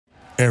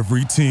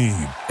Every team,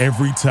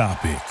 every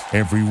topic,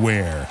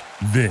 everywhere.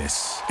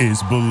 This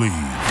is Believe.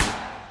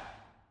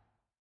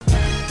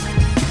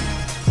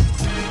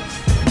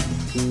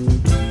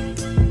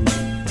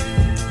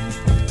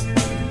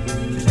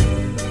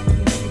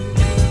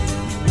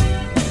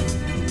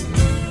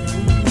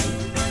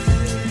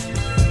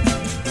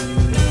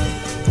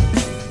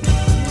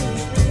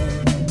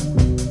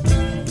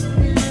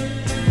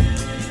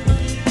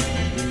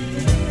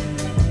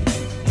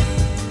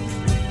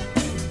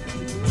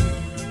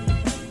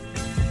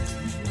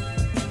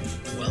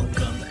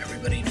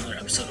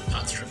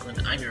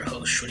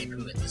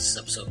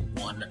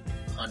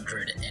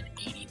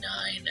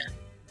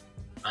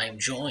 I'm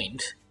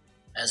joined,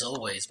 as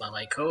always, by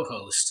my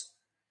co-host,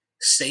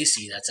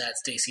 Stacy. That's at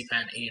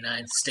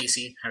StacyPan89.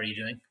 Stacy, how are you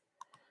doing?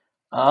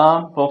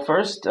 Well,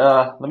 first,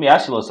 let me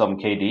ask you a little something,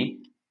 KD.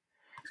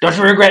 Don't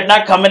you regret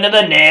not coming to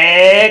the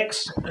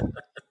Knicks?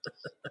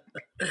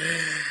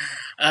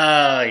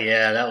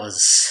 Yeah,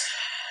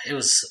 it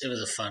was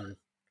a fun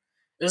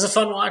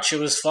watch. It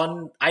was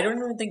fun. I don't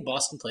even think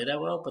Boston played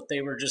that well, but the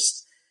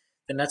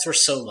Nets were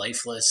so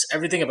lifeless.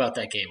 Everything about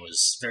that game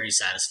was very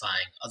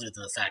satisfying, other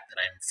than the fact that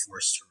I'm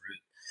forced to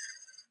root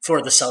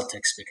for the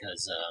Celtics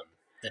because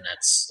the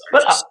Nets are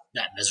just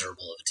that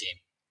miserable of a team.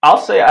 I'll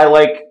say I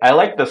like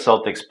the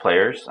Celtics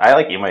players. I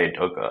like Ime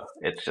Udoka.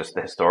 It's just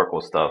the historical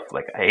stuff.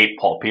 Like, I hate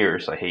Paul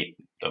Pierce. I hate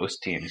those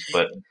teams.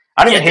 But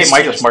I don't even hate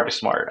Marcus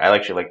Smart. I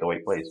actually like the way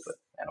he plays, but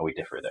I know we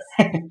differ there.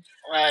 No,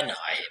 I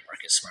hate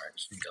Marcus Smart.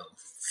 He can go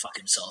fuck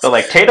himself. So,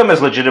 like, Tatum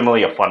is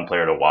legitimately a fun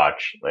player to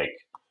watch. Like,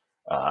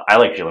 I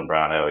like Jaylen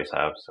Brown. I always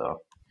have.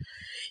 So,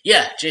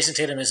 yeah, Jason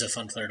Tatum is a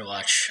fun player to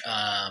watch.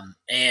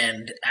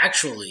 And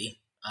actually,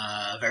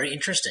 very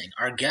interesting.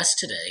 Our guest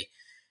today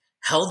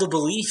held the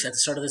belief at the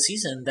start of the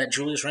season that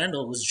Julius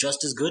Randle was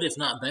just as good, if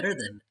not better,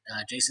 than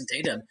Jason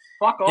Tatum.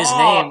 Fuck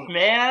off,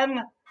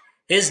 man.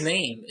 His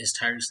name is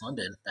Tyrese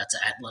London. That's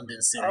at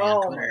London City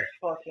on Twitter.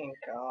 Oh, my fucking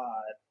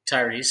God.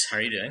 Tyrese, how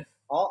are you doing?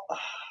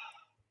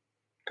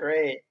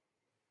 Great.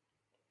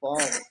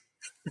 Fun.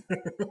 I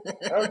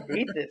don't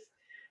need this.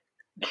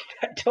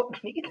 I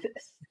don't need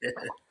this.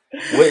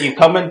 when you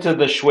come into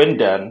the Schwinn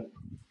Den,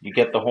 you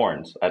get the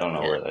horns. I don't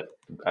know where that.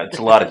 It's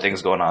a lot of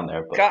things going on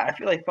there. But God, I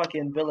feel like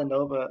fucking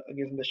Villanova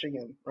against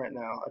Michigan right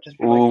now. I just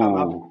feel like I'm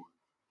up.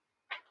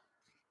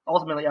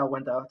 Ultimately, I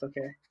went though. It's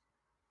okay.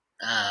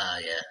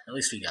 Yeah. At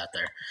least we got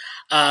there.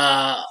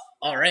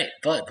 All right.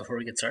 But before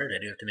we get started, I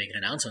do have to make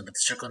an announcement that the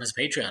Strickland has a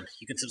Patreon.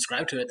 You can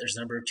subscribe to it. There's a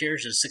number of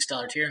tiers. There's a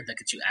 $6 tier that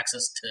gets you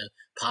access to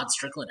Pod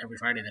Strickland every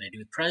Friday that I do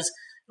with Prez.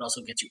 It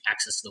also gets you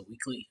access to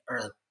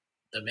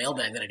the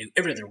mailbag that I do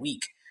every other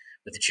week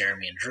with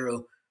Jeremy and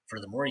Drew.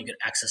 Furthermore, you get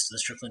access to the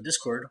Strickland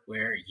Discord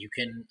where you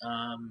can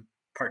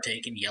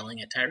partake in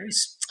yelling at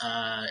Tyrese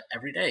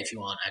every day if you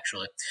want,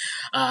 actually.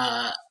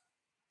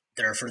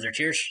 There are further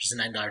tiers. There's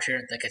a $9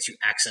 tier that gets you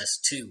access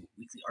to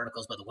weekly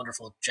articles by the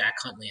wonderful Jack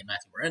Huntley and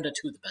Matthew Miranda,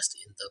 two of the best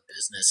in the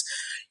business.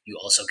 You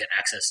also get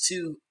access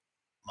to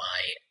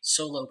my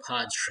solo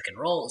pod, Strick and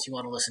Roll, if you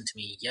want to listen to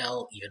me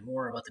yell even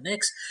more about the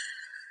Knicks.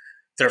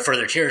 There are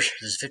further tiers.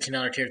 There's a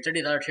 $15 tier,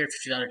 $30 tier,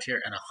 $50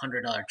 tier, and a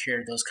 $100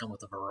 tier. Those come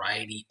with a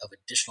variety of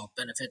additional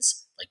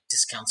benefits like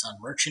discounts on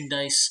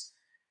merchandise,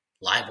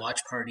 live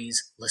watch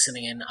parties,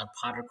 listening in on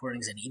pod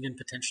recordings, and even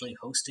potentially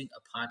hosting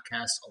a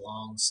podcast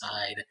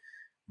alongside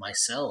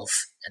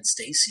myself and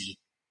Stacy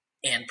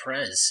and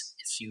Prez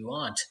if you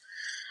want.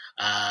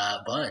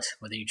 But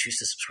whether you choose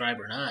to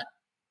subscribe or not,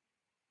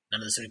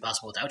 none of this would be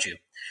possible without you.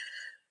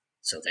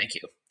 So thank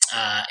you.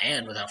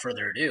 And without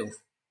further ado,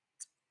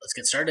 let's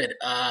get started.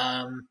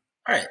 All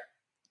right,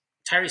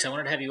 Tyrese, I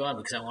wanted to have you on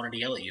because I wanted to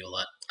yell at you a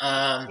lot.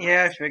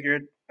 Yeah, I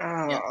figured.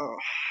 Yeah.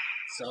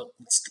 So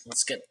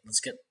let's get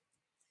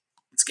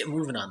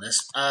moving on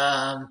this.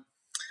 All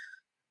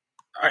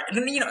right,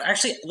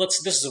 actually,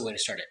 this is a way to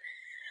start it.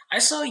 I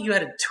saw you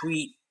had a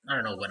tweet. I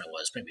don't know when it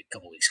was, maybe a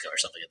couple weeks ago or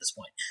something at this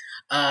point,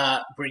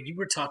 where you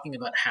were talking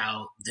about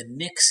how the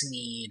Knicks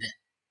need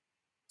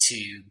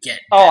to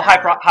get high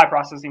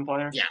processing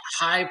players. Yeah,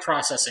 high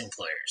processing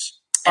players.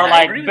 Or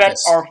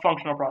or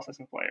functional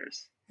processing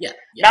players. Yeah.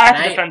 Now I have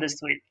to defend this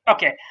tweet.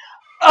 Okay.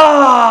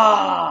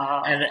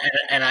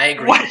 And I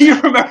agree. Why do you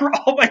remember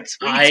all my tweets,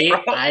 bro?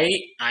 I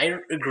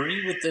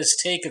agree with this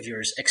take of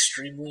yours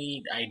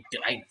extremely. I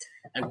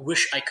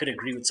wish I could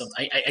agree with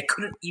something. I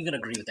couldn't even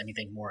agree with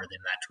anything more than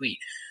that tweet.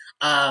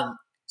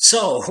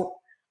 So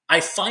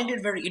I find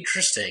it very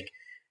interesting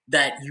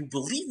that you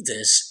believe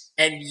this,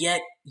 and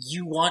yet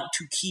you want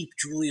to keep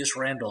Julius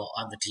Randle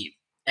on the team.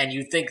 And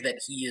you think that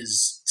he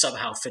is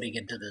somehow fitting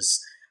into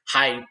this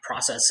high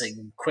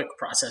processing, quick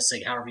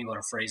processing, however you want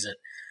to phrase it.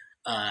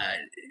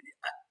 I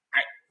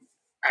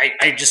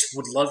just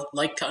would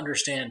like to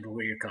understand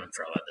where you're coming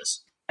from on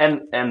this.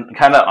 And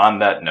kind of on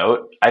that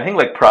note, I think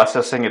like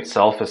processing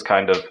itself is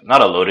kind of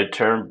not a loaded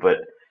term, but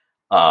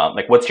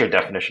like what's your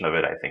definition of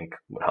it? I think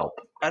would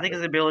help. I think it's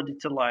the ability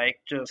to like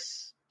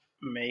just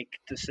make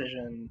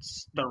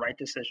decisions, the right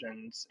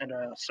decisions in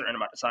a certain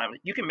amount of time.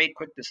 You can make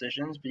quick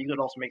decisions, but you could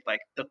also make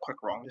like the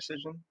quick wrong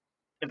decision.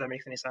 if that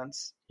makes any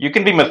sense. You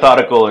can be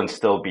methodical and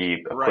still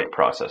be a quick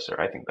processor.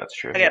 I think that's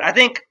true. Again, I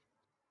think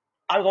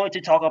I'm going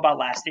to talk about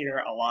last year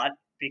a lot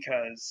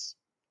because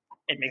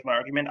it makes my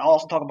argument. I'll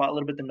also talk about a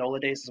little bit the Nola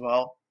days as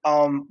well.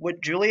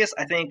 With Julius,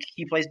 I think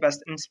he plays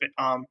best in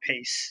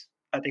pace.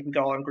 I think we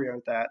can all agree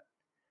with that.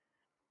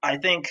 I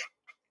think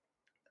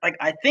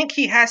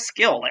he has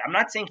skill. Like, I'm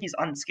not saying he's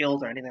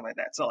unskilled or anything like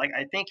that. So, like,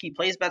 I think he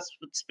plays best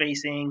with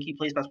spacing. He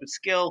plays best with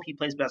skill. He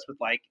plays best with,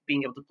 like,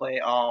 being able to play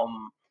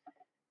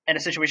in a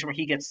situation where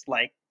he gets,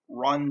 like,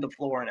 run the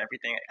floor and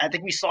everything. I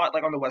think we saw it,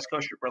 like, on the West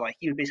Coast where, like,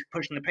 he was basically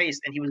pushing the pace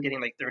and he was getting,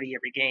 like, 30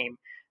 every game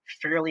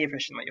fairly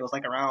efficiently. It was,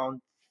 like,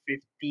 around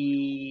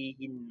 58,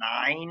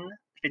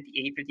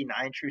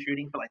 59 true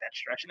shooting for, like, that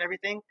stretch and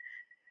everything.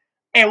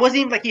 And it wasn't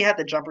even like he had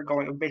the jumper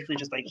going. It was basically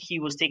just, like, he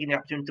was taking the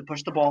opportunity to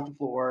push the ball to the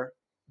floor,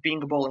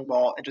 being a bowling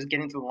ball, and just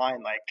getting to the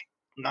line, like,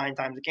 9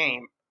 times a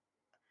game.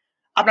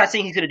 I'm not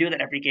saying he's going to do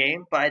that every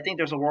game, but I think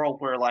there's a world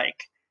where,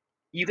 like,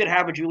 you could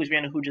have a Julius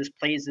Randle who just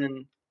plays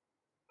in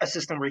a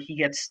system where he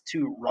gets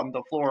to run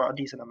the floor a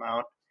decent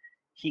amount.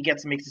 He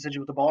gets to make decisions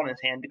with the ball in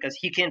his hand because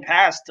he can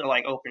pass to,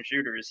 like, open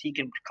shooters. He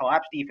can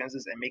collapse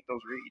defenses and make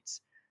those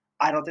reads.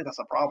 I don't think that's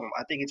a problem.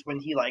 I think it's when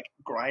he, like,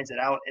 grinds it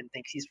out and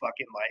thinks he's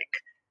fucking, like,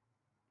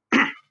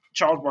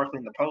 Charles Barkley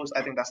in the post.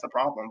 I think that's the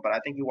problem. But I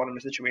think you want him in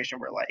a situation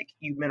where, like,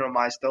 you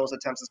minimize those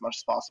attempts as much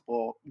as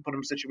possible. You put him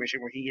in a situation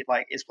where he,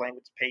 like, is playing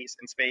with pace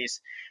and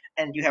space,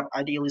 and you have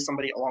ideally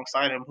somebody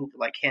alongside him who could,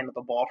 like, handle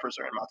the ball for a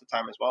certain amount of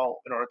time as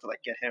well in order to,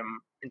 like, get him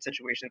in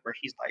situations where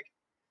he's, like,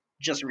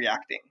 just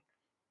reacting.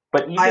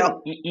 But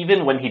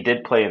even when he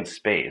did play in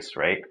space,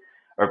 right,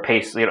 or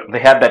pace, you know, they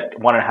had that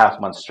 1.5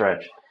 month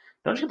stretch.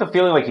 Don't you get the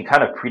feeling like he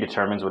kind of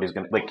predetermines what he's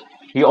going to, like,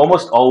 he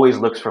almost always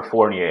looks for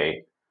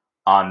Fournier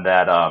on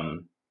that,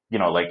 you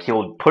know, like,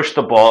 he'll push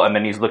the ball and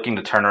then he's looking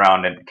to turn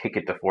around and kick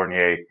it to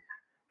Fournier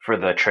for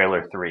the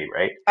trailer 3,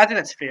 right? I think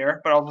that's fair,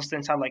 but all the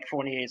same time, like,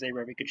 Fournier is a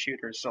very good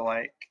shooter, so,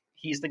 like,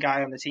 he's the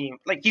guy on the team.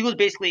 Like, he was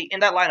basically, in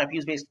that lineup, he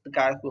was basically the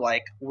guy who,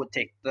 like, would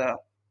take the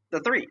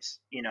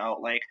threes, you know,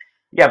 like.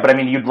 Yeah, but I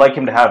mean, you'd like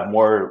him to have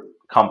more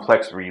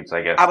complex reads,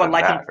 I guess. I would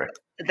like that, him. right?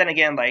 Then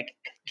again, like,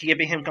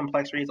 giving him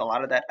complex reads, a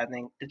lot of that, I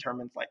think,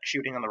 determines, like,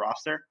 shooting on the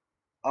roster.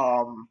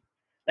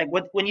 Like, I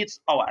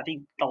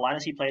think the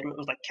lineups he played with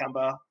was, like,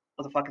 Kemba.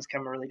 What the fuck is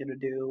Kemba really going to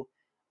do?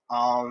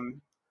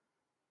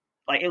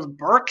 Like, it was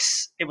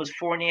Burks, it was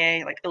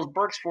Fournier, like, it was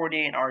Burks,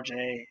 Fournier, and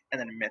RJ, and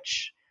then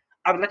Mitch.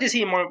 I would like to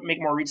see him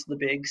make more reads to the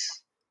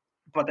bigs,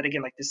 but then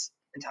again, like, this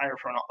entire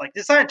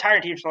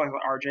entire team, so like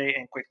RJ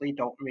and Quickly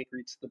don't make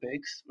reads to the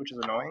bigs, which is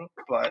annoying,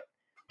 but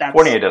that's...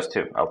 Fournier does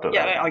too, I'll throw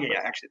that. Actually,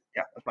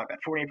 that's my bad.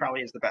 Fournier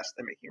probably is the best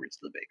at making reads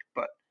to the big,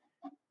 but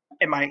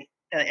in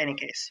any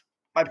case,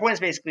 my point is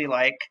basically,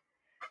 like,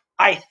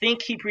 I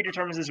think he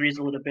predetermines his reads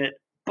a little bit,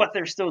 but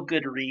they're still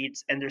good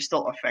reads, and they're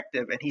still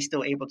effective, and he's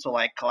still able to,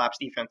 like, collapse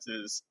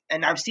defenses.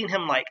 And I've seen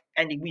him, like,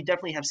 and we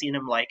definitely have seen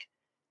him, like,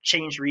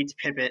 change reads,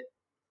 pivot,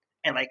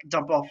 and, like,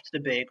 dump off to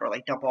the big, or,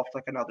 like, dump off to,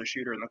 like, another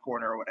shooter in the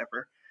corner or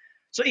whatever.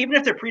 So even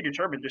if they're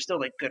predetermined, they're still,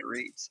 like, good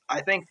reads.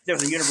 I think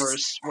there's a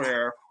universe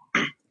where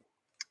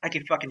I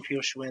can fucking feel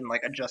Schwinn,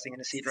 like, adjusting in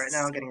his seat right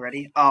now, getting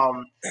ready.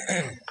 Pause,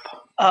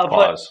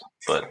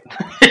 but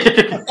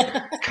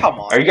come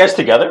on. Are you guys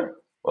together?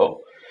 Whoa.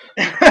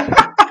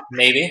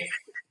 Maybe.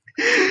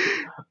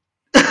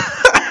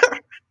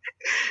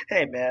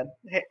 Hey, man.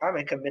 Hey, I'm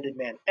a committed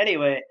man.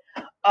 Anyway,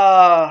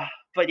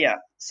 but yeah,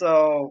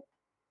 so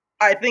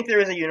I think there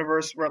is a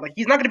universe where, like,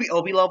 he's not going to be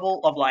Obi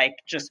level of, like,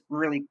 just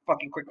really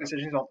fucking quick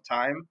decisions all the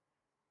time.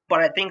 But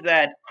I think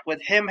that with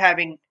him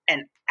having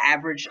an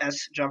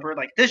average-esque jumper,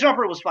 like, this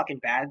jumper was fucking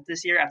bad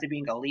this year after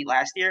being elite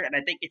last year, and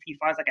I think if he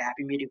finds, like, a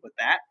happy medium with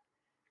that,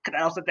 because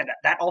I also think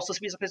that also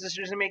speeds up his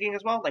decision-making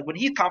as well. Like, when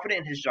he's confident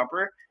in his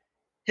jumper,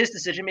 his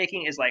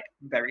decision-making is, like,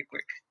 very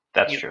quick.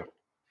 That's true.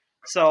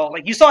 So,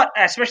 like, you saw it,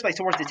 especially, like,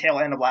 towards the tail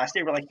end of last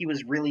year, where, like, he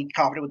was really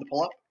confident with the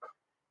pull-up.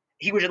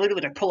 He would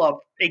literally, like, pull up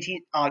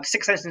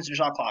 6 seconds into the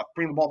shot clock,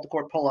 bring the ball up the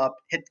court, pull up,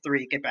 hit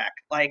 3, get back.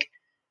 Like,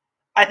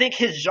 I think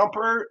his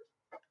jumper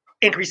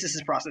increases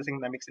his processing,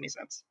 if that makes any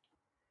sense.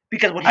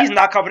 Because when he's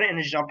not confident in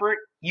his jumper,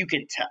 you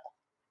can tell.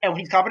 And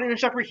when he's confident in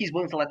his jumper, he's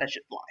willing to let that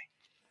shit fly.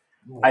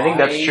 I think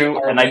that's true,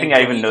 and I think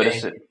I even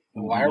noticed it.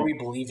 Why are we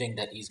believing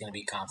that he's going to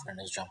be confident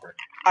in his jumper?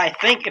 I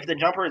think if the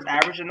jumper is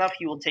average enough,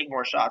 he will take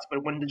more shots.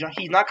 But when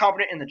he's not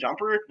confident in the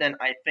jumper, then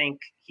I think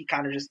he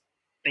kind of just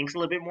thinks a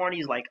little bit more, and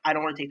he's like, I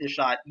don't want to take this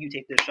shot. You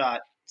take this shot.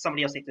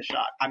 Somebody else take this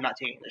shot. I'm not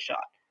taking this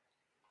shot.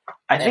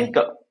 I think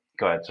go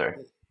ahead, sir.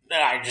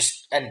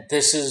 And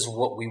this is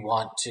what we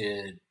want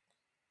to.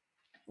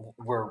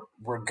 We're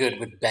good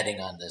with betting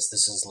on this.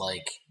 This is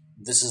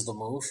the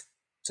move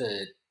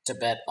to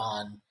bet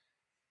on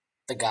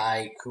the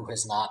guy who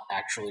has not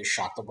actually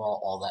shot the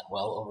ball all that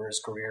well over his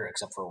career,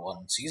 except for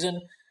one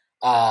season.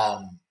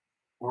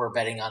 We're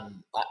betting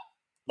on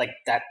like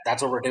that.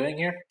 That's what we're doing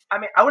here. I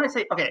mean, I wouldn't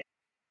say okay.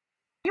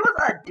 He was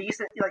a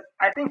decent. Like,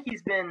 I think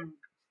he's been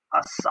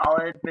a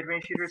solid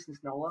mid-range shooter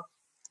since Nola.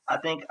 I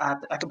think I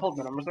can pull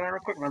the numbers on that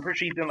real quick. I'm pretty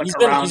sure he's been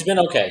He's been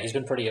okay. He's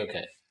been pretty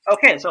okay.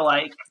 Okay, so,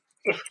 like,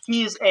 if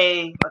he's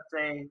let's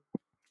say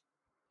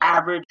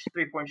average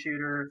 3-point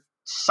shooter,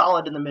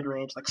 solid in the mid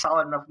range, like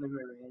solid enough in the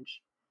mid range.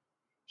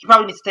 He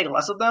probably needs to take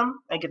less of them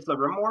and get to the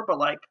rim more. But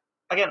like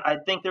again, I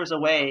think there's a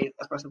way,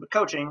 especially with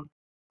coaching,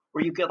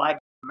 where you could like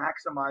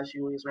maximize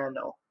Julius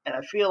Randle. And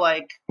I feel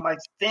like my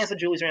stance of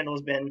Julius Randle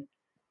has been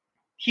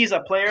he's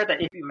a player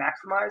that if you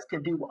maximize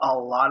can do a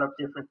lot of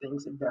different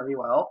things very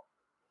well.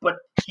 But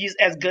he's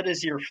as good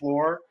as your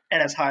floor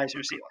and as high as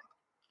your ceiling.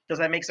 Does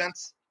that make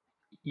sense?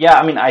 Yeah,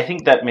 I mean, I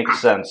think that makes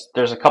sense.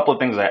 There's a couple of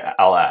things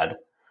I'll add.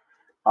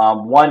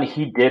 One,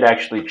 he did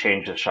actually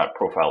change his shot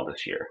profile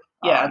this year.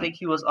 Yeah, I think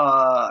he was.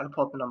 I can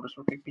pull up the numbers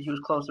real quick, but he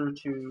was closer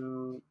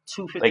to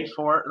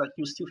 254. Like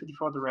he was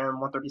 254 at the rim,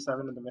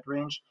 137 in the mid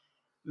range.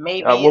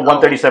 Maybe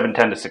 137,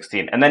 10 to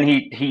 16, and then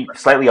he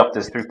slightly upped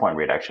his 3-point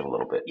rate actually a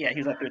little bit. Yeah, he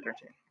was at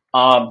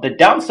 313. The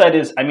downside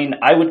is, I mean,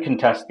 I would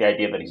contest the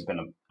idea that he's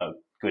been a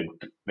good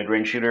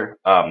mid-range shooter.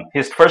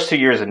 His first 2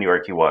 years in New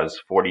York, he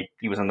was 40.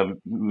 He was in the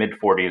mid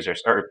 40s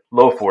or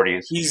low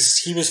 40s.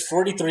 He was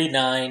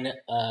 43.9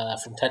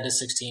 from 10 to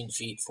 16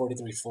 feet,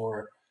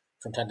 43.4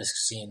 from 10 to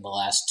 16 the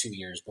last 2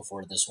 years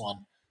before this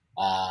one.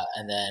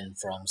 And then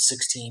from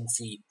 16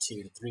 feet to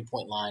the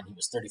 3-point line, he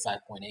was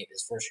 35.8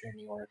 his first year in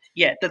New York.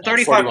 Yeah, the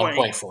 35.4.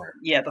 41.4.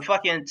 Yeah, the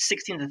fucking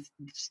 16 to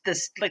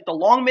this like the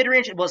long mid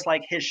range was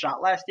like his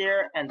shot last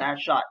year, and that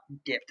shot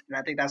dipped, and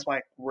I think that's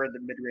why where the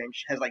mid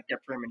range has like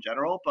dipped for him in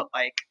general. But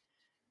like,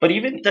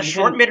 even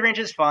short mid range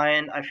is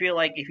fine. I feel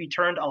like if he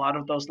turned a lot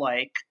of those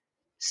like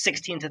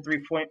 16 to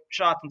 3-point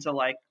shots into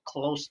like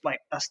close, like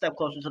a step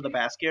closer to the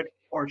basket,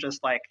 or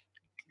just like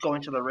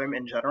going to the rim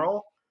in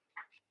general.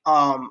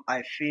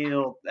 I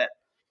feel that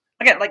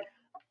again, like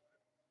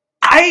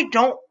I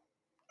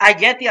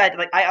get the idea.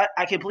 Like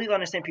I completely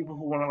understand people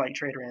who want to like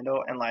trade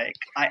Randle, and like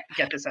I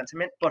get the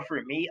sentiment. But for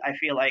me, I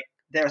feel like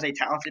there's a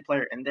talented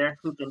player in there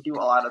who can do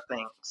a lot of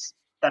things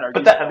that are.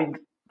 But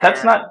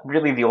that's not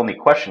really the only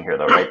question here,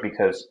 though, right?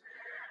 Because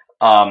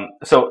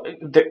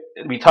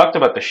we talked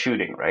about the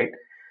shooting, right?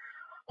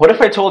 What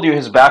if I told you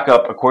his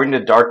backup, according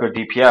to Darko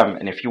DPM,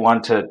 and if you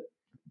want to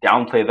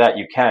downplay that,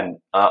 you can.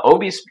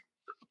 Obi's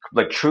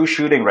like true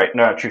shooting, right?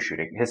 No, not true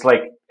shooting. His like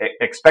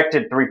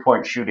expected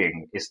 3-point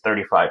shooting is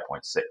 35.6.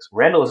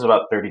 Randle is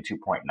about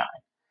 32.9.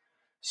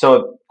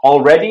 So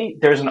already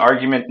there's an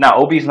argument. Now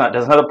Obi's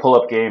doesn't have a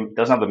pull-up game,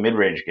 doesn't have a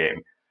mid-range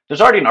game.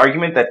 There's already an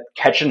argument that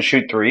catch and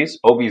shoot threes,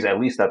 Obi's at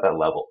least at that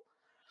level.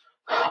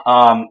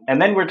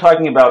 And then we're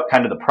talking about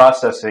kind of the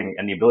processing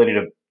and the ability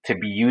to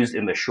be used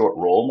in the short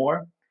roll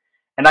more.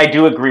 And I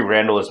do agree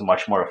Randle is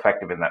much more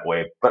effective in that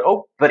way. But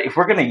if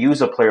we're going to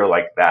use a player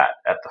like that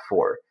at the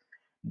 4,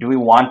 do we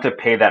want to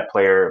pay that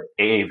player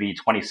AAV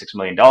 $26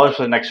 million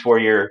for the next 4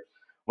 years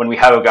when we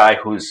have a guy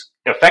who's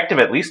effective,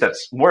 at least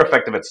that's more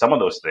effective at some of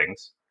those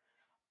things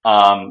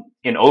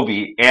in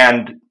Obi,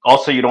 and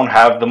also you don't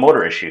have the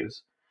motor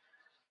issues?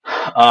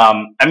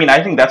 I mean,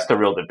 I think that's the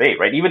real debate,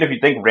 right? Even if you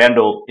think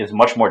Randle is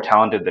much more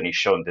talented than he's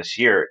shown this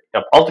year,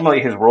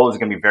 ultimately his role is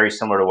going to be very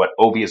similar to what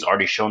Obi has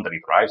already shown that he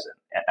thrives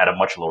in at a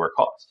much lower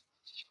cost.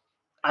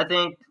 I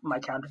think my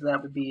counter to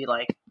that would be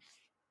like,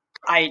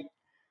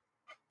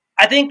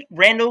 I think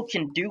Randle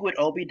can do what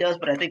Obi does,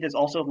 but I think there's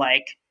also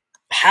like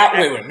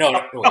Wait,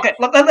 no. Okay,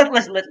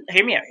 let's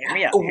hear me out.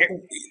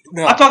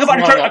 No, I'm talking about.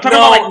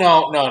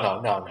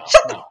 No.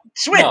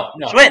 Swin.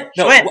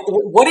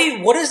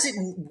 What is it?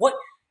 What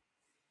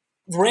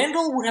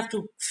Randle would have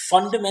to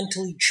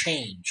fundamentally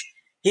change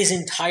his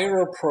entire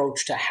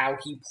approach to how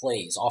he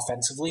plays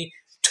offensively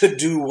to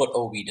do what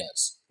Obi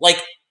does.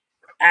 Like,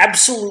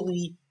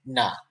 absolutely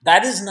not.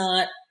 That is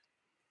not.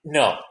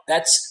 No,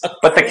 that's.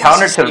 But the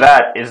counter to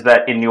that is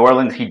that in New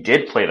Orleans he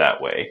did play that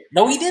way.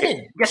 No, he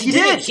didn't. Yes, he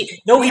did. He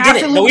didn't. No, he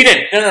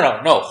didn't.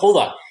 No. Hold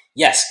on.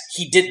 Yes,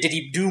 he did. Did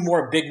he do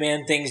more big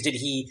man things? Did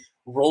he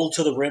roll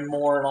to the rim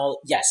more and all?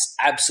 Yes,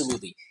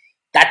 absolutely.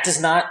 That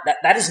does not.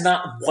 That is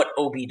not what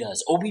Obi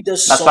does. Obi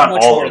does That's so not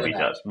much all more Obi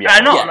than does. that. Yeah.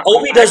 I know. Yeah,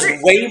 Obi does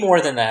way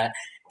more than that.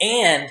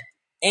 And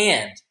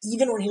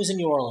even when he was in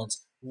New Orleans,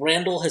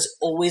 Randle has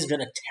always been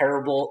a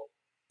terrible.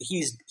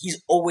 He's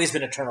always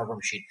been a turnover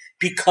machine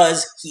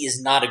because he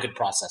is not a good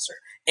processor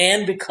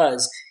and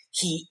because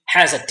he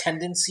has a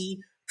tendency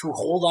to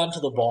hold on to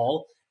the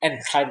ball and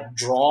try to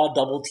draw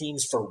double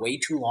teams for way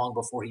too long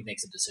before he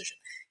makes a decision.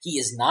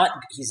 He's not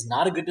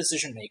a good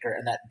decision maker,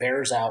 and that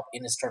bears out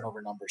in his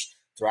turnover numbers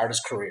throughout his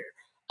career.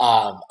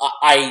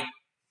 I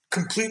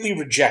completely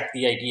reject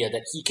the idea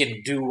that he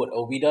can do what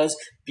Obi does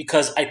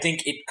because I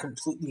think it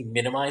completely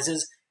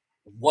minimizes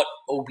what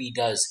Obi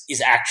does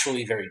is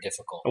actually very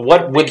difficult.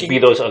 What would be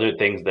those other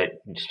things that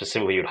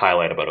specifically you'd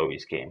highlight about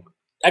Obi's game?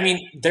 I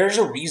mean, there's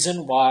a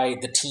reason why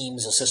the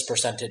team's assist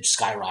percentage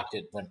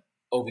skyrocketed when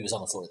Obi was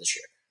on the floor this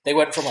year. They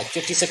went from like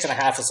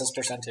 56.5 assist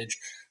percentage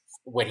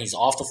when he's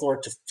off the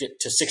floor to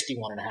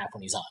 61.5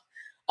 when he's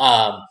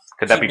on.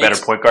 Could that be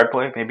better point guard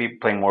play? Maybe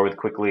playing more with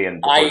Quickly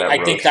and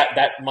I think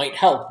that might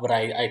help, but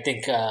I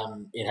think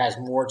it has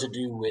more to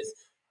do with.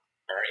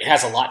 It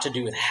has a lot to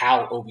do with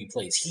how Obi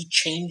plays. He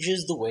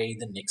changes the way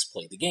the Knicks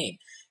play the game.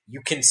 You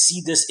can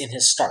see this in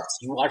his starts.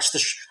 You watch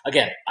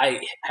again,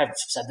 I have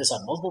said this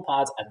on multiple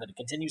pods. I'm going to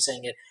continue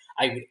saying it.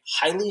 I would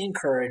highly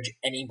encourage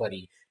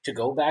anybody to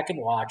go back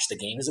and watch the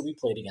games that we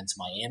played against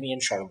Miami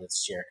and Charlotte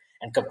this year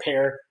and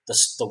compare the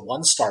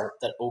one start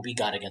that Obi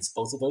got against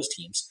both of those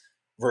teams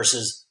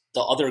versus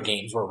the other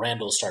games where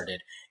Randall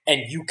started.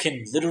 And you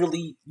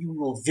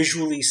will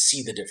visually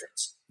see the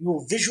difference. You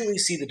will visually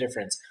see the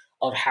difference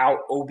of how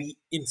Obi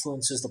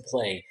influences the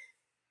play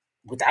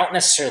without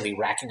necessarily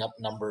racking up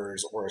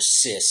numbers or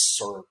assists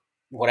or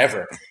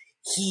whatever.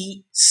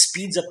 He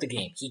speeds up the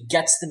game. He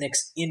gets the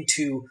Knicks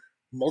into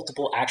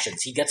multiple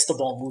actions. He gets the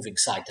ball moving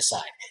side to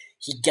side.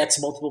 He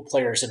gets multiple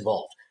players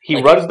involved. He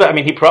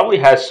he probably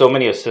has so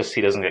many assists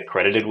he doesn't get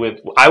credited with.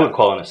 I would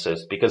call an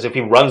assist because if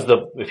he runs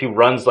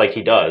like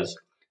he does,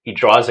 he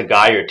draws a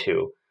guy or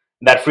two.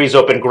 That frees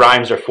open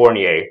Grimes or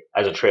Fournier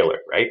as a trailer,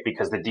 right?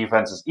 Because the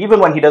defense is, even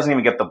when he doesn't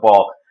even get the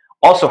ball.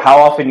 Also, how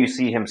often you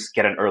see him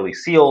get an early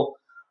steal.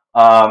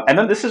 And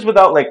then this is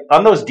without, like,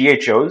 on those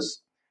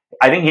DHOs,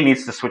 I think he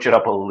needs to switch it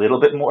up a little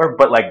bit more.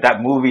 But, like,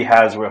 that move he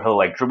has where he'll,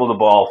 like, dribble the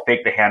ball,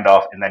 fake the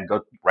handoff, and then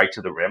go right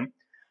to the rim.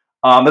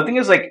 The thing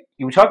is, like,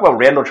 you talk about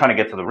Randall trying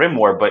to get to the rim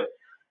more, but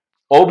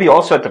Obi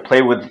also had to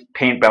play with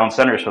paint-bound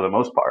centers for the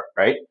most part,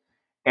 right?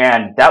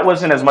 And that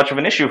wasn't as much of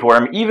an issue for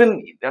him.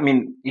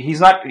 He's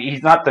not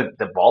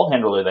the ball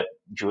handler that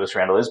Julius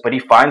Randle is, but he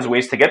finds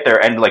ways to get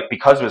there. And, like,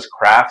 because of his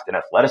craft and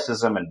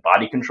athleticism and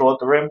body control at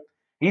the rim,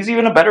 he's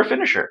even a better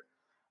finisher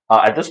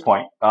at this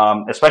point,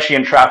 especially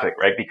in traffic,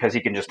 right? Because he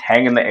can just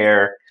hang in the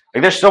air.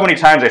 Like, there's so many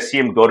times I see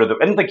him go to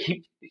and, like,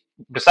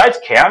 besides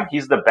Cam,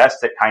 he's the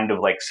best at kind of,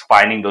 like,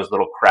 finding those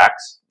little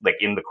cracks, like,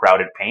 in the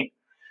crowded paint.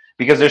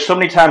 Because there's so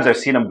many times I've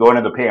seen him go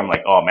into the paint, I'm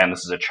like, oh man,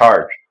 this is a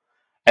charge.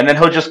 And then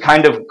he'll just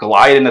kind of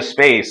glide into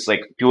space,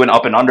 like do an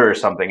up and under or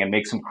something, and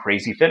make some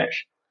crazy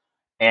finish.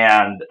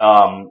 And,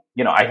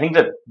 I think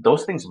that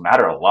those things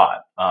matter a lot.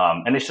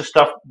 And it's just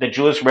stuff that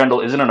Julius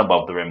Randle isn't an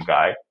above the rim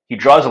guy. He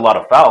draws a lot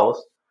of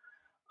fouls.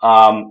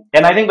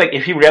 And I think, like,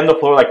 if he ran the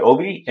floor like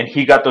Obi and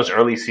he got those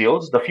early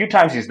seals, the few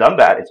times he's done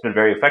that, it's been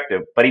very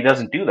effective, but he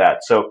doesn't do that.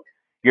 So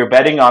you're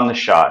betting on the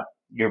shot.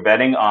 You're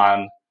betting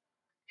on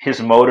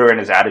his motor and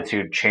his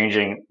attitude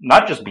changing,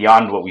 not just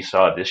beyond what we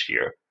saw this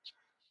year,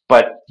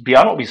 but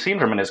beyond what we've seen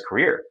from him in his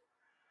career.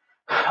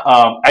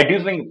 I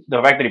do think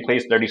the fact that he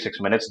plays 36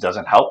 minutes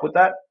doesn't help with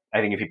that. I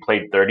think if he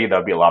played 30, that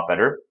would be a lot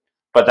better.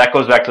 But that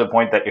goes back to the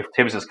point that if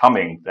Tibbs is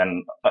coming,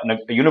 then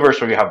a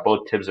universe where you have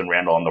both Tibbs and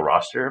Randle on the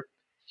roster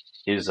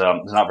is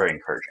not very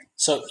encouraging.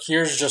 So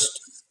here's just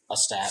a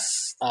stat.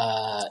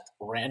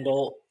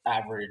 Randle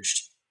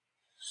averaged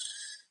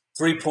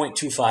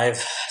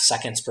 3.25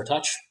 seconds per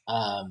touch.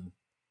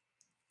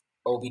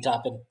 Obi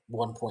Toppin,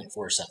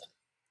 1.47.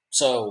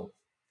 So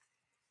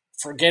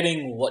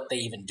forgetting what they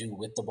even do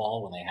with the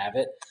ball when they have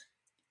it,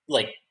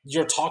 like,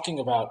 you're talking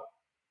about,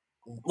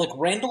 like,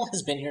 Randle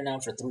has been here now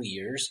for 3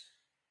 years,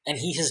 and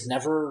he has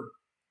never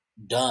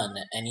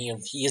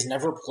he has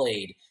never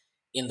played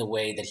in the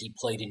way that he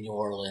played in New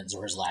Orleans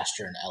or his last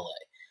year in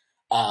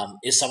LA.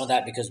 Is some of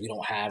that because we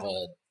don't have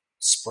a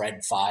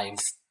spread 5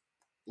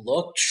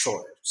 look?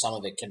 Sure. Some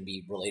of it can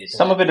be related to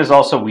Some that. of it is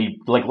also,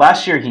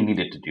 last year he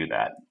needed to do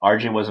that.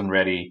 RJ wasn't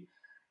ready.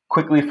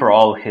 Quickly, for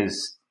all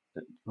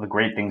the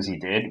great things he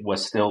did,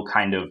 was still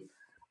kind of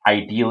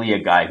ideally a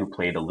guy who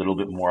played a little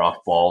bit more off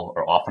ball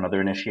or off another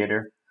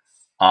initiator.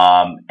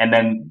 And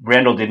then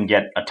Randle didn't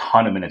get a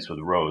ton of minutes with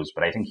Rose,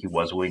 but I think he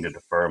was willing to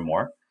defer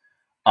more.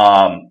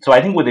 So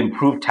I think with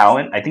improved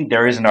talent, I think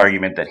there is an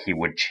argument that he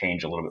would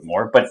change a little bit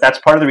more. But that's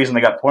part of the reason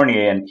they got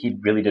Fournier, and he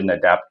really didn't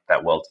adapt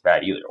that well to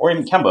that either. Or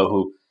even Kemba,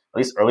 who at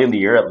least early in the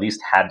year at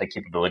least had the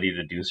capability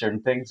to do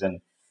certain things,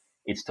 and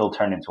it still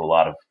turned into a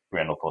lot of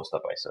Randle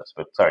post-up ISOs.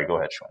 But sorry, go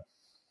ahead, Sean.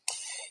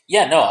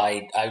 Yeah, no,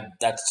 I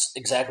that's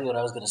exactly what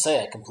I was going to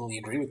say. I completely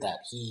agree with that.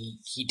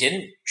 He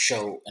didn't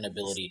show an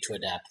ability to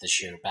adapt this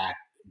year back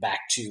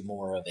to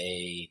more of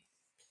a,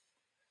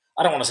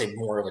 I don't want to say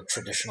more of a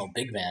traditional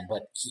big man,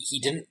 but he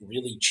didn't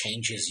really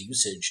change his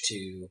usage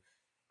to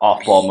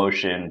off-ball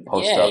motion,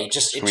 post-up,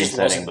 screen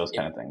setting, those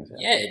kind of things.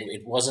 Yeah,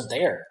 it wasn't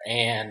there.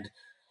 And,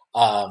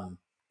 I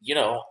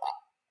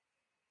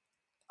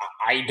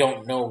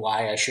don't know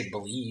why I should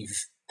believe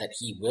that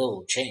he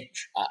will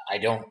change. I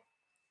don't.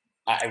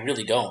 I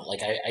really don't.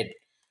 Like,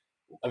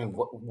 I mean,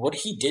 what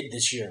he did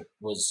this year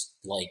was,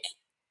 like,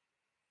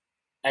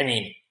 I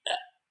mean,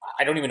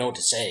 I don't even know what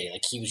to say.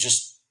 Like, he was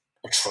just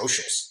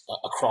atrocious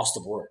across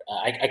the board.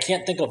 I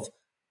can't think of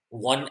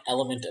one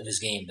element of his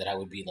game that I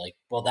would be like,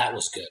 well, that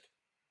was good.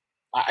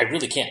 I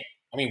really can't.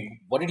 I mean,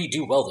 what did he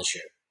do well this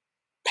year?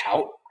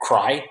 Pout?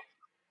 Cry?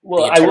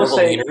 Well, be a I will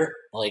say, leader?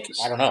 Like,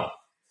 I don't know.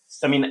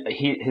 I mean,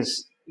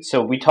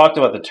 so we talked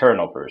about the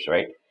turnovers,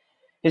 right?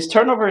 His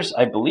turnovers,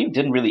 I believe,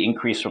 didn't really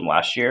increase from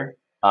last year.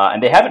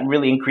 And they haven't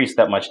really increased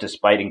that much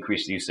despite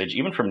increased usage,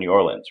 even from New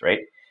Orleans, right?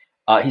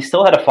 He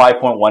still had a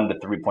 5.1 to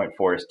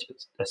 3.4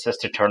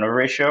 assist to turnover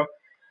ratio.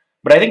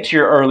 But I think to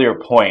your earlier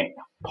point,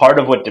 part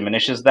of what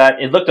diminishes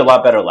that, it looked a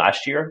lot better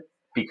last year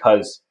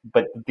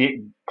but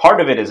the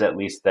part of it is at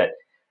least that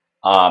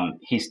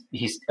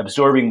he's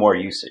absorbing more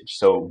usage.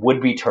 So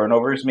would-be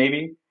turnovers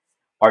maybe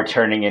are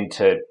turning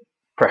into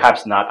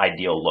perhaps not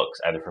ideal looks,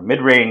 either from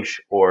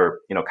mid-range or,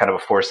 kind of a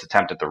forced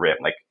attempt at the rim.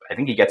 Like, I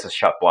think he gets his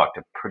shot blocked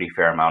a pretty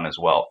fair amount as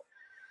well.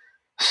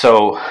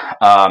 So,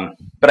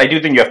 but I do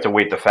think you have to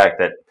weight the fact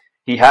that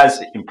he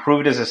has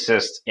improved his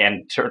assists,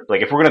 and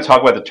if we're going to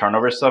talk about the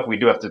turnover stuff, we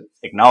do have to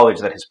acknowledge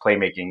that his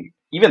playmaking,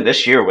 even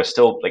this year, was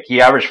still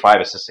he averaged 5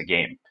 assists a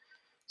game.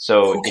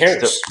 So who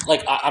cares?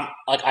 I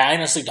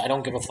honestly, I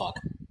don't give a fuck.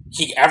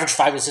 He averaged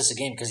 5 assists a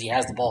game because he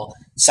has the ball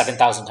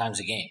 7,000 times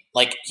a game.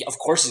 Of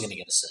course he's going to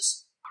get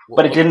assists.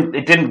 But it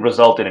didn't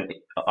result in an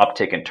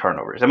uptick in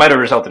turnovers. It might have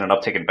resulted in an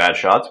uptick in bad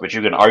shots, which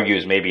you can argue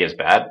is maybe as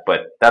bad. But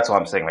that's what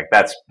I'm saying.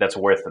 That's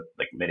worth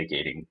the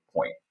mitigating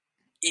point.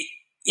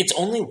 It's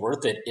only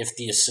worth it if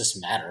the assists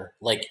matter.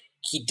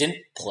 He didn't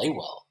play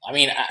well. I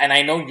mean, and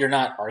I know you're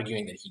not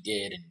arguing that he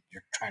did, and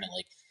you're trying to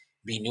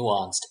be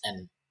nuanced.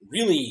 And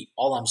really,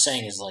 all I'm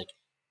saying is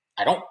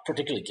I don't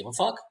particularly give a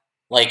fuck.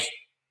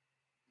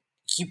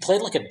 He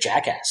played like a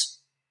jackass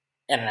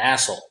and an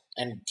asshole,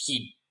 and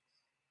he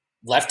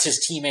left his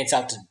teammates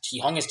out he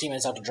hung his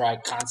teammates out to dry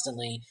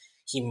constantly.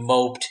 He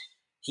moped.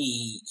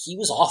 He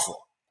was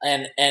awful.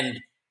 And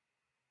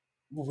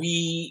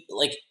we,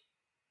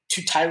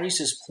 to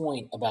Tyrese's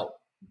point about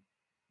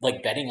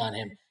betting on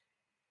him,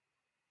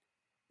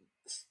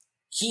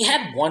 he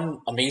had one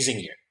amazing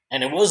year,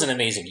 and it was an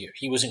amazing year.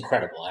 He was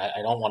incredible.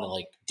 I don't want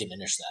to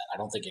diminish that. I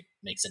don't think it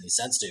makes any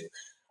sense to.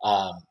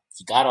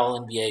 He got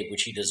All-NBA,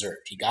 which he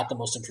deserved. He got the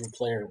Most Improved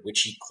Player,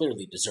 which he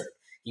clearly deserved.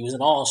 He was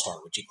an All-Star,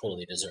 which he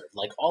clearly deserved.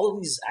 All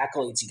of these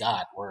accolades he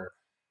got were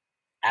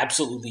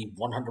absolutely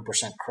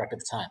 100% correct at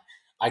the time.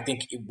 I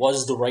think it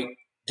was the right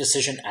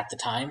decision at the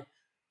time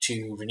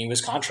to renew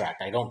his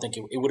contract. I don't think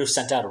it would have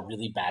sent out a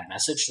really bad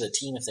message to the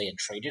team if they had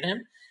traded him,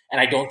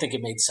 and I don't think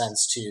it made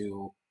sense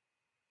to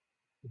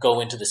go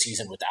into the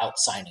season without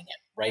signing him,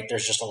 right?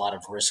 There's just a lot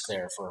of risk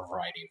there for a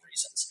variety of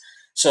reasons.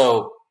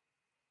 So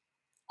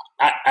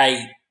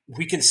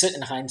we can sit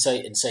in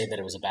hindsight and say that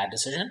it was a bad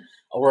decision,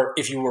 or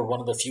if you were one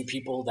of the few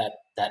people that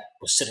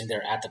was sitting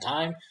there at the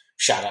time,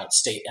 shout out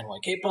State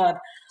NYK Pod,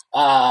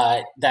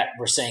 that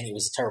were saying it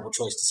was a terrible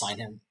choice to sign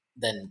him,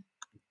 then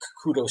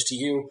kudos to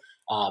you.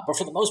 But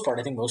for the most part,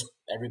 I think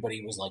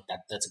everybody was like,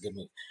 that's a good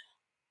move.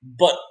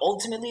 But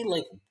ultimately,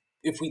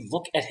 if we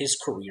look at his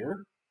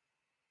career,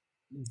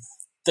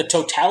 the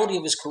totality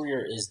of his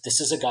career is this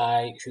is a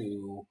guy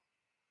who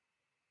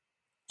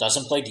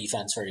doesn't play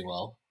defense very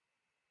well,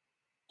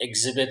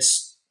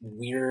 exhibits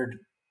weird,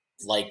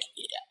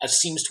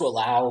 seems to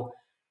allow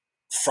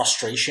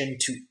frustration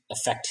to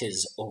affect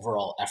his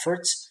overall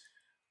efforts.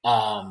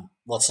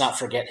 Let's not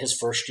forget his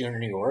first year in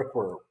New York,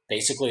 where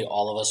basically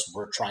all of us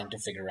were trying to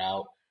figure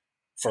out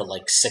for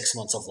 6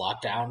 months of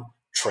lockdown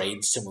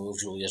trades to move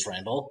Julius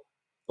Randle.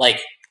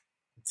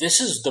 This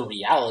is the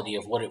reality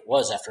of what it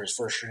was after his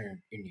first year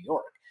in New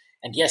York.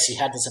 And yes, he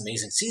had this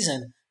amazing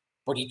season,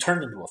 but he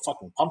turned into a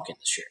fucking pumpkin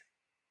this year.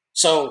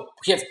 So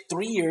we have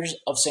 3 years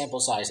of sample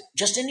size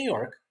just in New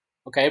York,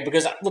 okay?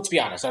 Because let's be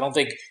honest, I don't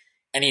think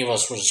any of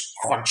us was just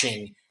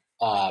crunching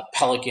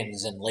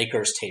Pelicans and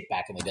Lakers tape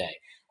back in the day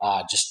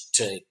just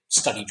to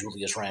study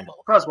Julius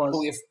Randle. Prez was.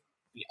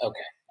 Okay, all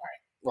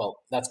right. Well,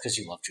 that's because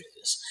you love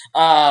Julius.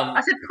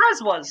 I said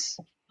Prez was.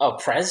 Oh,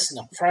 Prez?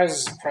 No,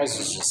 Prez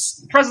is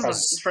just... Prez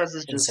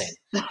is insane.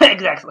 Just,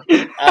 exactly.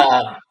 It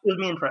was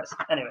me and Prez.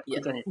 Anyway,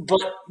 continue.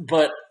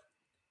 But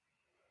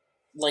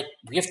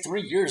we have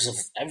 3 years of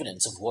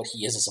evidence of what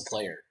he is as a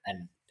player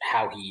and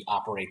how he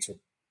operates with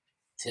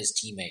his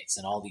teammates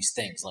and all these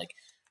things,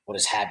 what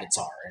his habits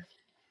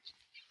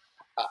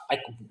are. And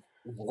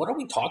what are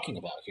we talking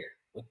about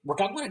here? We're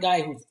talking about a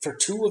guy who, for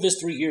 2 of his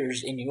 3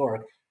 years in New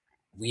York,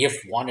 we have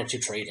wanted to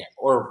trade him.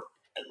 Or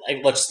let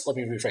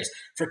me rephrase.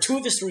 For 2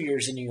 of his 3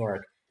 years in New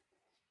York,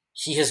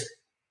 he has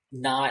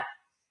not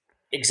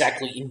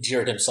exactly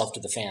endeared himself to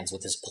the fans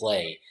with his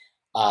play.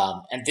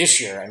 And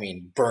this year,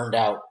 burned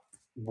out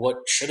what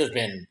should have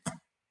been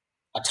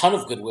a ton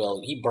of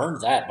goodwill. He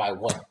burned that by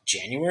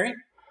January?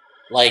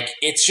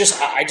 It's just,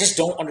 I just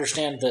don't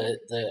understand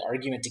the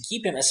argument to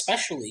keep him,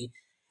 especially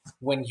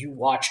when you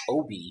watch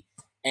Obi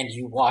and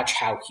you watch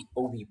how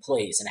Obi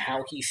plays and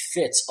how he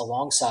fits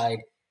alongside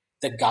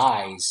the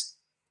guys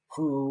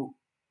who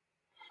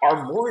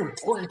are more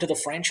important to the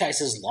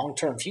franchise's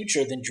long-term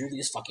future than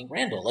Julius fucking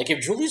Randle. If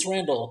Julius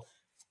Randle,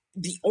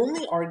 the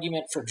only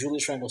argument for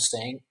Julius Randle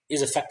staying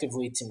is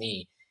effectively, to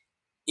me,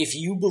 if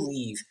you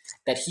believe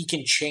that he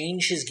can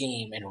change his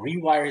game and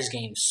rewire his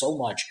game so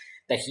much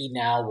that he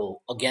now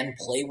will again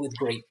play with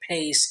great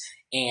pace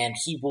and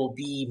he will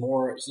be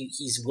more,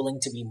 he's willing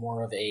to be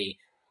more of a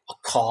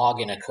cog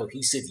in a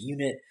cohesive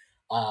unit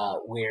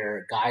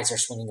where guys are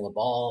swinging the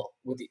ball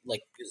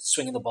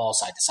swinging the ball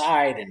side to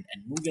side and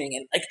moving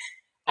and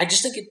I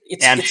just think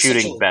it's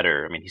shooting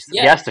better. He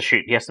has to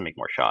shoot. He has to make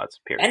more shots.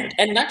 Period.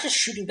 And not just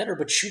shooting better,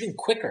 but shooting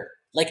quicker.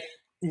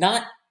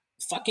 Not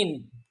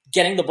fucking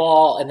getting the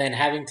ball and then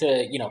having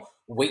to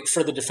wait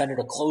for the defender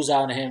to close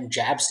out on him,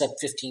 jab step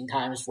 15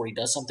 times before he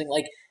does something.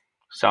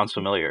 Sounds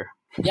familiar.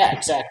 Yeah,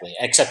 exactly.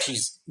 Except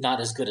he's not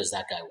as good as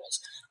that guy was.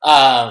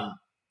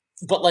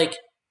 But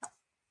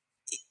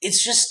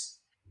it's just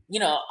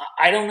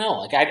I don't know.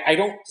 Like I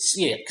don't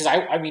see it because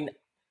I mean,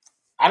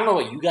 I don't know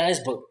about you guys,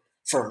 but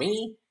for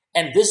me,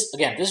 and this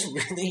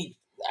really,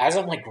 as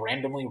I'm like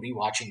randomly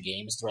rewatching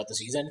games throughout the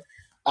season,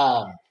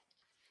 um,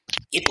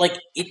 it.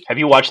 Have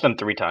you watched them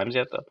 3 times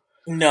yet, though?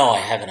 No, I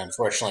haven't.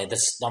 Unfortunately,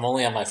 I'm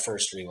only on my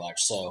first rewatch.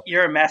 So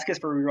You're a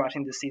masochist for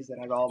rewatching this season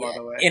at all, by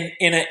the way.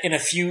 in a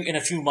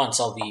few months,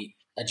 I'll be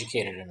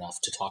educated enough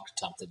to talk to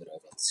Tom Thibodeau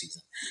about the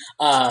season.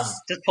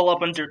 Just pull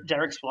up on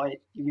Derek's flight.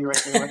 You'll be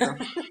right there with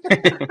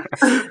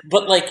him.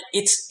 But like,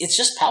 it's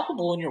just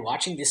palpable when you're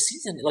watching this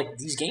season, like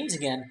these games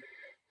again,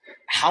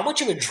 how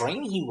much of a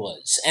drain he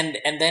was, and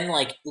then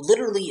like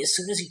literally as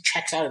soon as he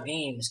checks out of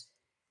games,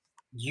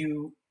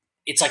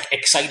 it's like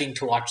exciting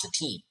to watch the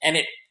team, and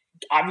it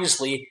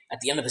obviously at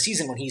the end of the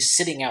season when he's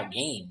sitting out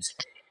games,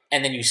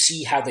 and then you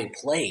see how they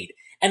played,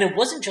 and it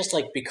wasn't just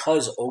like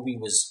because Obi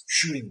was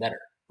shooting better,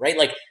 right?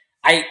 Like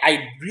I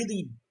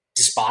really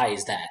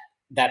despise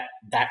that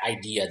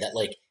idea that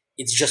like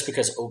it's just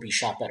because Obi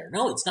shot better.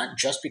 No, it's not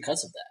just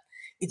because of that.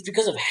 It's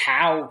because of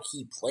how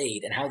he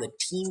played and how the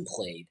team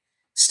played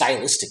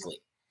stylistically,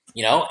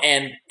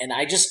 and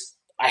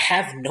I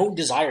have no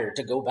desire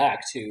to go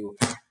back to,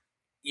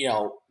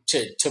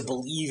 to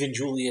believe in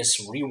Julius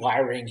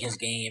rewiring his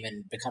game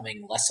and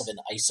becoming less of an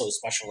ISO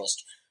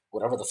specialist,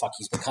 whatever the fuck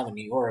he's become in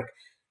New York.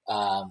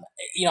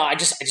 I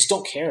just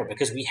don't care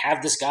because we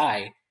have this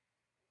guy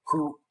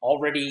who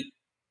already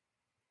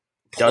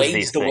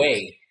plays the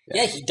way.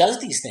 Yeah, he does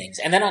these things.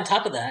 And then on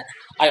top of that,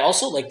 I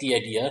also like the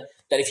idea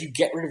that if you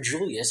get rid of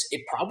Julius,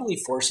 it probably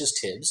forces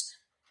Tibbs,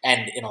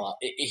 and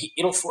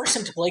it'll force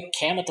him to play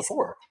Cam at the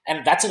 4.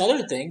 And that's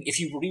another thing. If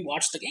you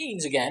rewatch the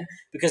games again,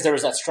 because there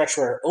was that stretch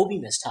where Obi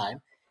missed time,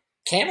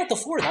 Cam at the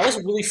 4. That was a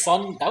really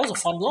fun. That was a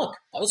fun look.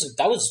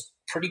 That was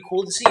pretty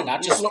cool to see.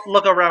 Not just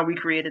look around. We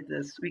created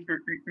this. We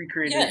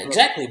created. Yeah,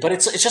 exactly. But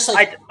it's just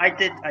like I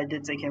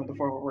did say Cam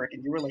before would work,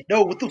 and you were like,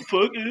 no, what the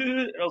fuck?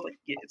 And I was like,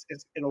 yeah,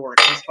 it'll work.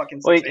 It's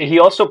fucking. Well, he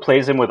also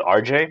plays in with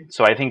RJ,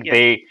 so I think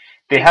they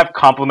have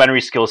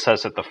complementary skill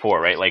sets at the 4,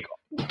 right? Like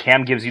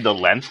Cam gives you the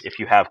length if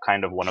you have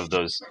kind of one of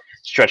those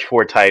stretch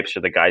 4 types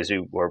or the guys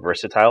who are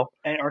versatile,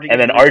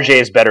 and then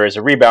RJ is better as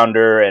a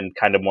rebounder and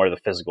kind of more of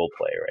the physical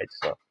play,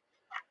 right?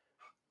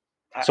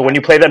 So when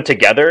you play them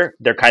together,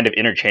 they're kind of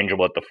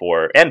interchangeable at the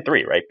 4 and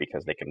 3, right?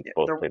 Because they can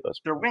both play those.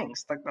 They're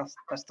wings. Like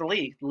that's the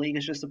league. The league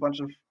is just a bunch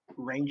of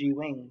rangy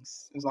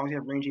wings. As long as you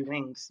have rangy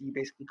wings, you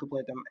basically could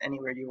play them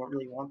anywhere you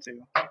really want to.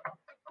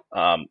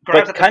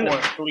 But kind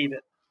of believe it.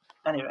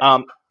 Anyway.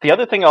 The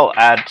other thing I'll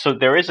add, so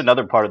there is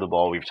another part of the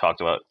ball we've talked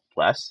about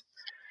less.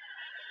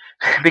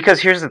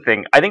 Because here's the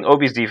thing, I think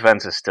Obi's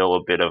defense is still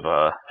a bit of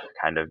a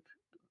kind of,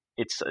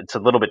 it's a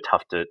little bit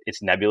tough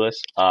it's nebulous.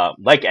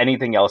 Like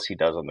anything else he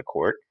does on the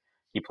court,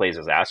 he plays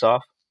his ass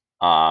off.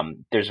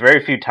 There's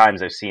very few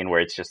times I've seen where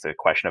it's just a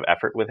question of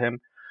effort with him.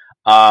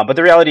 But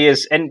the reality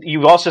is, and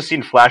you've also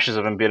seen flashes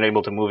of him being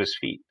able to move his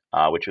feet,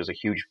 which was a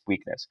huge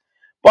weakness.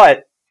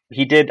 But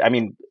he did,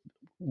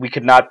 we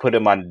could not put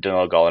him on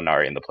Danilo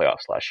Gallinari in the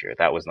playoffs last year.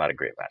 That was not a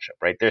great matchup,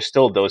 right? There's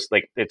still those,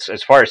 like, it's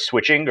as far as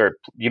switching, or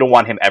you don't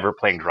want him ever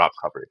playing drop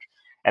coverage.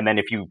 And then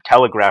if you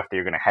telegraph that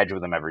you're going to hedge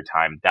with him every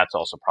time, that's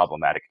also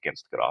problematic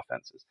against good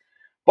offenses.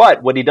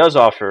 But what he does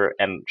offer,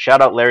 and shout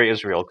out Larry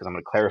Israel, because I'm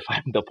going to clarify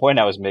the point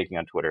I was making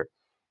on Twitter,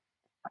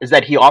 is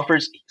that he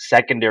offers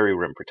secondary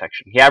rim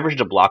protection. He averaged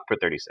a block per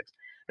 36.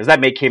 Does that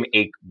make him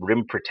a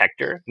rim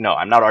protector? No,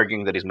 I'm not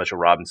arguing that he's Mitchell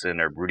Robinson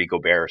or Rudy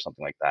Gobert or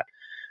something like that.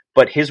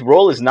 But his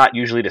role is not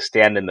usually to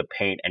stand in the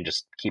paint and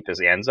just keep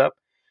his hands up.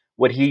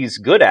 What he's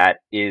good at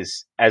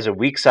is as a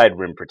weak side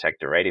rim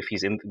protector, right? If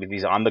he's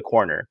on the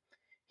corner,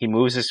 he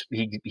moves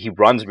he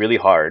runs really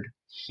hard.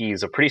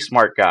 He's a pretty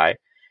smart guy.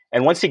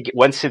 And once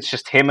it's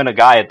just him and a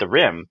guy at the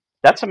rim,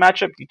 that's a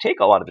matchup you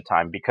take a lot of the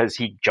time because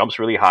he jumps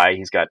really high.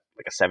 He's got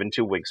like a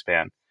 7'2"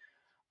 wingspan.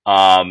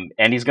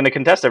 And he's going to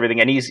contest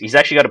everything. And he's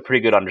actually got a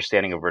pretty good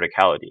understanding of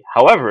verticality.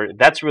 However,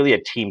 that's really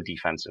a team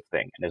defensive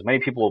thing. And as many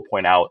people will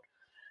point out,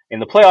 in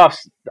the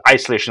playoffs,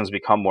 isolations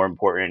become more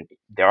important.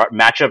 There are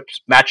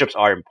matchups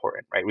are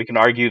important, right? We can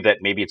argue that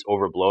maybe it's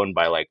overblown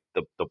by like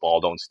the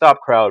ball don't stop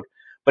crowd,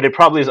 but it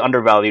probably is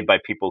undervalued by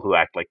people who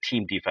act like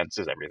team defense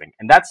is everything.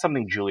 And that's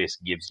something Julius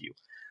gives you.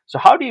 So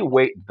how do you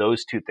weight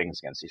those two things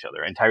against each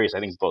other? And Tyrese, I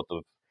think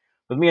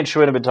with me and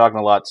Shuin have been talking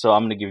a lot, so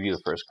I'm going to give you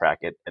the first crack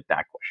at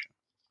that question.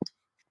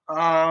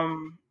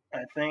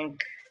 I think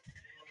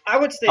I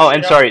would say. Oh,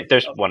 and sorry,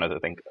 there's one other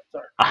thing.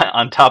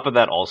 On top of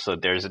that, also,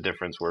 there's a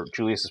difference where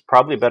Julius is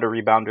probably a better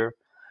rebounder.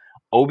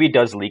 Obi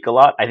does leak a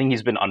lot. I think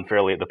he's been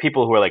unfairly. The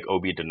people who are like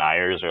Obi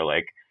deniers are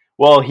like,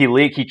 well,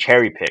 he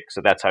cherry picks,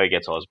 so that's how he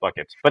gets all his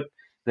buckets. But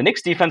the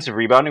Knicks' defensive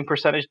rebounding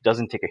percentage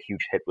doesn't take a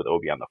huge hit with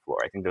Obi on the floor.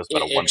 I think there's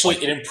about a 1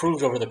 point. It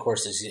improved over the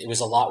course of the season. It was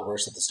a lot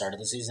worse at the start of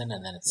the season,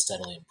 and then it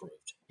steadily improved.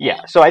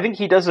 Yeah, so I think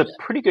he does a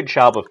pretty good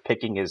job of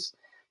picking his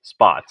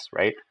spots,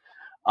 right?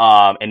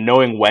 And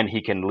knowing when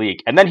he can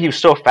leak. And then he's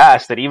so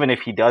fast that even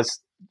if he does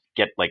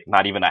get like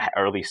not even an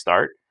early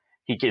start,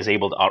 he is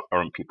able to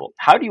outrun people.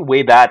 How do you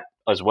weigh that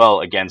as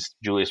well against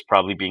Julius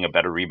probably being a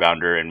better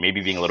rebounder and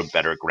maybe being a little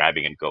better at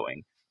grabbing and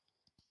going?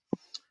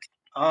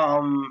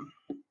 Um,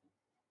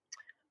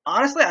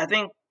 honestly, I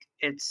think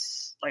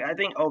it's like I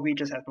think OB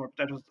just has more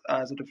potential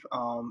as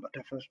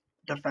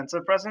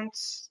defensive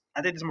presence.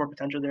 I think there's more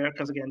potential there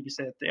because again, you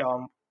said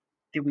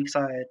the weak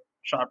side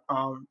shot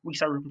weak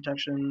side rim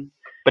protection.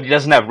 But he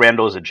doesn't have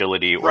Randall's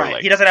agility or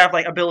Right, he doesn't have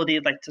like ability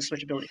like to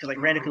switch ability because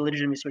like Randall can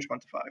legitimately switch 1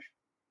 to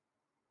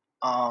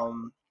 5.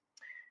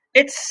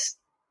 It's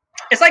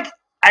it's like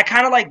I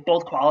kind of like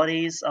both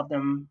qualities of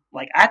them.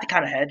 Like I have to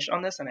kind of hedge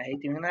on this, and I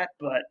hate doing that,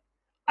 but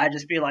I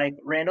just feel like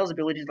Randall's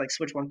ability to like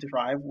switch 1 to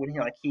 5 when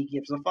he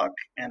gives a fuck,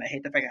 and I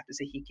hate the fact I have to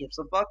say he gives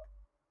a fuck,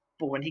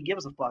 but when he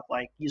gives a fuck,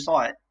 like you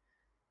saw it,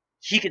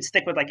 he could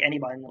stick with like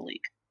anybody in the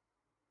league,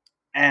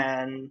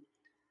 and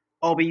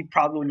Obi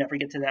probably would never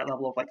get to that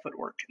level of like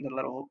footwork and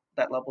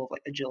that level of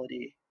like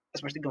agility,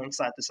 especially going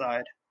side to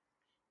side.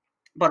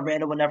 But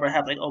Randall would never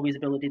have like Obi's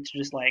ability to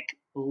just like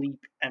leap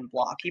and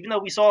block. Even though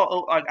we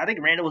saw, I think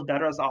Randall was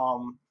better as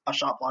a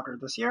shot blocker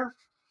this year.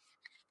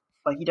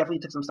 Like he definitely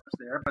took some steps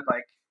there, but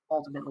like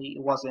ultimately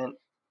it wasn't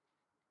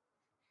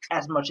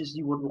as much as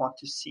you would want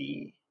to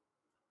see.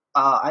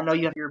 I know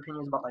you have your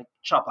opinions about like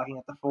shot blocking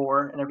at the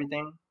 4 and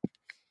everything,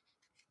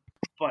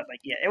 but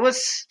like yeah, it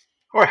was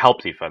or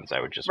help defense. I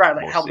would just right,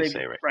 like mostly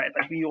say right,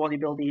 like you want the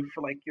ability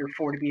for like your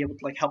 4 to be able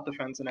to like help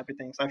defense and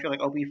everything. So I feel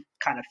like Obi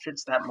kind of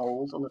fits that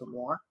mold a little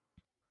more.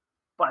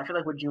 But I feel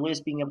like with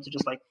Julius being able to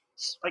just like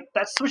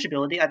that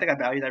switchability, I think I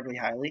value that really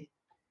highly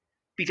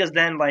because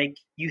then like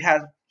he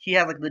has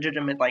like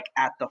legitimate like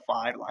at the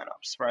 5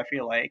 lineups where I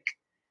feel like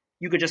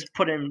you could just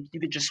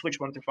switch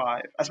 1 to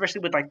 5,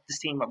 especially with like this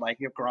team with like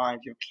you have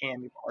Grimes, you have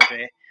Cam, you have RJ,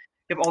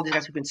 you have all these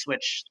guys who can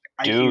switch.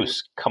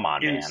 Deuce, come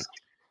on, Deuce. man.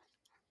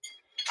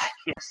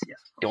 Yes.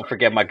 Don't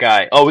forget my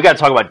guy. Oh, we got to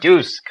talk about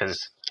Deuce because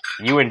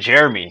you and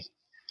Jeremy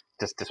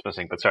just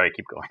dismissing. But sorry,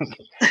 keep going.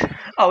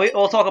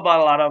 We'll talk about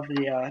a lot of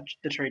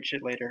the trade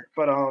shit later,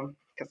 but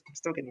because I'm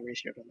still getting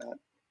ratioed on that.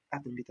 I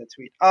have to beat that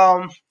tweet.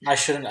 I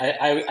shouldn't.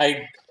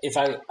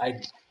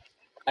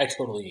 I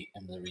totally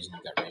am the reason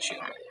you got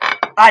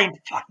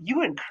ratioed.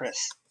 You and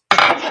Chris.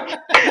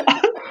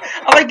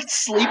 I'm like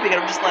sleeping,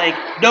 and I'm just like,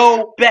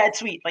 no bad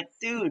tweet. Like,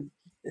 dude,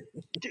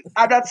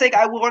 I'm not saying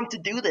I want to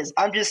do this.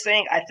 I'm just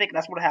saying I think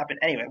that's what happened.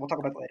 Anyway, we'll talk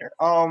about it later.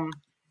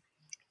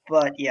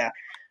 But yeah,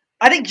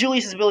 I think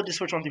Julius' ability to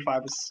switch 1 to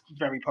 5 is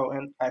very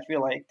potent. I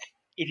feel like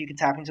if you can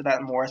tap into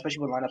that more, especially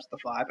with lineups at the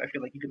 5, I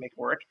feel like you can make it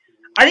work.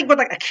 I think with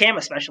like a Cam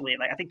especially,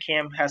 like I think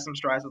Cam has some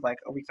strides with like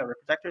a weak side rim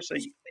protector. So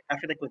I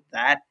feel like with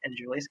that and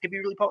Julius, it could be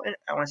really potent.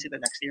 I want to see that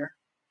next year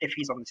if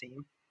he's on the team,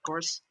 of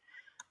course.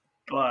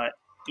 But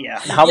yeah,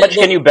 how much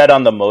can you bet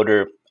on the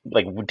motor?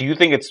 Like, do you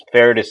think it's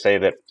fair to say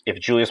that if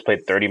Julius played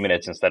 30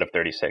 minutes instead of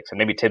 36, and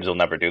maybe Tibbs will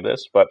never do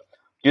this, but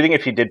do you think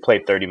if he did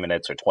play 30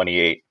 minutes or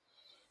 28,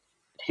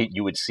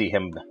 you would see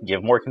him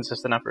give more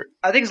consistent effort?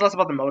 I think it's less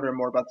about the motor and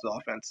more about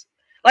the offense.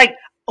 Like,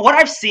 what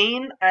I've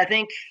seen, and I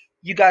think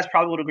you guys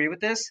probably would agree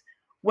with this,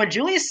 when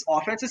Julius'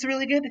 offense is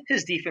really good,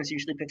 his defense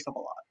usually picks up a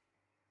lot.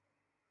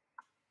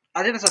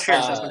 I think that's a fair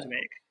assessment to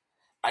make.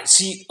 I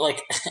see,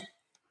 like,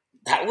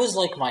 that was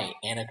like my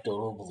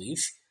anecdotal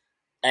belief.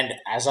 And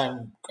as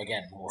I'm,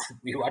 again,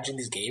 rewatching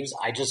these games,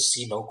 I just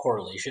see no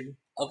correlation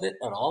of it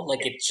at all.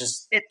 Like, it's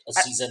just a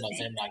season of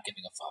him not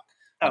giving a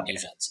fuck on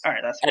defense. All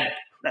right, that's fair.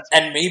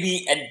 And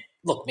maybe,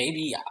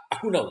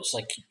 who knows?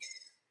 Like,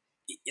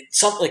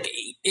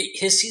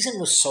 his season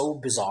was so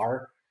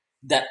bizarre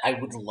that I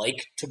would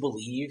like to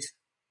believe,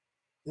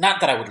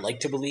 not that I would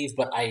like to believe,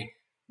 but I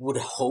would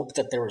hope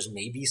that there was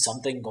maybe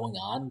something going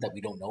on that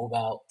we don't know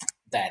about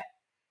that,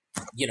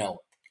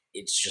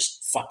 it's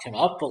just fucked him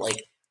up.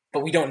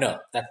 But we don't know.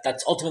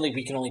 That's ultimately,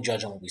 we can only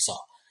judge on what we saw.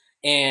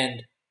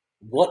 And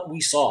what we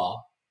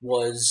saw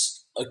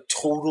was a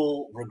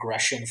total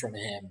regression from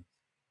him.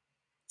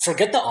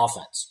 Forget the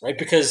offense, right?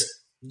 Because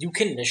you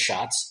can miss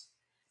shots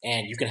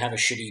and you can have a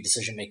shitty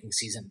decision-making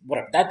season.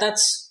 Whatever.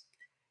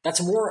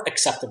 That's more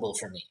acceptable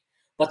for me.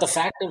 But the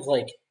fact of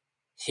like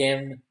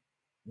him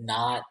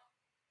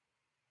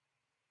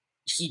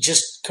he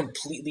just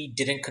completely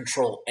didn't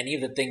control any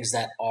of the things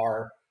that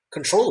are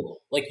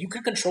controllable. Like you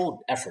can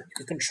control effort.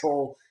 You can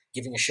control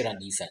giving a shit on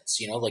defense.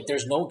 Like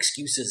there's no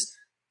excuses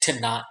to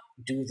not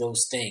do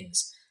those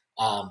things.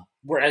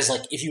 Whereas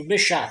like if you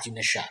miss shots, you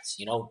miss shots.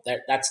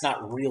 That's not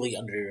really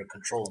under your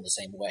control in the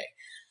same way.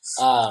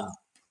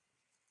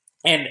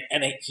 And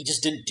he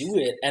just didn't do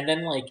it. And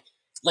then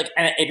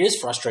and it is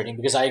frustrating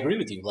because I agree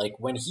with you. Like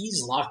when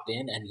he's locked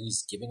in and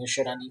he's giving a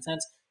shit on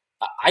defense,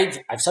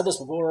 I've said this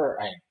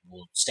before. I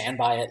will stand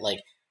by it. Like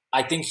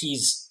I think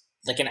he's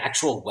like an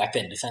actual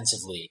weapon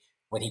defensively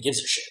when he gives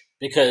a shit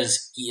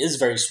because he is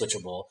very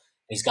switchable.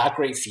 And he's got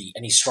great feet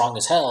and he's strong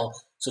as hell.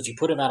 So if you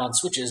put him out on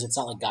switches, it's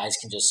not like guys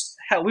can just.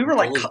 Hell, we were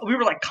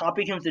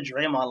copying him to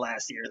Draymond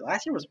last year.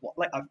 Last year was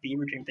like a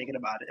fever dream thinking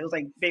about it. It was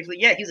like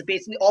he's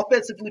basically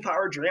offensively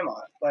powered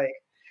Draymond. Like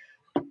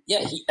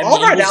all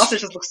of our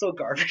analysis just looks so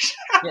garbage.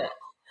 Yeah,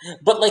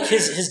 but like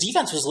his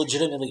defense was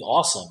legitimately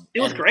awesome.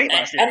 It was great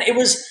last year, and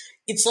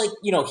it's like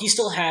he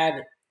still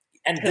had,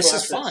 and this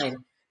is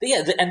fine. But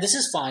yeah, and this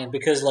is fine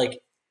because like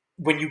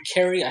when you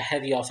carry a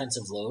heavy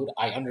offensive load,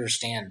 I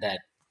understand that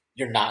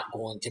you're not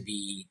going to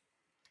be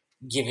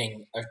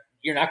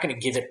you're not going to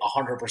give it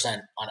 100%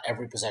 on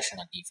every possession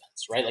on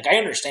defense, right? Like I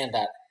understand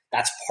that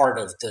that's part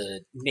of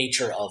the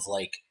nature of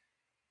like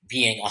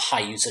being a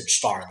high usage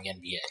star in the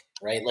NBA,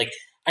 right? Like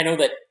I know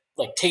that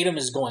like Tatum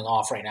is going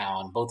off right now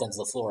on both ends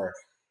of the floor,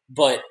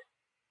 but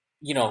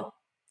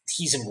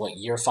he's in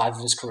year 5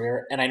 of his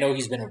career, and I know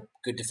he's been a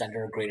good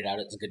defender, graded out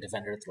as a good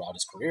defender throughout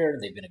his career.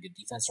 They've been a good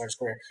defense throughout his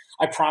career.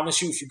 I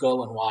promise you, if you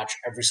go and watch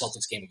every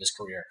Celtics game of his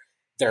career,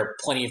 there are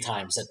plenty of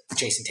times that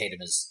Jason Tatum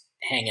is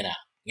hanging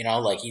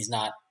out. Like he's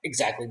not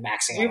exactly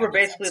maxing out. We were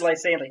basically like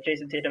saying like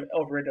Jason Tatum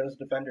overrated as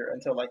a defender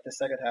until like the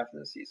second half of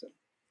the season.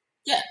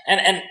 Yeah,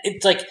 and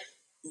it's like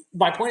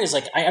my point is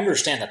like I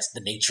understand that's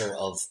the nature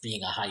of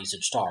being a high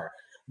usage star,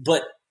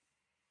 but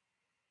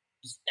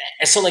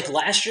so like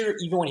last year,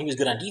 even when he was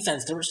good on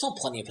defense, there were still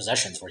plenty of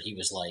possessions where he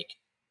was like,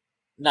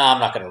 "Nah, I'm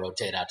not going to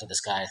rotate out to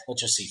this guy.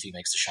 Let's just see if he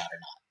makes the shot or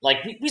not." Like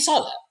we saw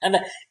that, and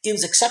it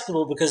was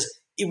acceptable because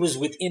it was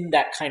within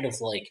that kind of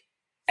like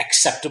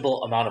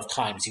acceptable amount of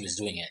times he was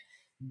doing it.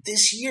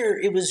 This year,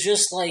 it was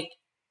just like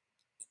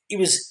it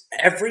was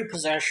every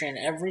possession,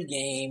 every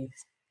game.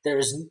 There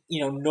was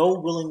no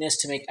willingness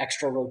to make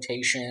extra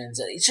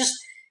rotations.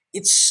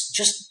 It's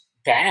just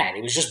bad.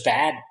 It was just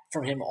bad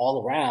from him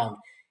all around.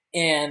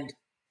 And,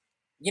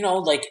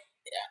 like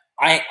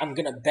I'm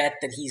going to bet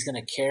that he's going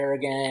to care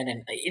again.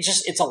 And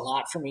it's a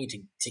lot for me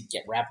to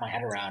wrap my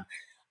head around.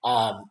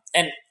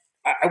 And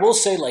I will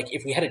say, like,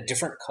 if we had a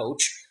different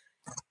coach,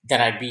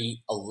 then I'd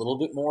be a little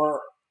bit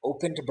more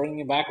open to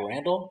bringing back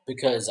Randall,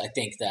 because I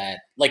think that,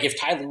 like, if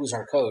Ty Lue was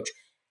our coach,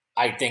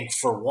 I think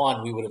for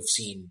one, we would have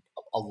seen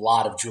a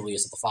lot of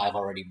Julius at the 5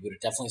 already. We would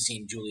have definitely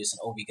seen Julius and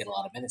Obi get a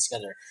lot of minutes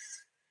together.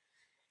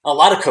 A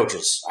lot of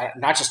coaches,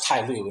 not just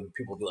Ty Lue, and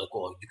people will be like,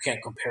 well, you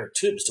can't compare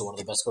Tibbs to one of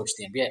the best coaches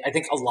in the NBA. I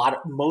think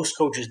most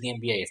coaches in the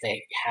NBA, if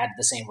they had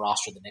the same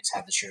roster the Knicks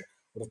had this year,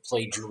 would have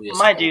played Julius.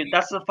 My dude,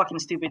 that's a fucking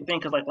stupid thing,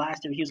 because like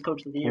last year he was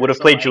coach of the year. Would have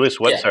played Julius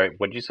what? Yeah. Sorry,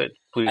 what did you say?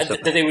 Please.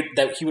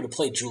 That he would have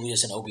played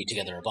Julius and Obi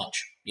together a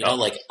bunch.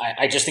 Like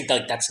I just think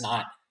like that's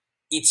not.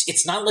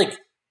 It's not like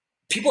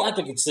people act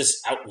like it's this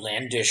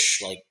outlandish,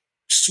 like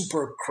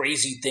super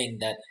crazy thing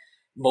that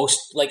most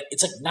like.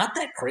 It's like not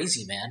that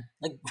crazy, man.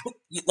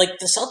 Like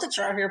the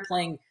Celtics are out here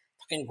playing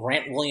fucking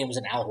Grant Williams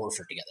and Al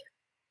Horford together.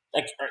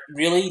 Like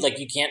really, like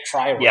you can't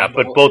try. Yeah,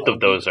 but both of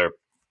those are.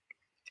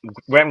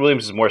 Grant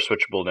Williams is more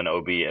switchable than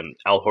Obi, and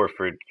Al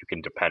Horford you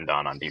can depend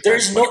on defense.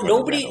 There's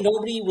nobody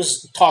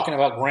was talking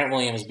about Grant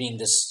Williams being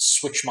this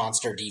switch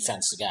monster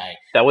defense guy.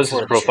 That was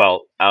his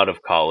profile out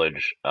of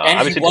college,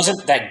 and he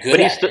wasn't that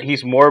good. But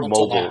he's more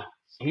mobile. Now.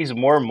 He's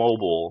more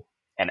mobile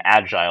and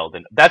agile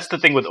than. That's the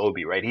thing with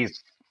Obi, right?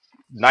 He's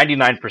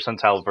 99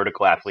 percentile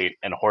vertical athlete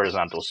and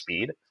horizontal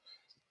speed.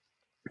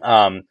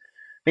 The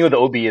thing with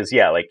Obi is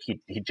like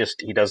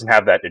he doesn't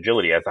have that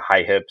agility. He has the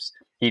high hips.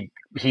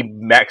 He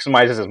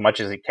maximizes as much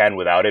as he can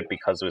without it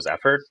because of his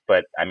effort.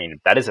 But, I mean,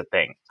 that is a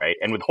thing, right?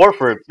 And with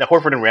Horford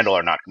and Randall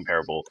are not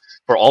comparable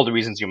for all the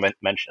reasons you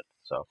mentioned.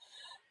 So,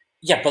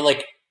 yeah, but,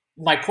 like,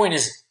 my point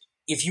is,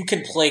 if you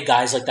can play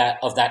guys like that,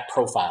 of that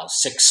profile,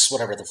 6,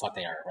 whatever the fuck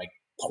they are, like,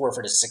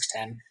 Horford is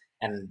 6'10",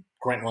 and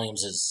Grant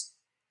Williams is,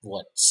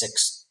 what,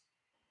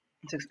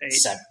 6'8"?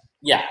 7.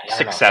 Yeah.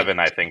 6'7",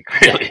 I think.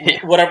 Really.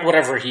 Yeah,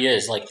 whatever he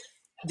is. Like,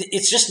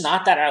 it's just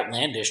not that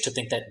outlandish to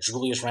think that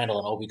Julius Randle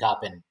and Obi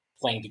Toppin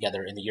playing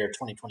together in the year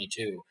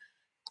 2022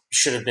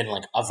 should have been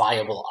like a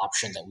viable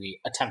option that we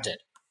attempted.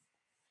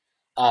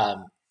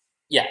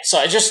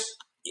 So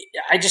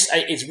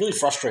it's really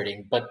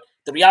frustrating, but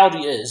the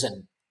reality is,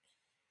 and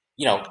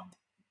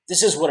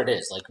this is what it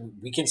is. Like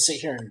we can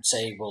sit here and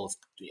say, well,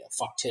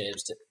 fuck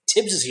Tibbs.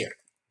 Tibbs is here.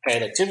 Okay.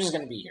 Like Tibbs is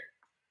going to be here.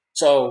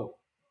 So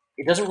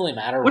it doesn't really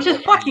matter. Which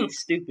is fucking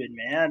stupid,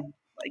 man.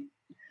 Like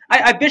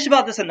I bitched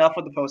about this enough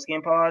with the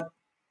post-game pod.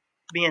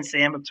 Me and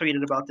Sam have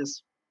tweeted about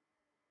this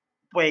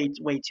way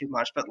too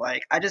much, but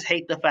like I just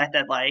hate the fact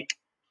that like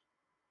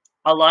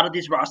a lot of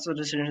these roster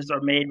decisions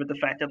are made with the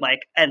fact that like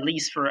at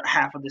least for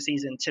half of the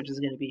season Tibbs is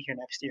going to be here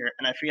next year,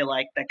 and I feel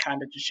like that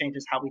kind of just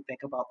changes how we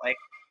think about like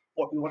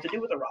what we want to do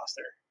with the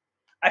roster.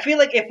 I feel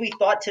like if we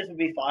thought Tibbs would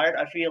be fired,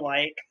 I feel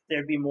like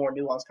there'd be more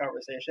nuanced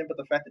conversation, but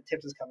the fact that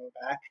Tibbs is coming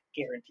back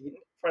guaranteed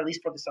for at least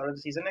for the start of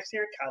the season next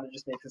year kind of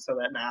just makes it so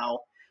that now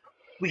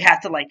we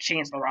have to like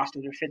change the roster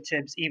to fit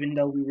Tibbs, even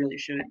though we really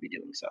shouldn't be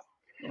doing so.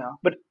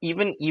 But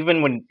even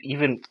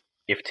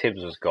if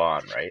Tibbs was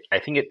gone, right? I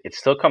think it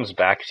still comes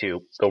back to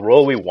the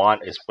role we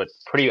want is what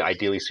pretty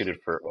ideally suited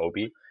for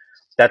Obi.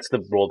 That's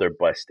the role they're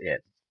best in.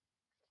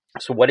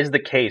 So what is the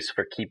case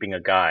for keeping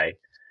a guy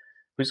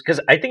who's,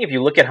 because I think if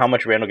you look at how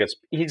much Randall gets,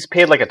 he's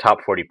paid like a top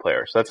 40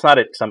 player. So that's not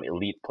some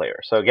elite player.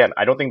 So again,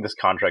 I don't think this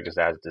contract is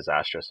as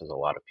disastrous as a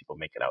lot of people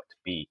make it out to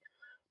be.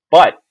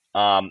 But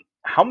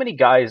how many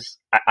guys?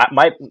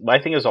 My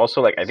thing is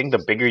also like I think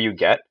the bigger you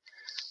get,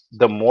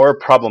 the more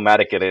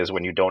problematic it is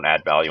when you don't add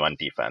value on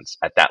defense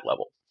at that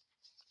level.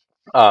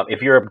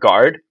 If you're a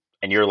guard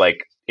and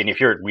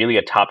if you're really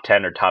a top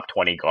 10 or top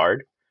 20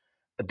 guard,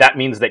 that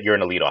means that you're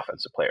an elite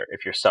offensive player.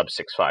 If you're sub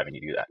 6'5" and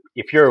you do that,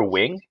 if you're a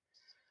wing,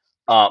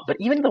 But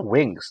even the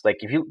wings, like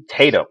if you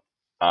Tatum,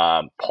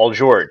 Paul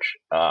George,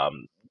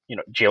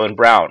 Jalen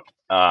Brown,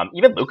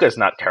 even Luka is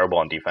not terrible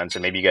on defense,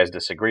 and maybe you guys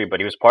disagree, but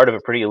he was part of a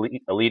pretty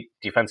elite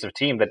defensive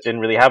team that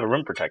didn't really have a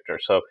rim protector.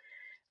 So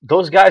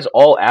those guys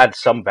all add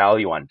some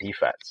value on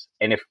defense.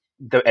 And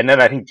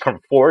then I think from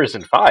 4s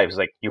and 5s,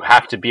 like you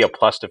have to be a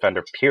plus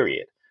defender,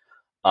 period.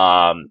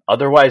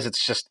 Otherwise,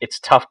 it's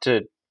tough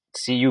to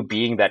see you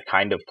being that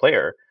kind of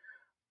player.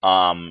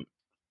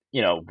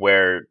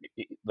 Where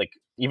like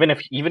even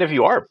if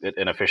you are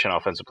an efficient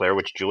offensive player,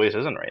 which Julius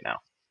isn't right now.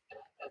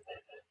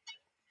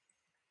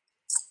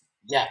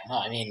 Yeah, no,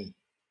 I mean,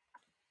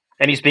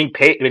 and he's being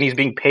paid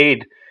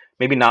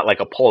maybe not like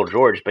a Paul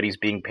George, but he's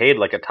being paid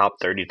like a top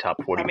 30, top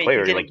 40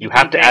 player. Like you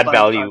have to add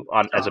value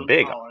on as a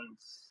big.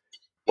 Collins.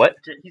 What?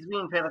 He's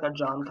being paid like a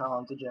John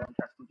Collins, a Jaren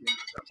Jackson Jr.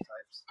 those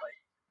types. Like,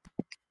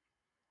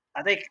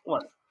 I think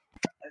what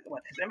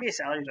his NBA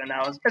salaries right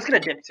now is it's gonna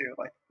dip too.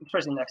 Like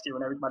especially next year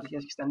when everybody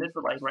gets extended.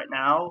 But like right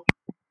now,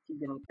 he's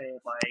getting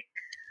paid like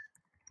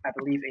I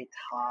believe a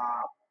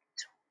top.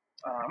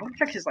 Let me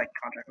check his like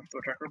contract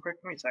real quick.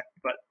 Give me a sec.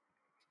 But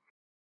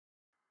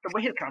the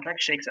way his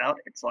contract shakes out,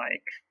 it's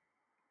like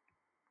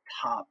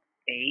top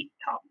 8,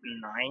 top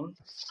 9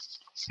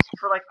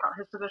 for like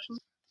his position.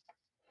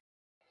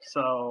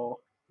 So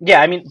yeah,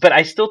 I mean, but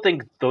I still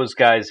think those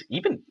guys.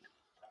 Even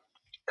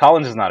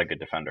Collins is not a good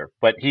defender,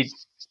 but he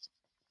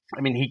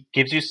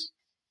gives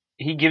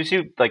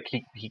you like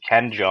he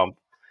can jump.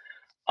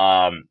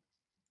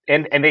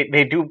 And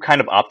they do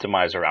kind of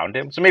optimize around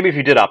him. So maybe if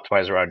you did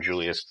optimize around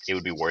Julius, it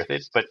would be worth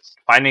it. But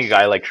finding a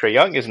guy like Trae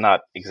Young is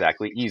not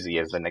exactly easy,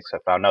 as the Knicks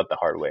have found out the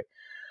hard way.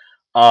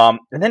 And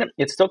then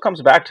it still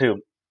comes back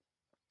to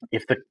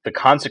if the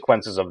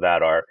consequences of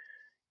that are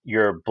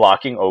you're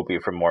blocking Obi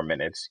for more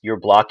minutes, you're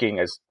blocking,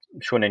 as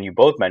Shun and you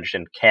both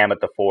mentioned, Cam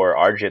at the 4,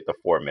 RJ at the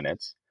 4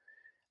 minutes.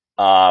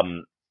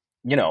 There's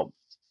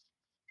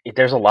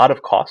a lot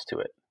of cost to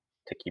it,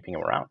 to keeping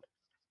him around.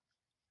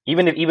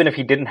 Even if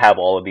he didn't have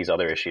all of these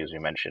other issues we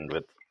mentioned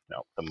with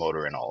the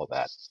motor and all of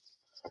that.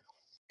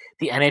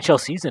 The NHL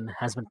season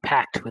has been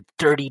packed with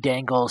dirty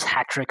dangles,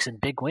 hat tricks,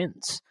 and big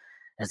wins.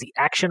 As the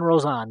action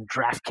rolls on,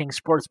 DraftKings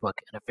Sportsbook,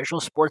 an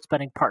official sports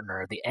betting partner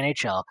of the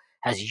NHL,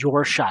 has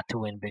your shot to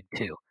win big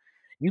too.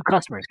 New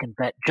customers can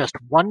bet just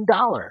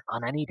 $1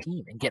 on any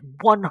team and get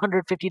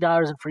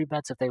 $150 in free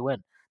bets if they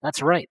win.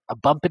 That's right, a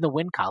bump in the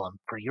win column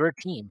for your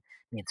team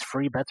means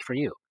free bets for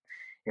you.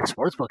 If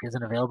Sportsbook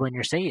isn't available in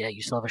your state yet,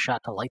 you still have a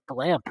shot to light the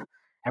lamp.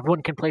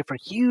 Everyone can play for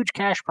huge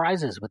cash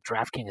prizes with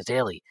DraftKings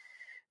Daily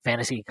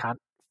Fantasy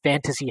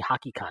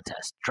Hockey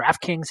Contest.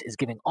 DraftKings is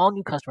giving all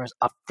new customers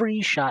a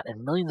free shot at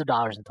millions of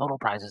dollars in total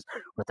prizes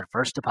with their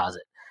first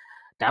deposit.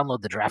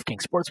 Download the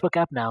DraftKings Sportsbook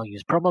app now.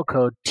 Use promo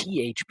code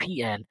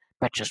THPN.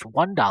 Bet just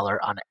 $1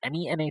 on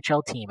any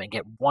NHL team and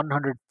get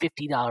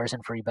 $150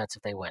 in free bets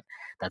if they win.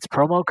 That's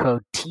promo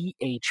code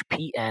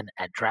THPN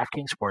at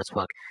DraftKings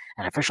Sportsbook,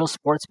 an official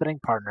sports betting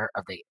partner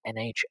of the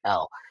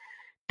NHL.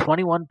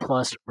 21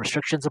 plus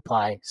restrictions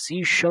apply.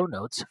 See show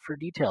notes for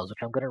details,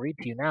 which I'm going to read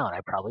to you now, and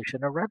I probably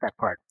shouldn't have read that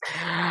part.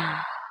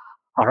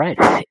 All right.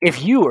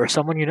 If you or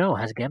someone you know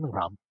has a gambling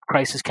problem,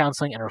 crisis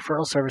counseling and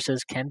referral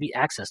services can be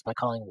accessed by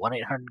calling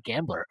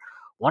 1-800-GAMBLER,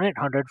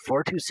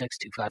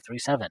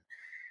 1-800-426-2537.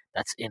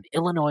 That's in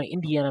Illinois,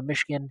 Indiana,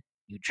 Michigan,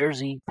 New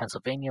Jersey,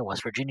 Pennsylvania,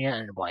 West Virginia,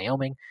 and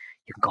Wyoming.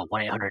 You can call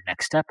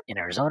 1-800-NEXT-STEP in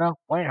Arizona,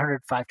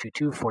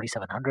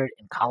 1-800-522-4700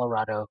 in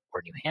Colorado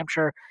or New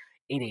Hampshire,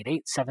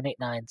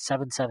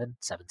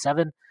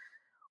 888-789-7777,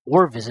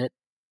 or visit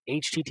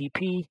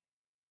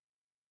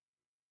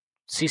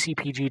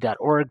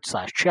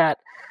http://ccpg.org/chat.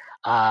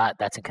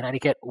 That's in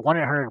Connecticut.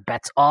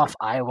 1-800-BETS-OFF,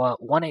 Iowa,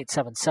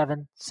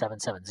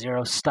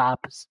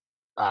 1-877-770-STOP,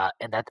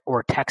 and that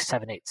or text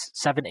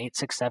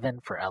 7867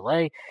 for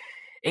LA,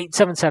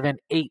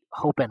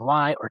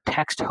 877-8-HOPE-NY, or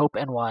text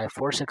HOPE-NY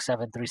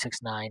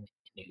 467-369 in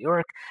New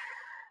York.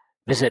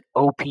 Visit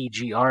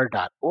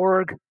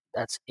opgr.org.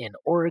 That's in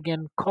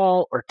Oregon.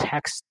 Call or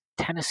text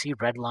Tennessee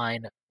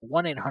Redline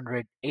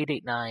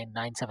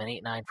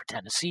 1-800-889-9789 for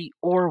Tennessee,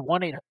 or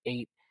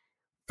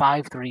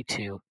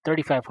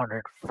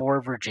 1-888-532-3500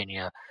 for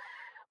Virginia.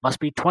 Must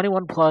be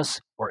 21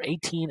 plus or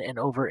 18 and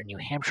over in New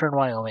Hampshire and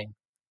Wyoming.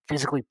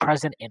 Physically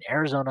present in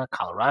Arizona,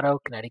 Colorado,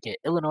 Connecticut,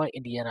 Illinois,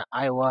 Indiana,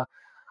 Iowa,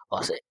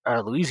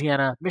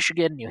 Louisiana,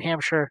 Michigan, New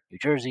Hampshire, New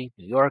Jersey,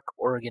 New York,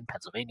 Oregon,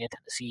 Pennsylvania,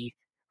 Tennessee,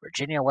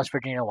 Virginia, West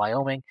Virginia,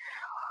 Wyoming.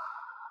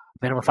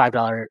 Minimum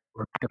 $5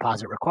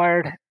 deposit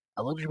required.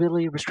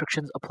 Eligibility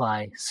restrictions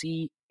apply.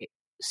 See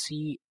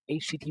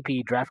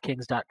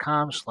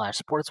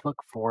http://DraftKings.com/sportsbook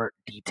for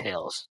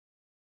details.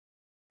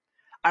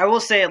 I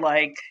will say,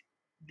 like,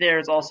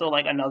 there's also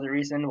like another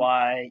reason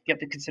why you have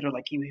to consider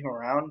like keeping him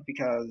around,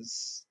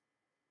 because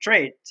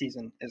trade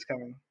season is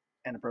coming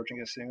and approaching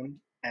us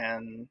soon.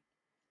 And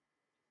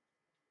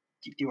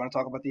do you want to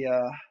talk about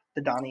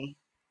the Donnie?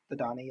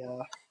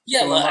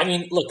 Yeah, well, I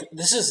mean, look,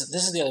 this is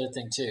the other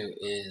thing too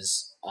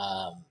is,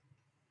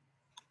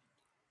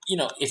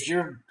 if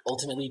you're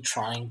ultimately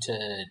trying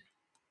to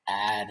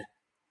add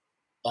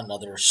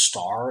another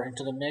star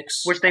into the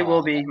mix, which they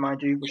will be,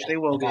 mind you, which they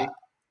will be. Like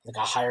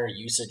a higher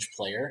usage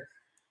player,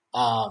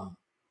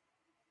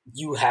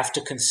 you have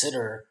to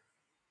consider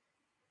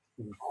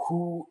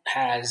who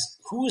is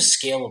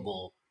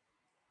scalable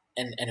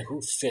and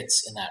who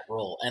fits in that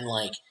role. And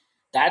like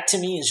that to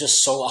me is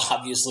just so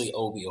obviously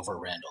Obi over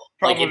Randall.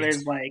 Problem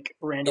is like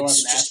Randall as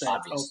an asset,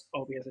 obvious.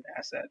 Obi as an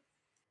asset.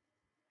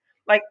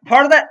 Like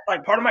part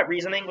of my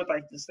reasoning with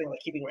like this thing, like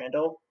keeping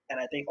Randall, and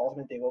I think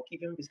ultimately they will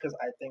keep him because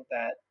I think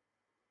that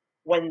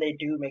when they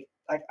do make,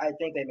 I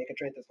think they make a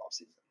trade this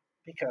offseason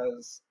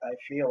because I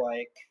feel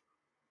like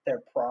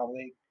they're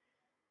probably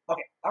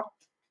okay.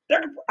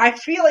 I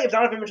feel like if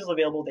Donovan Mitchell's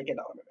available, they get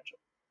Donovan Mitchell.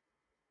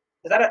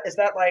 Is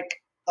that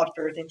like a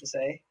fair thing to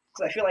say?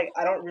 Because I feel like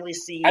I don't really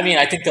see. I mean,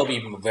 I think they'll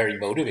be very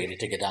motivated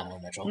to get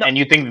Donovan Mitchell. No. And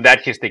you think in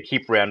that case they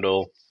keep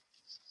Randall?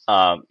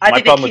 I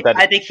think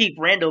they keep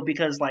Randall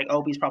because like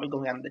Obi's probably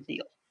going out of the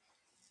deal.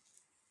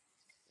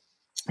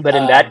 But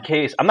in that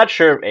case, I'm not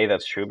sure if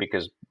that's true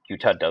because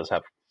Utah does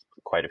have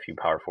quite a few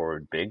power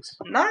forward bigs.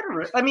 Not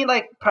really. I mean,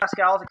 like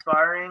Pascal's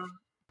expiring.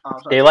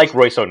 They like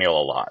Royce O'Neal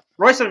a lot.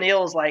 Royce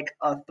O'Neal is like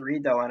a 3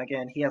 though, and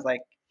again, he's $8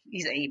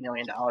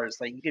 million.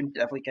 Like you can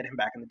definitely get him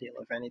back in the deal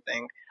if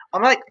anything.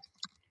 I'm like,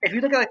 if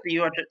you look at like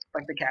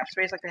the cap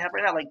space like they have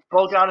right now, like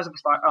Bojan is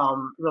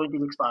really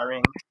big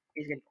expiring.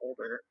 He's getting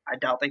older. I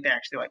doubt they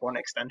actually like want to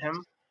extend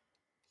him.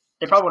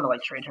 They probably want to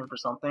like trade him for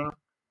something.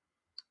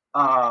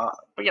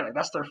 But yeah, like,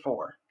 that's their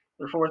 4.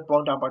 Their 4 is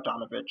Bogdan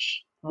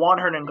Bogdanovic. Juan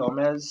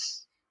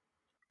Hernangomez,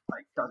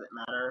 like, doesn't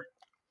matter.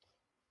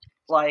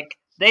 Like,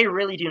 they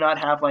really do not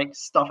have like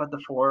stuff at the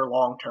 4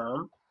 long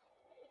term.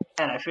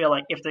 And I feel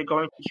like if they're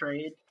going to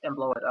trade and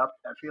blow it up,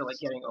 I feel like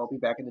getting Obi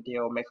back in the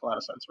deal makes a lot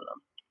of sense for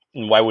them.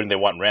 And why wouldn't they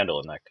want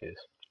Randall in that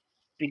case?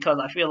 Because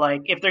I feel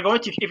like if you're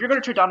going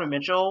to trade Donovan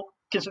Mitchell,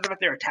 consider that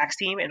they're a tax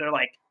team and they're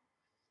like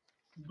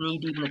knee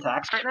deep in the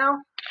tax right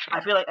now.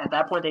 I feel like at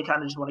that point they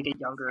kind of just want to get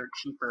younger,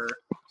 cheaper,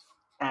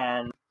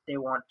 and they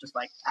want just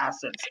like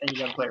assets and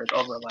young players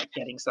over like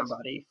getting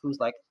somebody who's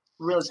like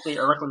realistically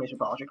a reclamation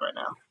project right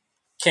now.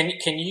 Can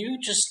you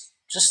just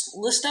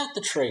list out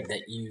the trade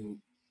that you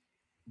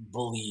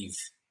believe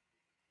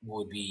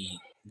would be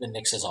the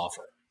Knicks'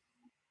 offer?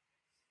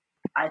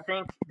 I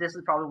think this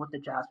is probably what the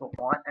Jazz will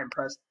want, and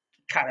Press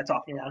kind of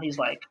talking down. He's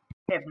like,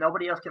 if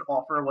nobody else can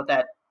offer what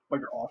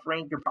you're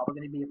offering, you're probably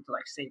going to be able to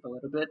like save a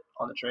little bit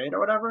on the trade or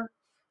whatever.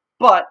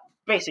 But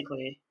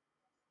basically,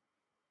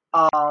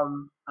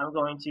 I'm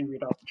going to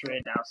read off the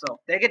trade now. So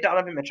they get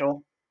Donovan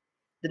Mitchell.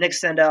 The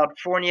Knicks send out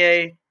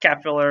Fournier,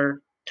 cap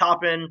filler,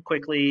 Toppin,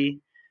 quickly.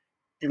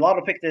 The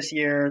lotto pick this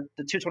year,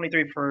 the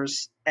 223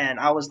 first, and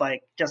I was like,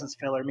 just as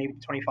filler, maybe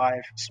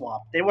 25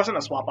 swap. It wasn't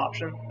a swap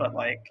option, but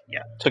like,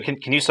 yeah. So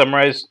can you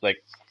summarize like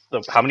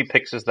how many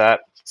picks is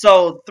that?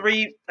 So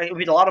 3, it would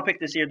be the lotto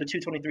pick this year, the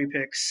 223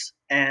 picks,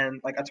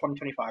 and like a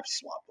 2025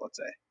 swap, let's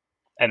say.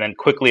 And then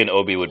quickly and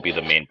Obi would be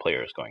the main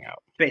players going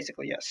out.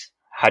 Basically, yes.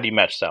 How do you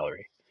match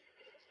salary?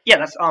 Yeah,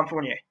 that's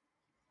Fournier.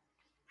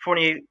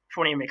 Fournier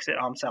makes it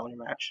salary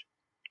match.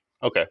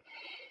 Okay.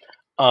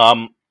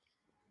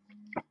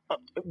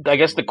 I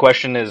guess the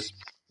question is,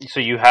 so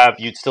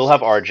you'd still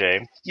have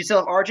RJ. You still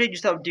have RJ, you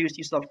still have Deuce,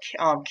 you still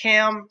have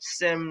Cam,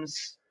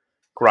 Sims,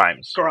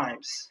 Grimes.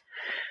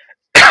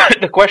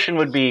 The question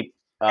would be,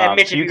 so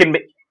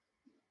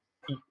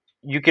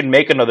you can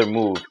make another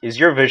move. Is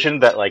your vision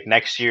that like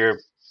next year,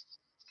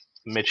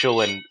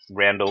 Mitchell and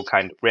Randall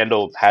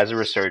has a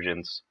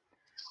resurgence,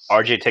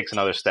 RJ takes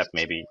another step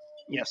maybe?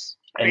 Yes.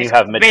 And you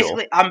have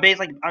Mitchell. I'm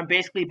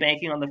basically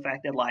banking on the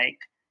fact that like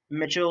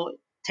Mitchell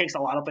takes a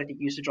lot of like the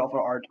usage off of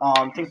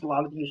Randall,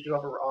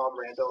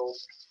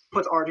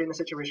 puts RJ in a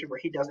situation where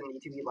he doesn't need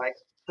to be like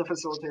the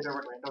facilitator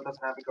when Randall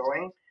doesn't have it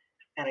going.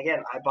 And again,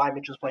 I buy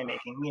Mitchell's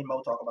playmaking. Me and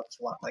Mo talk about this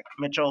a lot. Like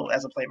Mitchell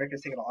as a playmaker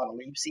is taking a lot of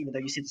leaps, even though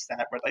you see the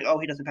stat where like, oh,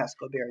 he doesn't pass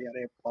Gobert,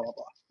 yada, blah blah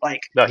blah.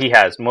 Like, no, he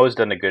has. Mo's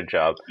done a good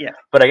job. Yeah.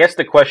 But I guess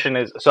the question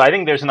is, so I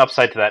think there's an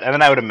upside to that, and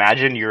then I would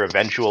imagine your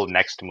eventual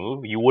next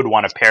move, you would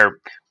want to pair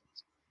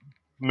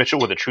Mitchell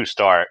with a true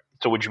star.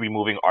 So would you be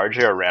moving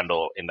RJ or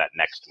Randall in that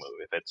next move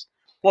if it's?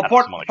 Well,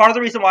 part of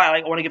the reason why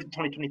I want to give the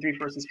 2023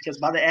 first is because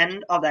by the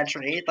end of that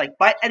trade, like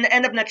by the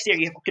end of next year,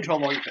 you have control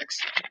of all your picks,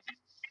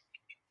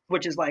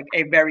 which is like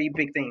a very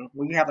big thing.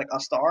 When you have like a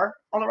star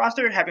on the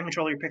roster, having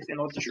control of your picks in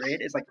order to trade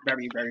is like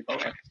very, very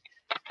potent.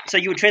 So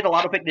you would trade the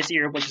lotto pick this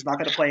year, which is not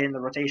going to play in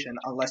the rotation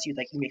unless you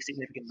make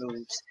significant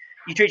moves.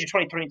 You trade your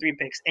 2023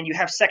 picks, and you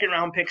have second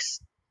round picks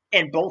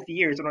in both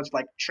years in order to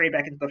like trade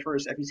back into the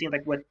first. Have you seen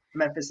like what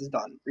Memphis has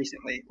done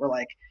recently, where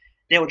like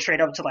they would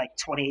trade up to like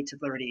 28 to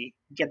 30,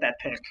 get that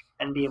pick,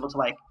 and be able to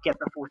like get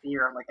the fourth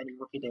year on like any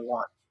rookie they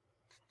want.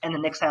 And the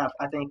Knicks have,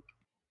 I think,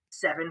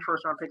 7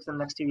 first round picks in the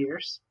next 2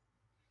 years,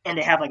 and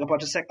they have like a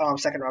bunch of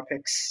second round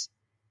picks,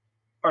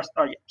 or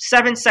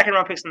 7 second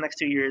round picks in the next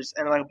 2 years,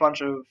 and like a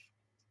bunch of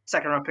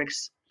second round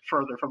picks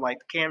further from like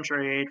the Cam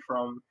trade,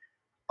 from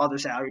other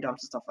salary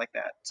dumps and stuff like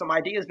that. So my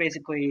idea is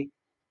basically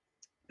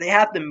they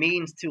have the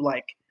means to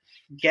like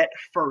get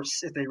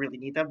firsts if they really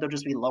need them. They'll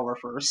just be lower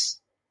firsts.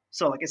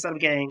 So like instead of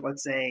getting,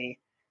 let's say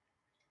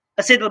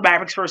let's say the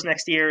Mavericks first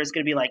next year is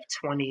going to be like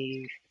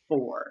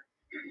 24.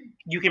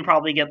 You can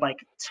probably get like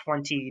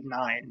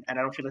 29, and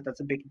I don't feel like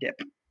that's a big dip.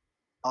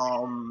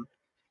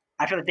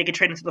 I feel like they could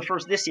trade into the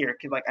first this year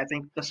because, like, I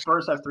think the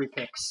Spurs have 3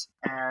 picks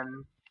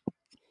and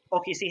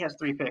OKC has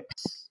 3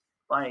 picks.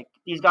 Like,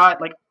 these guys,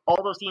 like,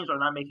 all those teams are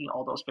not making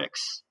all those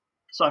picks.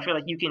 So I feel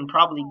like you can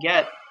probably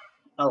get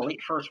a late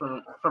first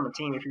from a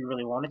team if you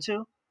really wanted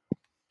to.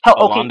 Hell,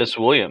 Alondas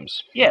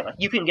Williams. Yeah, like,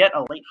 you can get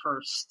a late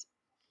first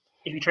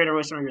if you trade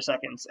away some of your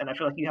seconds, and I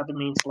feel like you have the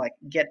means to, like,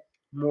 get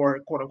more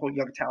quote-unquote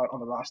young talent on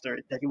the roster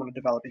that you want to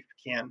develop if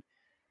you can.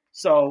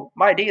 So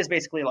my idea is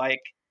basically, like,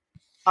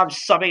 I'm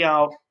subbing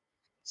out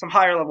some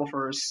higher level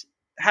first,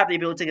 have the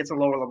ability to get some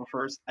lower level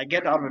first. I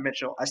get Donovan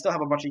Mitchell. I still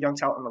have a bunch of young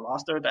talent on the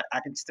roster that I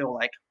can still,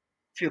 like,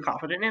 feel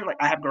confident in. Like,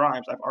 I have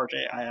Grimes, I have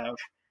RJ, I have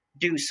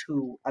Deuce,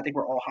 who I think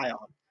we're all high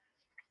on.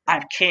 I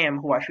have Cam,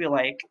 who I feel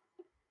like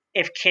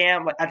if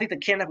Cam, like, I think the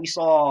Cam that we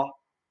saw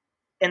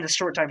in the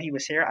short time he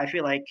was here, I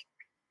feel like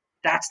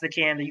that's the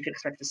Cam that you can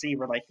expect to see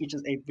where, like, he's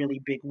just a really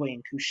big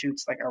wing who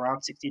shoots, like,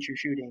 around 60 true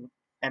shooting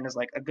and is,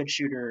 like, a good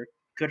shooter,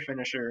 good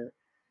finisher,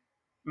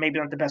 maybe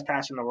not the best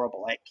passer in the world,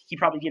 but, like, he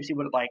probably gives you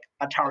what, like,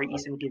 a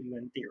Tyrese would give you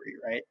in theory,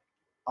 right?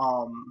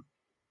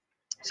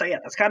 So, yeah,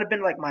 that's kind of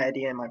been, like, my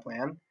idea and my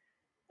plan,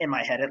 in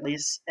my head at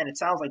least, and it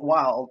sounds, like,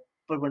 wild,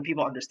 but when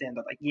people understand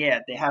that, like, yeah,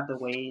 they have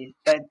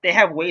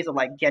ways of,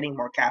 like, getting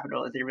more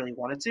capital if they really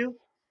wanted to.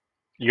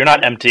 You're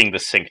not emptying the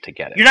sink to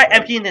get it. You're not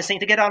emptying the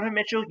sink to get Donovan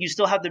Mitchell. You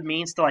still have the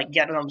means to, like,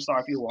 get another star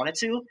if you wanted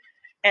to.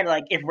 And,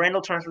 like, if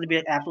Randall turns out to be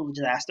an absolute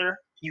disaster,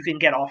 you can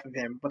get off of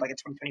him with, like, a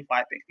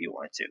 2025 pick if you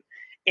wanted to.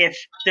 If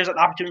there's an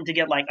opportunity to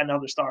get, like,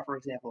 another star, for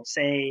example,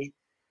 say,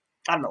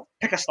 I don't know,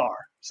 pick a star.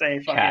 Say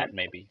fucking Cat,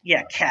 maybe.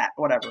 Yeah, Cat,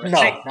 whatever.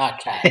 No, not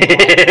Cat.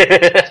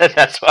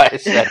 That's why I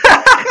said.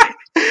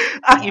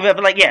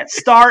 But, like, yeah,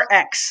 Star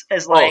X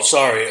is like. Oh,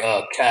 sorry,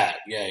 Cat.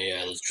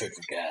 Yeah, let's trade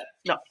for Cat.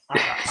 No,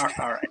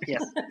 all right,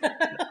 yes,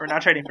 we're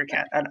not trading for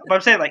Cat. But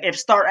I'm saying, like, if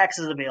Star X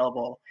is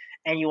available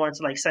and you want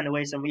to, like, send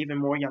away some even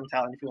more young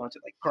talent, if you want to,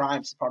 like,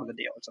 Grimes is part of the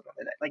deal or something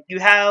like that. Like, you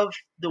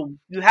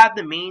have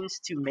the means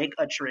to make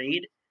a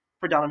trade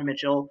for Donovan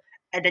Mitchell,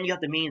 and then you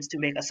have the means to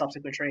make a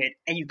subsequent trade.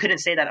 And you couldn't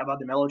say that about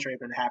the Melo trade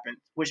when it happened,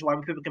 which is why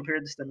when people compare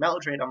this to the Melo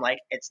trade, I'm like,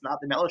 it's not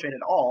the Melo trade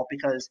at all,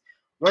 because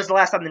when's the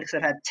last time the Knicks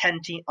have had 10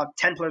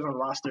 players on the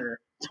roster,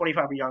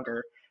 25 or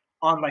younger,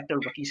 on, like, their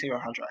rookie single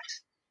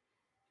contracts?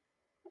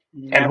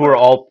 And who are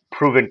all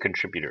proven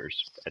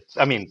contributors.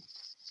 I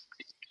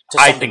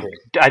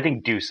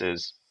think Deuce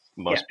is.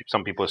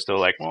 Some people are still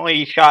like, well,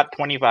 he shot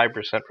 25%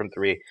 from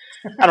 3.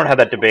 I don't have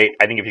that debate.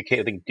 I think if you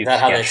can't, I think Deuce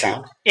can't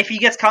shoot. If he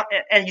gets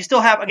and you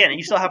still have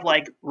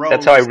like Rose.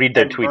 That's how I read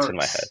their tweets in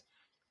my head.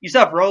 You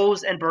still have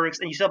Rose and Burks,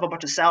 and you still have a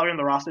bunch of salary on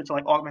the roster to,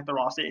 like, augment the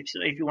roster.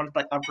 If you want to,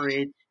 like,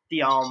 upgrade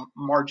the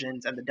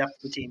margins and the depth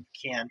of the team,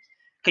 you can.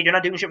 Okay, you're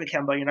not doing shit with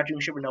Kemba. You're not doing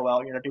shit with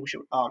Noel. You're not doing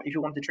shit. If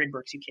you want to trade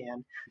Burks, you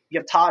can. You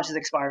have Taj's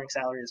expiring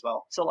salary as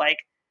well. So, like,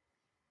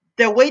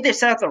 the way they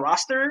set up the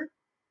roster,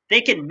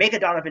 they can make a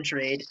Donovan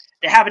trade.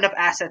 They have enough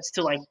assets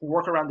to, like,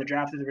 work around the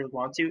draft if they really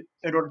want to,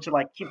 in order to,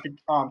 like, keep the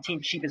team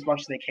cheap as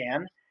much as they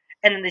can.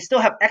 And then they still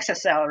have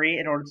excess salary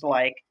in order to,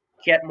 like,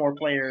 get more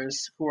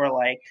players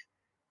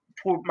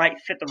who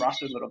might fit the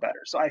roster a little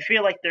better. So I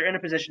feel like they're in a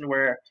position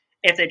where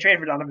if they trade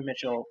for Donovan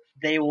Mitchell,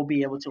 they will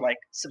be able to, like,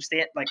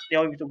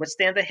 they'll be able to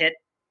withstand the hit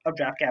of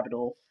draft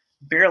capital,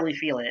 barely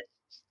feel it,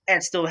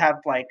 and still have,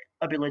 like,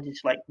 ability to,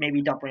 like,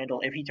 maybe dump Randall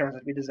if he turns out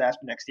to be a disaster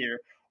next year,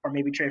 or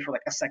maybe trade for,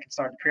 like, a second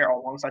star to pair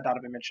alongside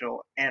Donovan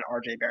Mitchell and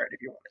RJ Barrett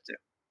if you wanted to.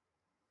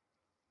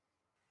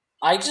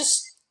 I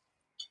just,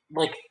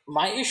 like,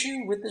 my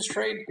issue with this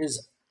trade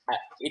is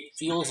it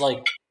feels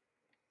like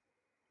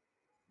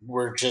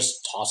we're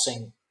just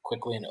tossing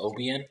Quickly and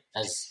Obi in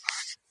as,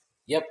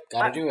 yep,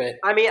 gotta do it.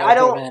 I mean, I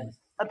don't.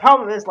 The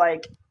problem is,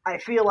 like, I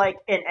feel like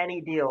in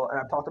any deal, and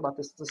I've talked about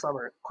this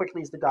summer,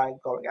 Quickly is the guy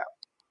going out.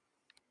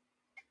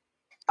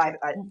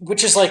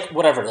 Which is, like,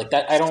 whatever. Like,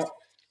 that,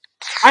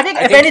 I think,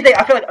 if anything,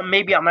 I feel like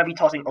maybe I might be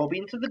tossing Obi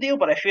into the deal,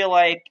 but I feel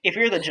like if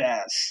you're the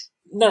Jazz.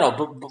 No,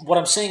 but what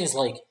I'm saying is,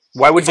 like.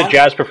 Why would the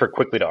Jazz prefer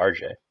Quickly to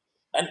RJ?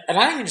 And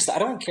I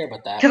don't care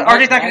about that. Because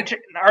RJ's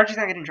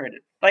not getting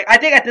traded. Like, I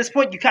think at this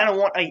point, you kind of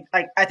want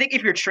I think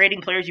if you're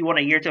trading players, you want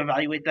a year to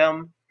evaluate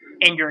them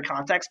in your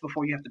context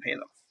before you have to pay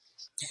them.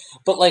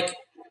 But, like,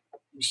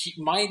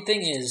 my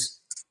thing is,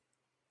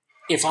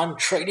 if I'm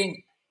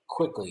trading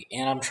Quickly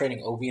and I'm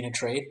trading Obi in a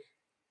trade,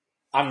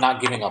 I'm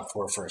not giving up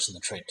 4 firsts in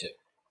the trade too.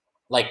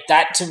 Like,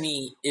 that to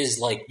me is,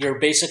 like, you're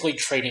basically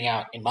trading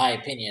out, in my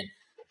opinion,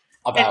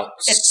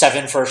 about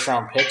 7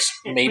 first-round picks,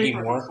 maybe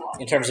more,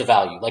 in terms of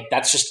value. Like,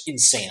 that's just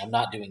insane. I'm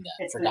not doing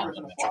that for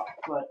Donovan Mitchell.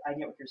 But I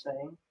get what you're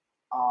saying.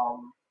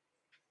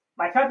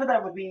 My cut to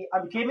that would be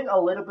I'm giving a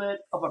little bit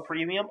of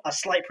a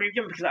slight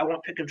premium, because I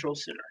want pick control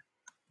sooner.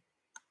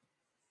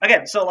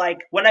 Again, so, like,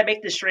 when I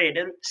make this trade,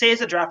 say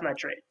it's a draft night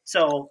trade,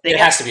 so it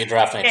has to be a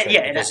draft night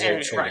trade.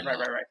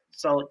 Right.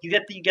 So you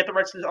get the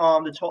rights to the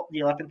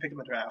 11th pick in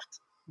the draft,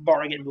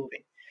 barring it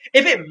moving.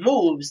 If it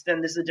moves,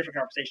 then this is a different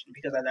conversation,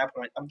 because at that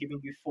point I'm giving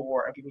you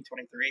 4, I'm giving you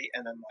 23,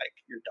 and then, like,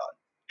 you're done.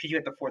 because you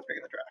get the 4th pick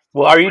in the draft.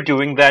 Well, are you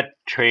doing that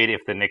trade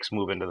if the Knicks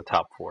move into the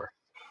top 4?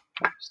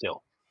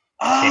 Still,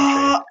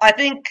 I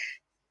think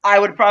I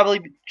would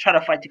probably try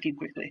to fight to keep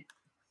quickly.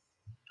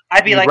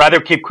 You'd rather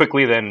keep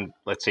quickly than,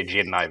 let's say,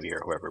 Jaden Ivey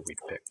or whoever we'd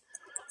pick.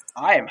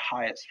 I am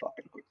high as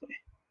fucking quickly.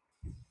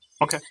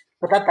 Okay,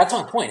 but that's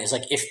my point. Is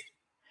like if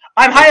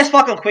I'm high as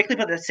fucking quickly,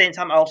 but at the same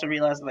time, I also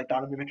realize that like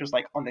Donovan Mitchell's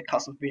like on the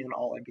cusp of being an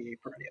All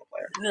NBA perennial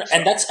player. No, so.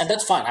 And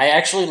that's fine. I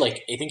actually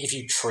I think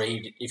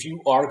if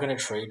you are going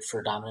to trade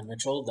for Donovan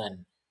Mitchell,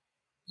 then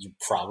you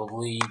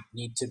probably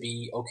need to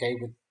be okay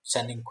with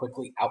sending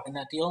quickly out in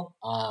that deal.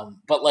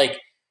 But like,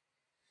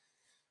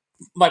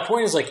 my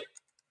point is like,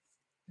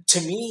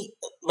 to me,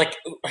 like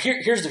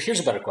here's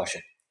a better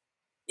question.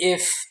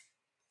 If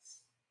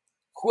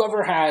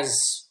whoever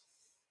has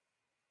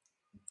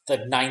the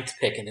 9th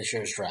pick in this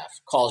year's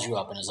draft calls you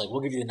up and is like,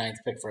 we'll give you the 9th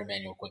pick for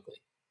Emmanuel quickly,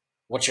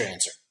 what's your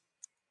answer?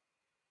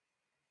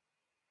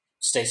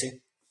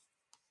 Stacey?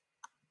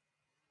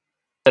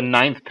 The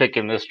 9th pick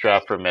in this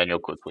draft for Emmanuel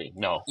quickly.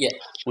 No. Yeah.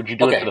 Would you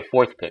do it for the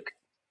 4th pick?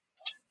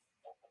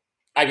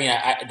 I mean,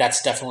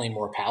 that's definitely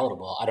more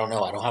palatable. I don't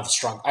know. I don't have a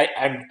strong.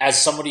 I'm as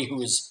somebody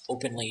who is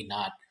openly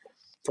not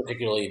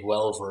particularly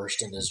well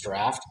versed in this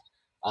draft.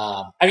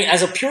 I mean,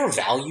 as a pure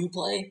value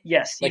play,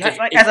 yes.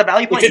 As a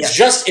value play,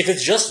 if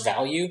it's just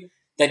value,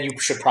 then you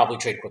should probably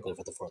trade quickly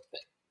for the 4th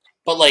pick.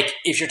 But like,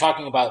 if you're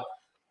talking about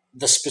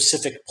the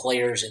specific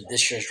players in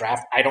this year's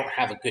draft, I don't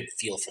have a good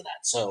feel for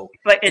that. So,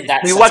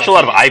 you watch a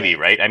lot of Ivy,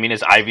 right? I mean,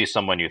 is Ivy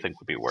someone you think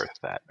would be worth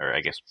that? Or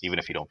I guess even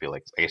if you don't feel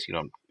like, you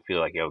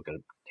have a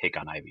good take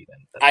on Ivy, then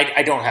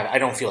I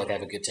don't feel like I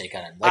have a good take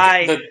on him.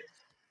 Like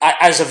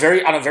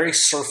on a very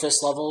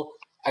surface level,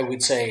 I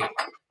would say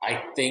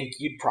I think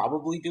you'd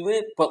probably do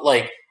it, but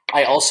like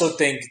I also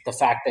think the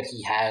fact that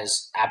he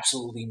has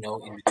absolutely no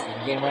in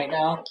between game right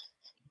now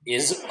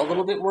is a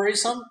little bit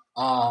worrisome.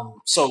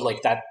 So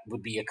like that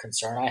would be a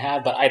concern I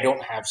have, but I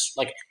don't have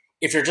like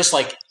if you're just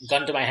like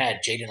gun to my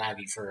head, Jaden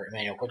Ivey for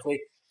Emmanuel quickly,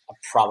 I'd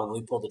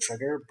probably pull the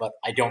trigger, but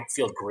I don't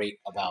feel great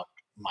about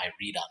my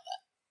read on that.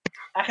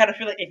 I kind of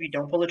feel like if you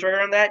don't pull the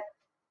trigger on that,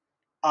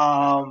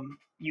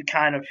 you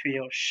kind of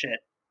feel shit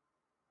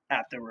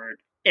afterward.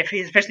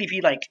 Especially if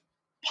he like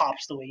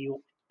pops the way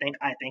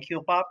I think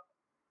he'll pop.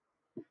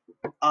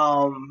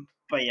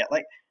 But yeah,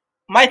 like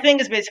my thing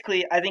is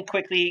basically I think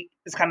quickly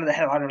is kind of the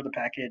headliner of the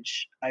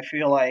package. I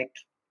feel like,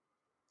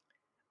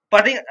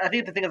 but I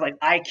think the thing is like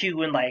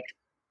IQ and like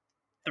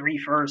 3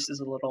 firsts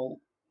is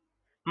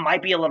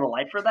might be a little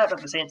light for that, but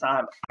at the same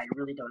time, I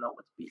really don't know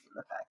what's beat in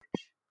the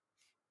package.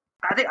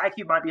 I think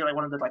IQ might be like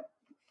one of the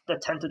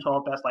 10 to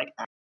 12 best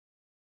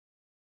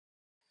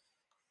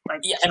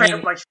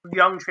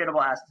young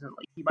tradable assets, and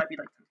like he might be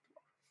like 10 to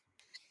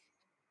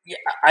 12. Yeah,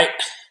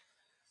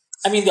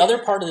 I mean the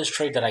other part of this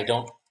trade that I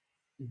don't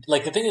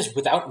like. The thing is,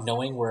 without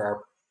knowing where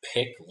our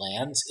pick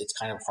lands, it's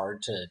kind of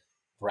hard to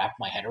wrap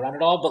my head around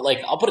it all. But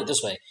like, I'll put it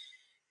this way: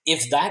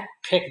 if that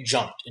pick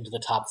jumped into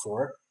the top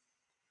 4,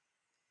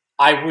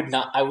 I would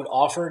not. I would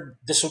offer.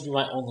 This would be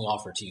my only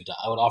offer to Utah.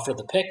 I would offer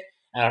the pick,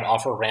 and I'd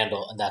offer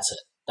Randall, and that's it.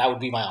 That would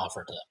be my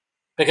offer to them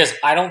because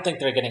I don't think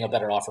they're getting a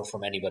better offer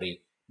from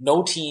anybody.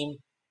 No team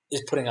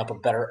is putting up a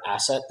better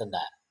asset than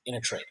that in a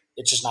trade.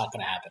 It's just not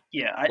going to happen.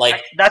 Yeah,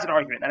 that's an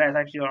argument. That is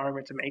actually an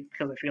argument to make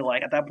because I feel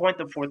like at that point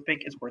the 4th pick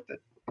is worth it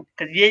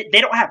because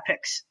they don't have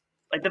picks.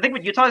 Like the thing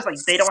with Utah is like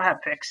they don't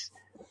have picks,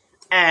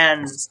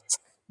 and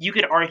you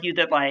could argue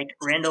that like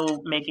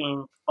Randall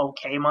making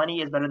okay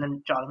money is better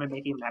than Jonathan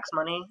making max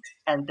money,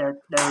 and they're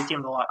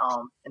redeemed a lot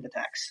in the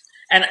tax.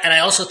 And I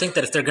also think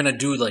that if they're going to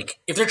do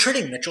if they're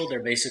trading Mitchell,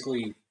 they're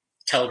basically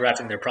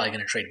telegraphing they're probably going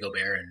to trade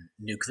Gobert and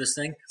nuke this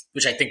thing,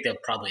 which I think they'll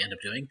probably end up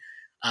doing.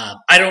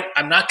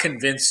 I'm not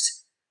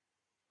convinced.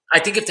 I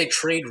think if they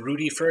trade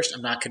Rudy first,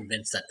 I'm not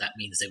convinced that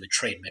means they would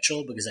trade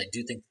Mitchell because I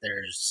do think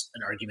there's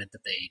an argument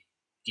that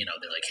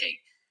they're like, hey,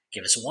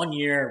 give us 1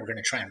 year. We're going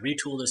to try and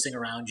retool this thing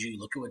around you.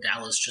 Look at what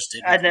Dallas just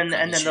did. And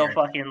then they'll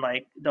fucking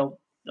they'll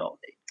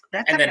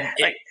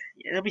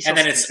it'll be so and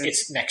then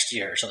it's next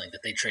year or something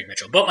that they trade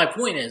Mitchell. But my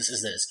point is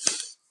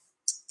this: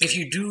 if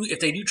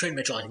they do trade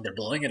Mitchell, I think they're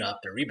blowing it up.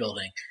 They're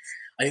rebuilding.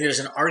 I think there's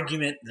an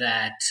argument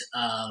that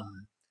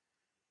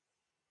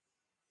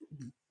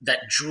that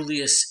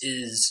Julius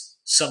is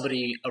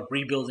a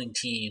rebuilding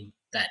team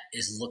that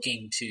is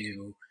looking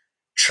to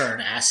churn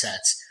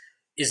assets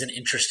is an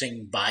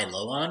interesting buy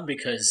low on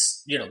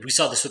because we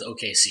saw this with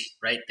OKC,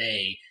 right?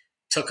 They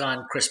took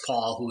on Chris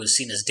Paul, who was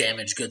seen as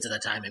damaged goods at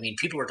that time. I mean,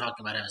 people were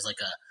talking about him as like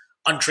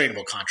a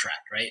untradeable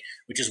contract, right?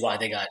 Which is why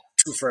they got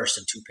 2 firsts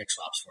and 2 pick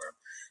swaps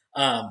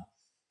for him.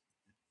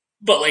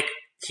 But like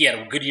he had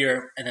a good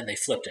year and then they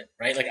flipped him,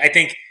 right? Like I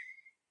think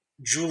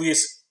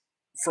Julius,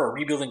 for a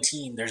rebuilding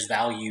team, there's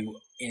value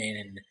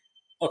in,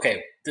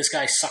 okay, this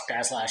guy sucked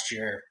ass last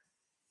year.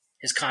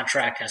 His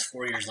contract has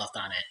 4 years left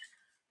on it.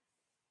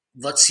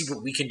 Let's see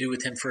what we can do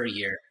with him for a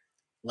year.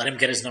 Let him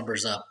get his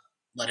numbers up.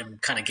 Let him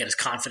kind of get his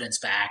confidence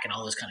back and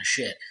all this kind of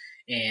shit.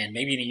 And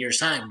maybe in a year's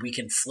time, we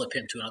can flip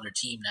him to another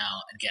team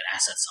now and get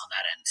assets on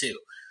that end too.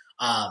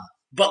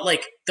 But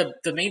like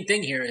the main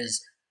thing here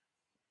is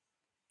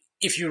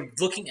if you're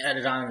looking at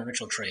a Donovan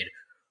Mitchell trade,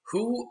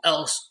 who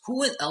else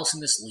in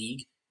this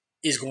league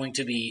is going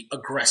to be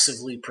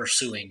aggressively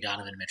pursuing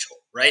Donovan Mitchell,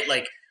 right?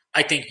 Like,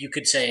 I think you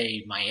could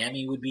say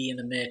Miami would be in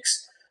the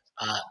mix.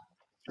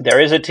 There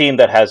is a team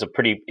that has a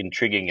pretty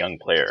intriguing young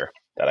player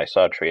that I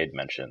saw a trade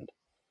mentioned.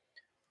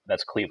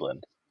 That's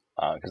Cleveland,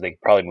 because they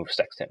probably move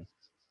Sexton.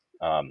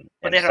 But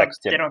they don't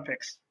have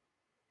picks.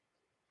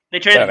 They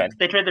trade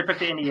their pick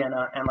to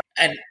Indiana,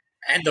 and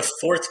the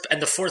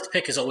fourth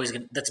pick is always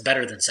that's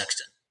better than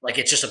Sexton. Like,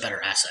 it's just a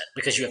better asset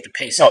because you have to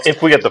pay Sexton. No,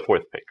 if we get the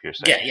fourth pick, you're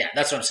saying. Yeah,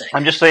 that's what I'm saying.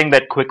 I'm just saying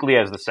that quickly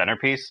as the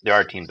centerpiece, there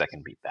are teams that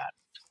can beat that.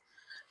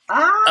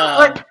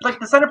 Like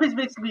the centerpiece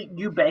basically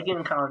you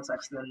banking Colin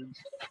Sexton.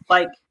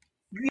 Like,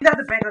 you either have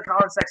to bank on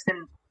Colin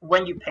Sexton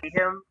when you pay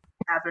him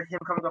after him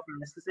coming off from a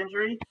meniscus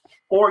injury,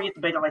 or you have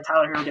to bank on like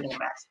Tyler Hero getting a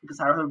max because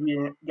Tyler Hero will be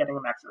getting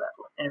a max at that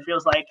point. And it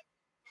feels like,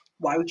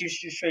 why would you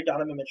just trade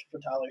Donovan Mitchell for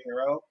Tyler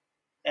Hero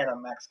and a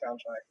max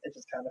contract? It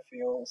just kind of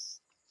feels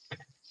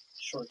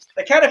short.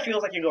 It kind of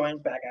feels like you're going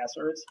back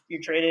asswards.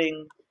 You're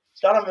trading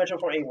Donovan Mitchell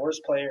for a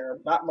worse player,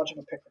 not much of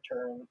a pick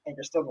return, and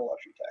you're still in the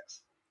luxury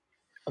tax.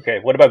 Okay,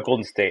 what about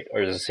Golden State? Or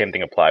does the same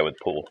thing apply with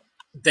Poole?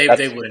 They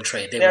wouldn't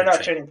trade. They're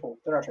not trading Poole.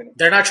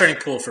 They're not trading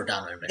Poole for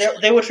Donovan Mitchell.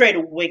 They would trade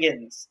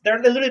Wiggins. They're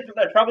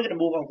probably going to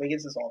move on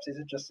Wiggins this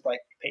offseason just to, like,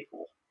 pay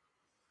Poole.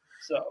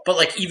 So, but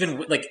like,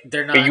 even like,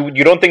 they're not.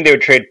 You don't think they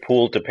would trade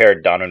Poole to pair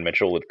Donovan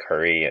Mitchell with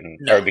Curry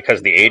or because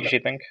of the age? You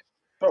think?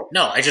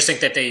 No, I just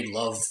think that they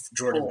love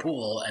Jordan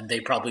Poole, and they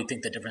probably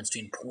think the difference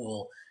between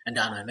Poole and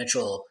Donovan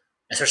Mitchell,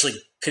 especially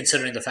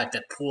considering the fact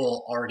that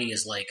Poole already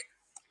is like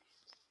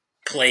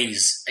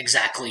plays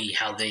exactly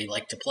how they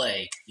like to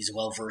play. He's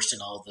well versed in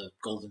all the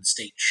Golden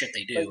State shit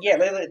they do. Yeah,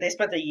 they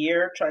spent a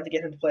year trying to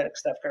get him to play like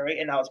Steph Curry,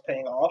 and now it's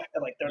paying off.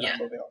 And like they're not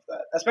moving off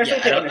that, especially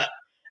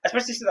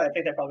since I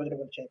think they're probably going to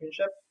win the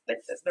championship.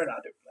 They're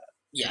not doing that.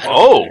 Yeah.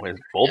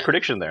 Bold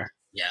prediction there.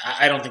 Yeah,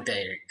 I don't think they're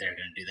going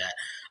to do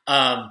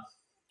that.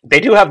 They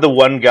do have the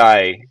one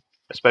guy,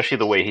 especially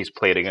the way he's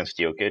played against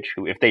Jokic,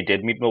 who, if they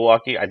did meet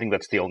Milwaukee, I think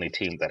that's the only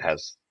team that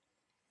has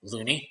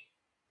Looney.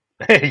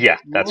 Yeah,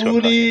 that's what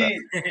I'm talking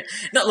about.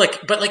 No,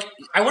 but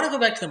I want to go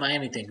back to the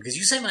Miami thing because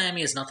you say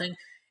Miami is nothing,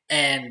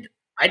 and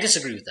I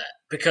disagree with that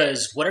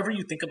because whatever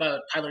you think about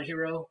Tyler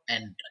Hero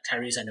and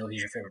Tyrese, I know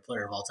he's your favorite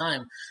player of all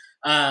time,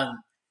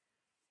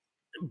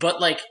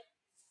 but like,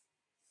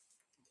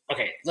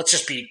 okay, let's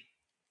just be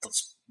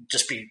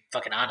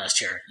fucking honest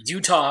here.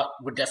 Utah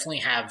would definitely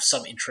have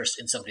some interest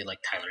in somebody like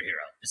Tyler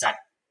Hero. Is that?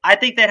 I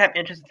think they'd have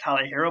interest in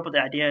Tyler Hero, but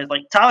the idea is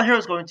like Tyler Hero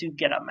is going to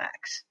get a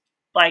max.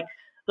 Like,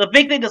 the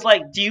big thing is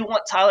like, do you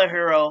want Tyler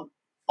Hero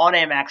on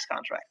a max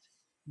contract?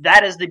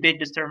 That is the big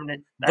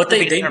determinant. But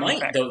they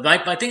might though.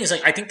 My thing is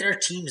like, I think there are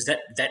teams that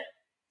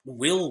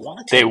will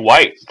want to. They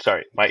might.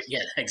 Yeah,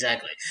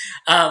 exactly.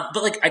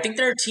 But like, I think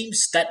there are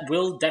teams that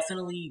will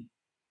definitely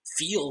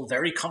feel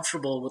very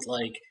comfortable with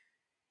like,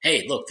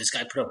 hey, look, this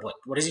guy put up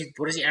what is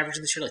he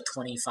averaging this year? Like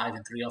 25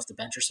 and 3 off the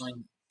bench or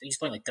something. He's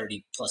playing like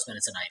 30 plus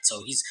minutes a night,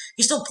 so he's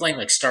still playing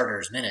like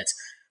starters minutes.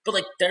 But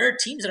like, there are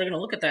teams that are going to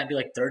look at that and be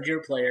like, third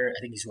year player.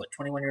 I think he's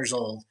 21 years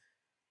old.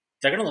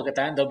 They're going to look at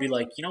that and they'll be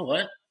like, you know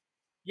what?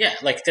 Yeah,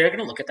 like they're going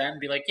to look at that and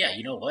be like, yeah,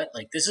 you know what?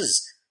 Like, this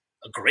is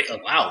a great.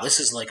 Wow, this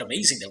is like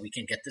amazing that we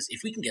can get this.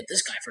 If we can get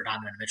this guy for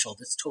Donovan Mitchell,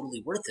 that's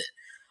totally worth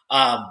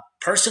it.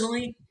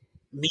 Personally,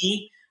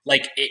 me,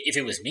 like if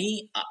it was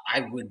me,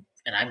 I would,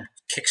 and I'm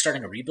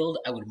kickstarting a rebuild.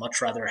 I would much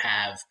rather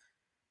have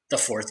the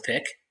fourth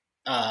pick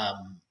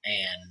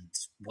and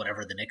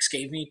whatever the Knicks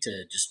gave me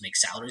to just make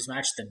salaries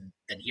match than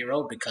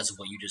Hero because of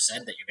what you just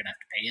said, that you're going to have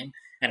to pay him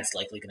and it's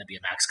likely going to be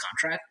a max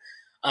contract.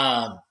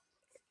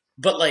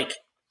 But like,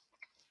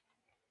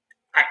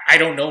 I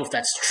don't know if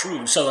that's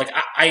true. So like,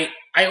 I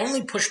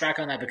only push back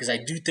on that because I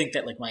do think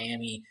that like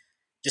Miami,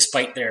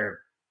 despite their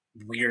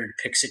weird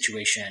pick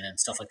situation and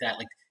stuff like that,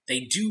 like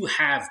they do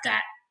have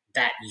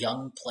that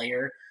young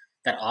player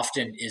that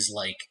often is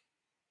like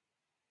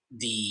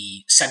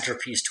the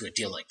centerpiece to a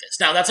deal like this.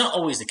 Now, that's not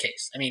always the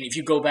case. I mean, if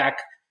you go back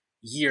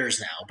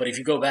years now, but if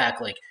you go back,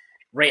 like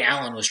Ray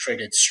Allen was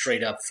traded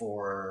straight up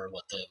for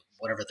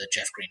whatever the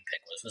Jeff Green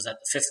pick was. Was that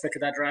the 5th pick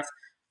of that draft?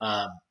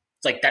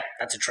 Like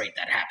that's a trade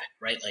that happened,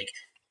 right?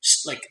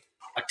 Like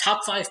a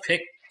top 5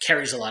 pick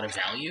carries a lot of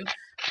value.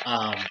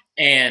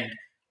 And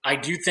I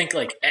do think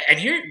like, and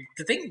here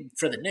the thing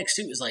for the Knicks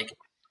too is like,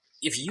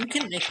 if you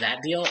can make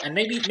that deal, and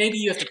maybe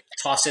you have to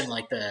toss in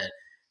like the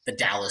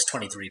Dallas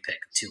 23 pick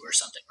too or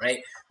something, right?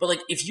 But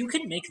like, if you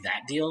can make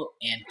that deal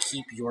and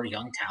keep your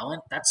young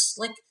talent, that's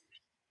like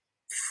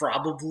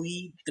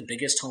probably the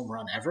biggest home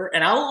run ever.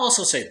 And I'll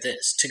also say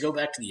this, to go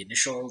back to the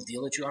initial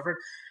deal that you offered,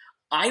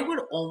 I would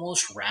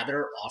almost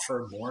rather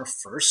offer more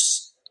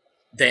firsts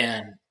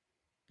than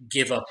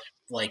give up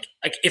like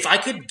if I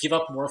could give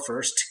up more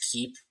first to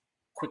keep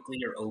Quickly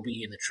or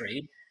Obi in the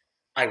trade,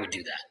 I would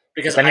do that.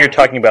 Because then you're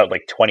talking about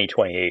like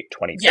 2028,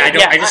 2030.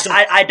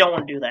 Yeah, I don't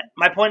want to do that.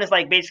 My point is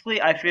like,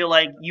 basically, I feel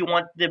like you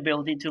want the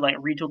ability to like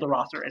retool the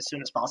roster as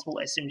soon as possible,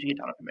 as soon as you get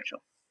Donovan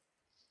Mitchell.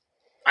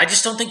 I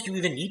just don't think you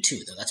even need to,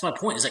 though. That's my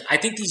point. Is like, I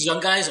think these young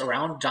guys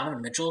around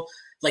Donovan Mitchell,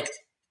 like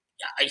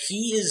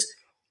he is.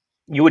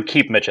 You would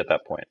keep Mitch at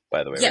that point,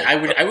 by the way. Yeah,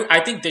 right? I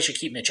think they should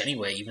keep Mitch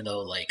anyway, even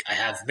though like I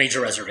have major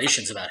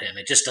reservations about him.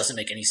 It just doesn't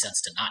make any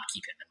sense to not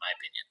keep him, in my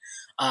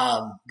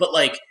opinion. But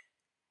like,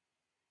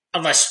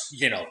 unless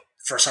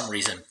for some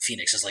reason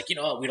Phoenix is like, you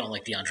know what, we don't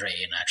like DeAndre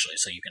Ayton actually,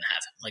 so you can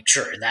have him. Like,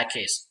 sure, in that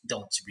case,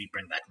 don't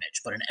bring back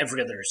Mitch. But in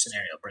every other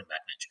scenario, bring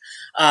back Mitch.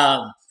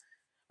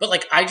 But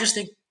like, I just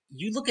think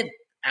you look at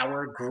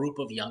our group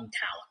of young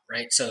talent,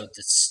 right? So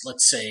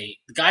let's say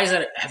the guys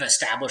that have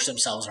established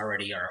themselves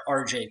already are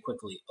RJ,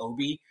 quickly,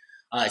 Obi.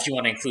 If you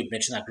want to include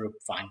Mitch in that group,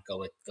 fine, go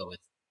with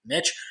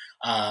Mitch.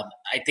 I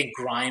think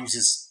Grimes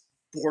is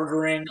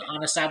bordering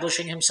on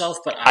establishing himself,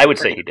 but I would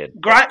say he did.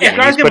 Grimes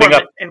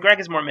and Greg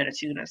is more minutes.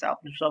 He's going to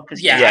establish himself because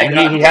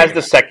he has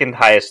the second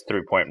highest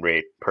 3-point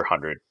rate per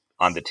 100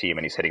 on the team,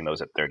 and he's hitting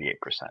those at 38%.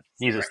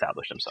 He's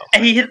established himself,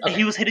 and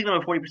he was hitting them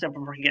at 40%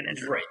 before he got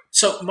injured. Right.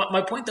 So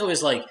my point though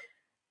is like,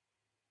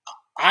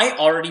 I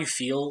already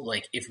feel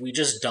like if we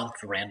just dumped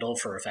Randall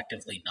for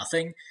effectively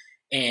nothing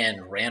and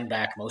ran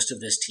back most of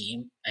this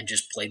team and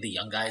just played the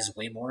young guys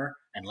way more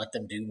and let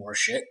them do more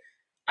shit,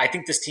 I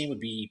think this team would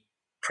be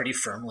pretty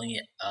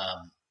firmly.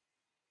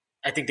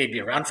 I think they'd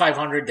be around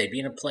 500. They'd be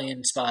in a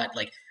play-in spot.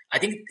 Like, I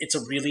think it's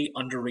a really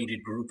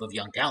underrated group of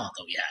young talent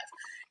that we have.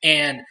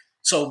 And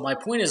so my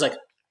point is, like,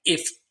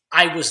 if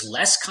I was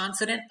less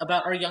confident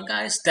about our young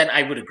guys, then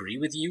I would agree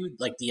with you.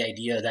 Like, the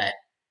idea that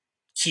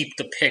keep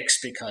the picks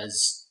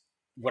because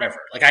whatever.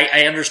 Like,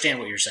 I understand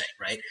what you're saying,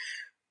 right?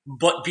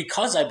 But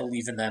because I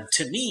believe in them,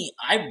 to me,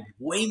 I'm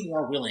way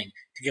more willing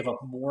to give up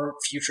more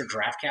future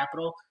draft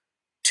capital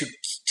to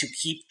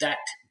keep that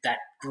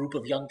group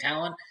of young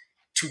talent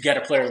to get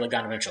a player like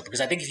Donovan Mitchell.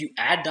 Because I think if you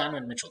add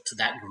Donovan Mitchell to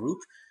that group,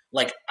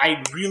 like,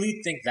 I really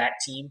think that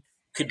team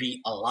could be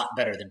a lot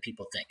better than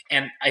people think.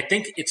 And I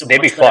think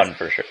they'd be fun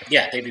for sure.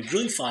 Yeah, they'd be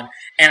really fun.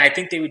 And I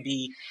think they would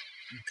be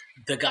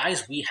the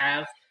guys we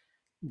have.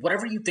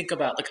 Whatever you think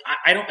about, like,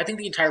 I think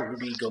the entire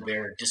Rudy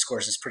Gobert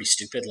discourse is pretty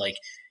stupid. Like,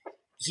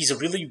 he's a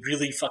really,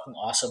 really fucking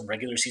awesome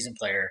regular season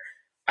player.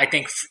 I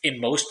think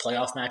in most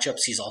playoff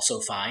matchups, he's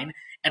also fine.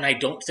 And I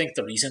don't think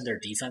the reason their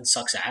defense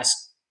sucks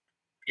ass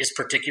is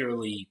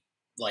particularly,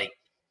 like,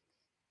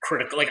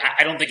 critical. Like,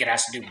 I don't think it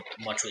has to do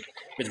much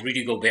with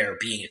Rudy Gobert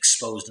being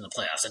exposed in the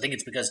playoffs. I think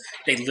it's because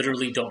they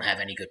literally don't have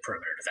any good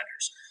perimeter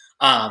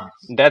defenders.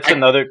 That's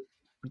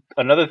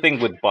another thing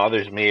that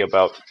bothers me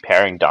about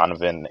pairing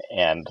Donovan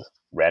and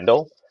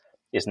Randall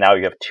is now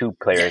you have two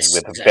players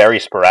with very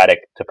sporadic,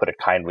 to put it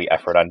kindly,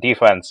 effort on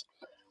defense.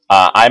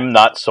 I'm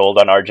not sold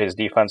on RJ's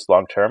defense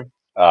long term.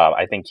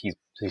 I think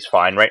he's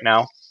fine right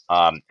now.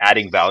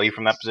 Adding value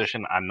from that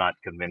position, I'm not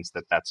convinced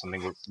that that's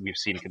something we've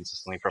seen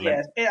consistently from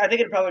him. Yeah, I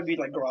think it'd probably be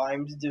like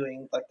Grimes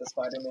doing like the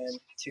Spider-Man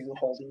 2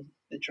 holding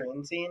the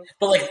train scene.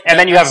 But like, and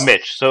then you have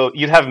Mitch, so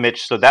you'd have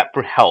Mitch, so that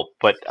would help.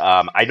 But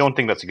I don't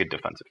think that's a good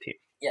defensive team.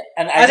 Yeah,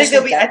 and I think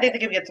they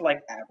could get to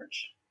like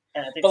average.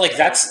 But like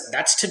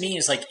that's to me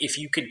is like, if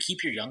you could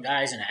keep your young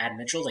guys and add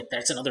Mitchell, like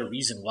that's another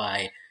reason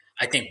why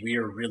I think we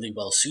are really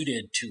well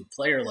suited to a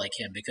player like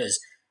him, because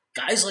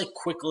guys like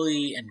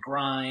Quickly and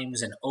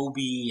Grimes and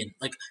Obi and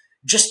like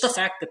just the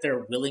fact that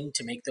they're willing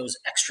to make those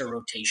extra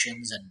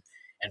rotations and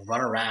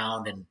run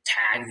around and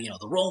tag the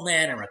roll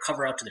man and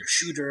recover out to their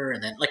shooter,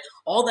 and then like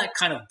all that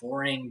kind of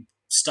boring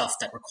stuff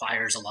that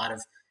requires a lot of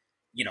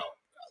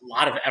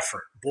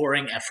effort,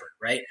 boring effort,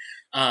 right?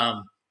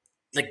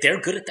 Like they're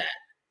good at that.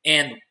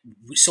 And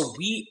so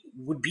we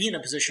would be in a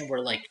position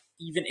where, like,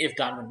 even if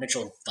Donovan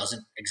Mitchell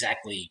doesn't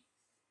exactly,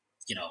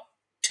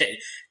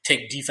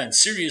 take defense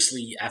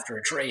seriously after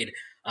a trade,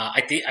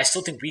 I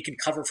still think we can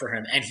cover for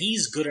him. And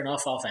he's good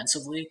enough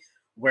offensively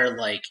where,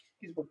 like,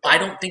 I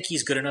don't think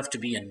he's good enough to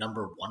be a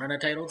number one on a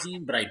title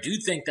team, but I do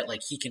think that,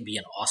 like, he can be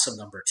an awesome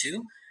number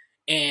two.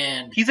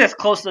 And he's as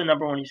close to the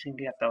number one you can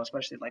get, though,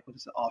 especially like with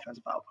his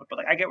offensive output. But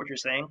like, I get what you're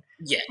saying.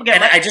 Yeah,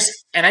 again, I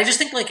just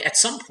think, like, at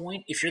some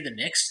point, if you're the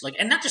Knicks, like,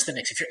 and not just the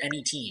Knicks, if you're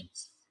any team,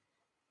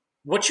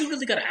 what you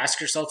really got to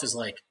ask yourself is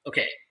like,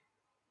 okay,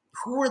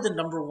 who are the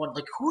number one?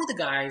 Like, who are the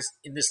guys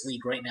in this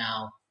league right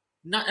now?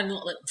 And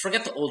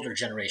forget the older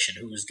generation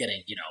who's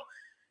getting,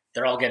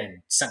 they're all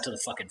getting sent to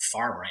the fucking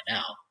farm right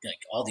now. Like,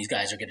 all these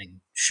guys are getting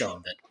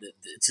shown that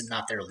it's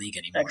not their league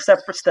anymore,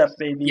 except for Steph,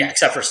 baby. Yeah,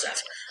 except for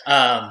Steph.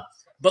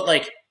 But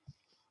like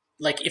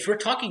if we're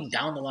talking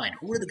down the line,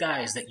 who are the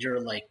guys that you're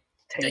like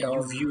that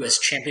you view as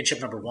championship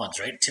number ones,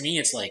 right? To me,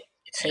 it's like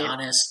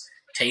Giannis,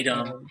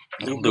 Tatum,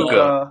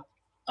 Luka,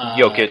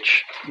 Jokic.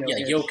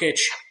 Yeah,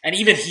 Jokic, and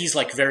even he's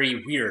like very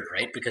weird,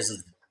 right? Because of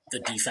the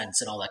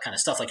defense and all that kind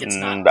of stuff. Like, it's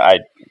not. I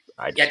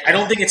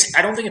don't think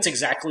it's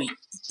exactly.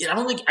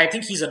 I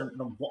think he's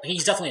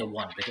definitely a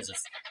one because of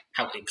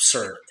how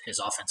absurd his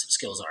offensive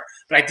skills are.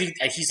 But I think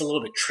he's a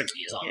little bit tricky,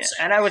 is all I'm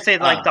saying. And I would say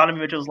like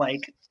Donovan Mitchell's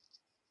like.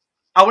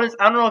 I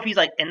don't know if he's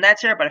like in that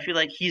chair, but I feel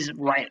like he's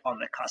right on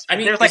the cusp. I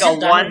mean, there's like a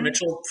Donovan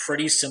Mitchell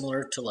pretty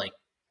similar to like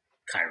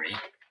Kyrie,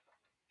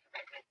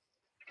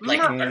 like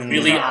a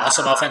really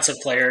awesome offensive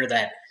player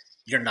that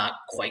you're not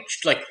quite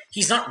like.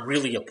 He's not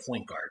really a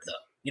point guard, though.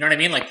 You know what I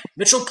mean? Like,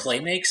 Mitchell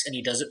play makes and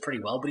he does it pretty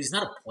well, but he's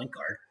not a point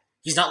guard.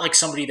 He's not like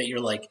somebody that you're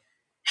like,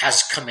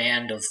 has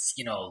command of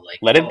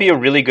let it be a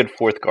really good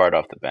fourth guard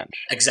off the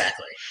bench.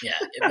 Exactly. Yeah,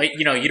 but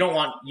you don't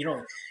want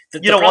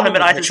him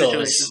in ISO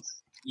situations.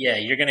 Yeah,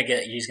 he's gonna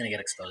get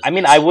exposed. I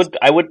mean, I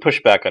would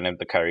push back on him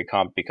the Kyrie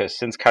comp because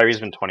since Kyrie's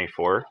been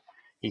 24,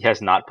 he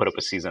has not put up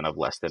a season of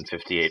less than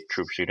 58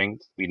 troop shooting.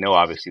 We know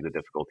obviously the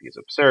difficulty is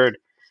absurd.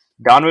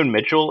 Donovan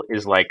Mitchell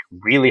is like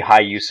really high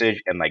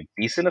usage and like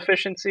decent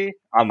efficiency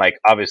on like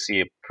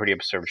obviously a pretty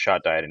absurd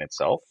shot diet in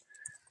itself.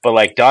 But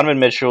like Donovan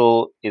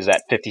Mitchell is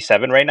at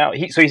 57 right now.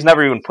 So he's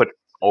never even put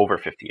over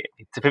 58.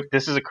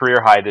 This is a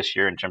career high this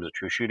year in terms of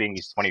true shooting.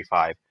 He's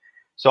 25.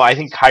 So I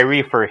think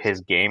Kyrie for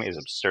his game is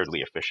absurdly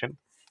efficient.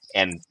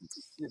 And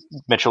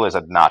Mitchell is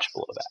a notch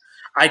below that.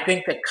 I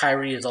think that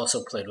Kyrie has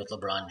also played with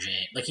LeBron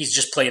James. Like he's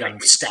just played on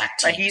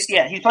stacked teams.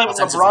 He played with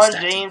LeBron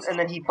James, and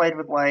then he played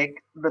with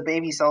like the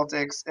baby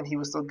Celtics, and he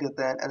was still good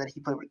then. And then he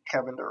played with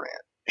Kevin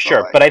Durant.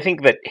 Sure, but I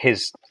think that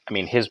his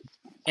and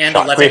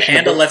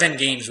 11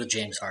 games with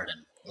James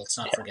Harden. Let's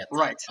not forget that.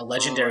 Right. A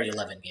legendary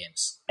 11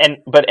 games. And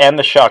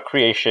the shot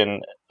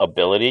creation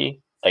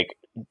ability, like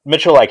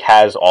Mitchell like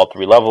has all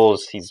three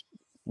levels. He's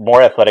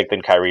more athletic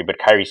than Kyrie, but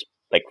Kyrie's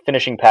like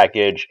finishing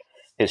package,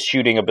 his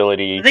shooting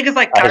ability, I think it's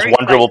like his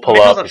one dribble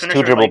pull up, his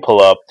two dribble pull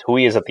up, who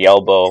he is at the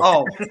elbow.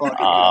 Oh,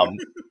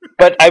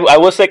 but I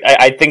will say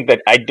I think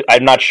that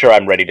I'm not sure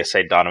I'm ready to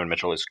say Donovan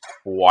Mitchell is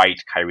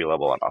quite Kyrie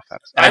level on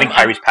offense. And I think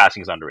Kyrie's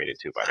passing is underrated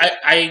too. By the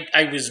way,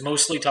 I was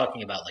mostly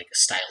talking about like a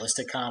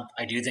stylistic comp.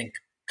 I do think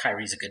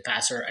Kyrie's a good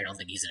passer. I don't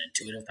think he's an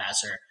intuitive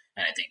passer,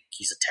 and I think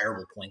he's a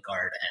terrible point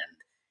guard, and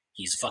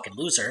he's a fucking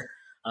loser.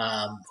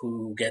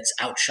 Who gets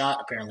outshot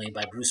apparently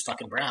by Bruce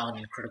fucking Brown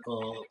in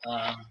critical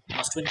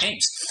must-win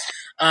games.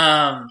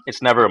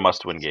 It's never a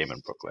must-win game in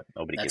Brooklyn.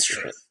 Nobody gives a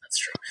shit. That's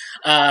true.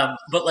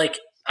 But like,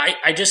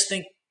 I just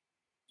think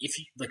if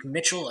you like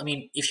Mitchell, I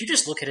mean, if you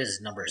just look at his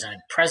numbers, and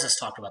Prez has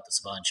talked about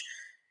this a bunch,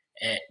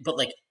 but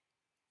like,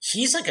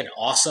 he's like an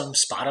awesome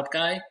spot-up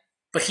guy,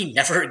 but he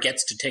never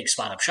gets to take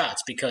spot-up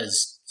shots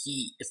because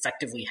he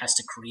effectively has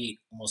to create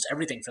almost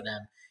everything for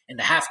them in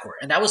the half court,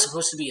 and that was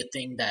supposed to be a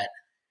thing that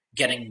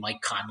getting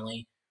Mike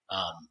Conley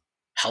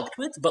helped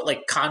with, but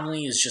like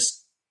Conley is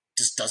just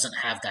doesn't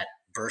have that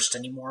burst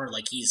anymore.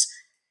 Like he's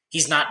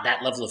not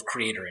that level of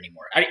creator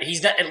anymore.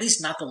 He's not, at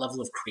least not the level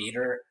of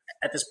creator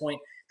at this point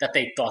that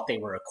they thought they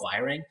were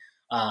acquiring.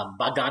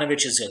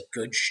 Bogdanovich is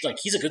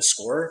he's a good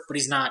scorer, but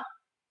he's not,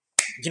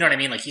 you know what I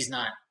mean? Like he's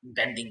not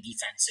bending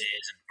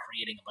defenses and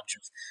creating a bunch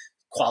of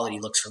quality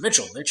looks for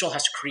Mitchell. Mitchell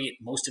has to create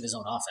most of his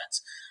own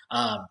offense.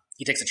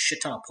 He takes a shit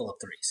ton of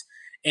pull-up threes.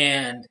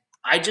 And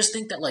I just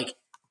think that like,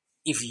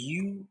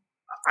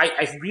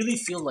 I really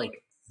feel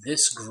like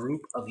this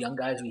group of young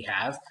guys we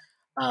have,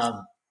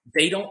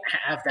 they don't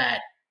have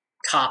that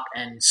top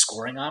end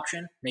scoring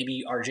option.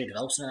 Maybe RJ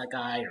develops into that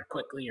guy or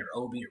quickly or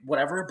Obi or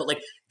whatever, but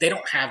like they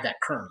don't have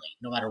that currently,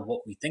 no matter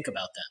what we think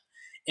about them.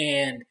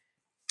 And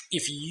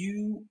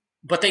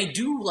but they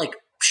do like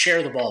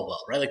share the ball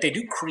well, right? Like they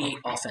do create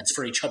offense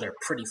for each other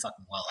pretty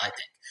fucking well, I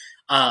think.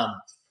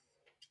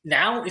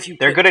 Now,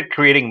 they're good at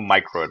creating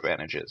micro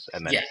advantages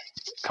and then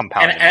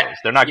compounding those.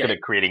 They're not good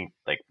at creating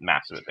like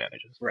massive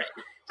advantages, right?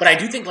 But I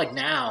do think like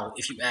now,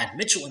 if you add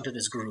Mitchell into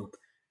this group,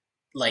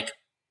 like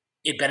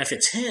it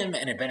benefits him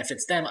and it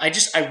benefits them. I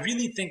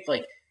really think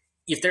like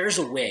if there's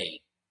a way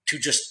to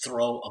just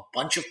throw a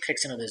bunch of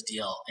picks into this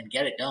deal and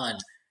get it done,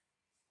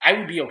 I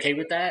would be okay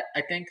with that.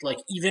 I think like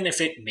even if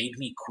it made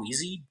me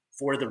queasy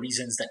for the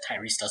reasons that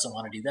Tyrese doesn't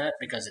want to do that,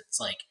 because it's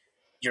like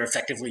you're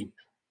effectively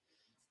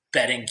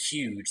betting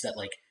huge that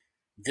like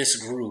this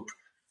group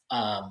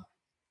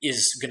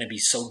is going to be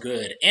so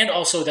good, and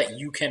also that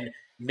you can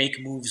make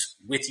moves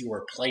with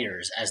your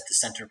players as the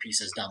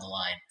centerpieces down the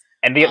line.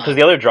 And because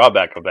the other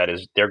drawback of that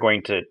is they're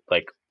going to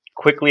like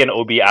quickly and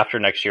OB after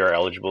next year are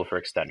eligible for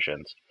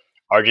extensions.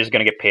 RJ is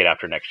going to get paid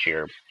after next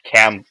year.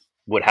 Cam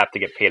would have to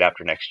get paid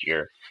after next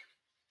year.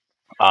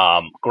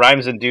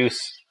 Grimes and Deuce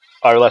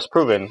are less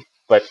proven,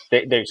 but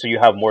so you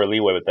have more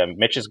leeway with them.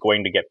 Mitch is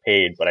going to get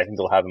paid, but I think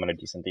they'll have him on a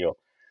decent deal.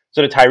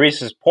 So to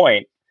Tyrese's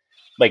point,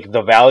 like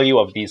the value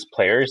of these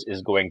players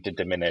is going to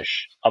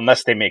diminish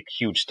unless they make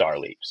huge star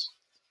leaps,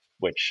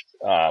 which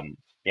it'll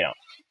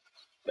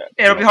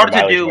be hard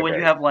to do when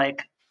you have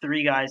like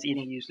three guys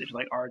eating usage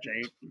like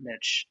RJ,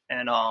 Mitch,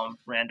 and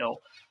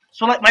Randall.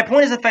 So like my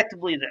point is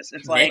effectively this: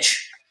 it's like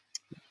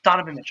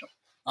Donovan Mitchell.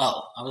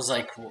 Oh, I was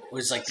like,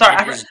 sorry,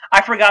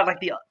 I forgot like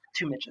the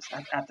two Mitches.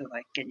 I have to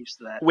like get used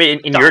to that.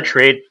 Wait, in your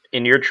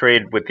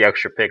trade with the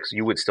extra picks,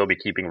 you would still be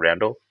keeping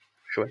Randall?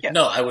 Sure. Yeah.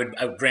 No, I would.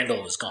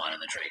 Randall was gone in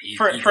the trade.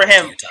 For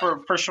him,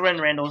 for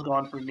Schwinn, Randall's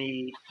gone. For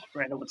me,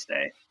 Randall would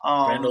stay.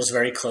 Randall's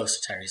very close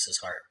to Tyrese's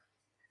heart.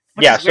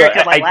 Which is weird,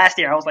 because last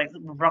year I was like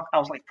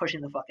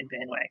pushing the fucking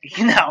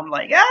bandwagon. Now I'm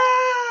like,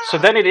 So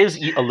then it is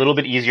a little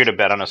bit easier to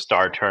bet on a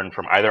star turn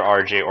from either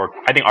RJ or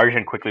I think RJ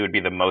and Quickly would be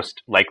the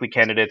most likely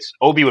candidates.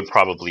 Obi would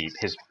probably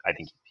I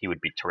think he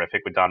would be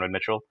terrific with Donovan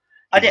Mitchell.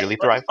 He'd really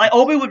thrive. Like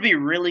Obi would be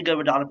really good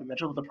with Donovan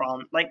Mitchell. But the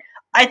problem, like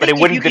I think, but it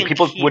wouldn't.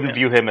 People wouldn't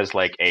view him as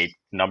like a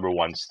number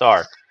one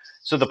star.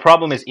 So the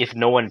problem is if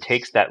no one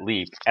takes that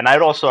leap, and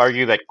I'd also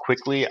argue that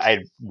quickly, I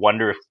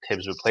wonder if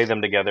Tibbs would play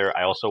them together.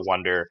 I also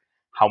wonder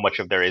how much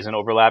of there is an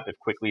overlap. If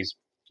Quickly's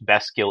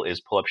best skill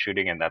is pull-up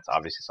shooting, and that's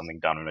obviously something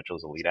Donovan Mitchell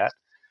is elite at.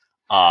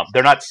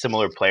 They're not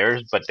similar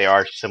players, but they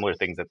are similar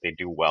things that they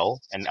do well.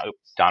 And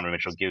Donovan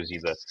Mitchell gives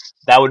you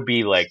that would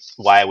be like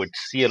why I would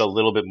see it a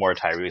little bit more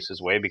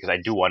Tyrese's way, because I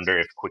do wonder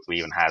if Quickly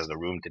even has the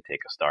room to take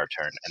a star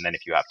turn. And then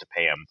if you have to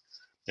pay him,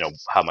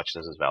 how much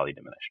does his value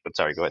diminish? But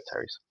sorry, go ahead,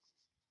 Tyrese.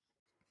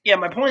 Yeah,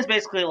 my point is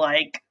basically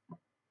like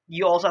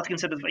you also have to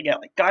consider like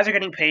guys are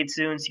getting paid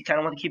soon, so you kind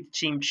of want to keep the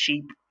team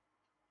cheap.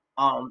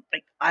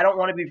 Like I don't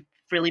want to be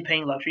freely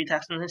paying luxury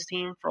tax on this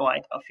team for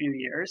like a few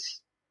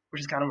years, which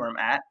is kind of where I'm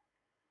at.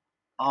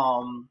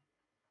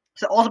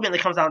 So ultimately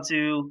it comes down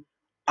to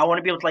I want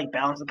to be able to like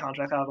balance the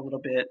contract out a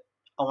little bit.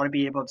 I want to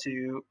be able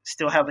to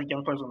still have like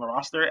young players on the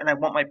roster, and I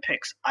want my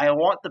picks. I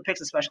want the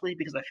picks especially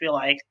because I feel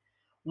like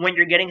when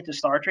you're getting into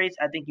star trades,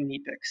 I think you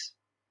need picks.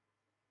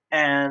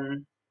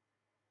 And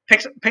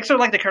picks are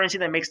like the currency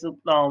that makes the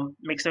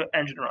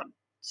engine run.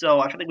 So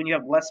I feel like when you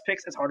have less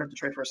picks, it's harder to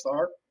trade for a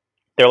star.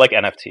 They're like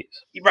NFTs,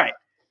 right?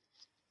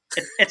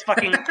 It's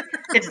fucking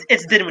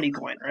it's Dinwiddie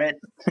coin, right?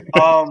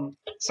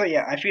 So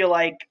yeah, I feel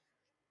like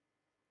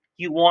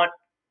you want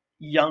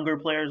younger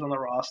players on the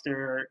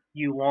roster.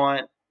 You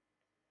want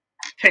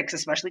picks,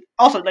 especially.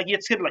 Also, like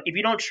it's good. Like if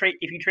you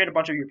trade a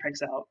bunch of your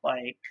picks out,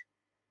 like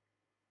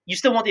you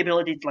still want the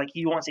ability to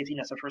you want safety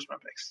nets for first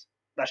round picks.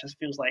 That just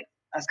feels like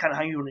that's kind of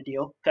how you want to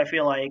deal. I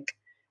feel like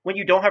when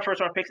you don't have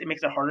first round picks, it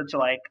makes it harder to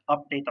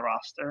update the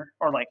roster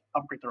or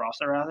upgrade the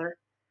roster rather.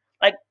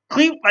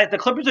 The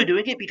Clippers are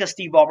doing it because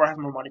Steve Ballmer has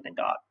more money than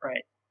God,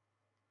 right?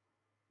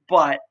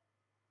 But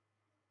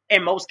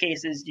in most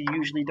cases, you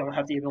usually don't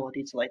have the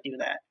ability to do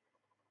that.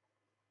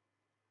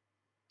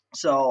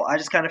 So I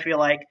just kind of feel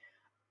like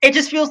it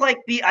just feels like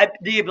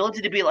the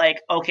ability to be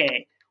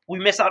okay, we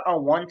miss out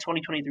on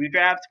 2023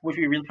 draft, which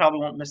we really probably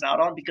won't miss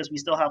out on because we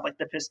still have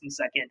the Pistons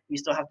second, we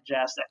still have the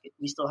Jazz second,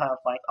 we still have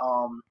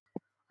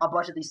a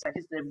bunch of these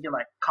seconds that we can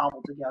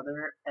cobble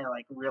together and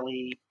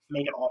really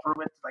make an offer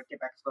with to get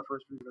back to the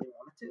first we really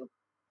wanted to.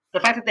 The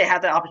fact that they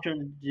had the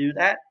opportunity to do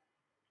that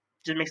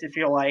just makes it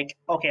feel like,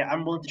 okay,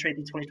 I'm willing to trade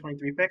these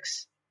 2023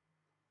 picks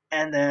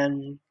and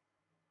then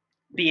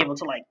be able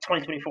to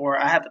 2024.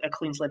 I have a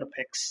clean slate of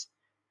picks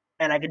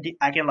and I can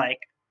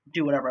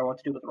do whatever I want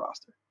to do with the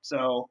roster.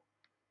 So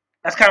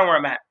that's kind of where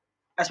I'm at,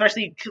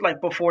 especially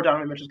before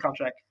Donovan Mitchell's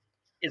contract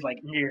is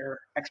near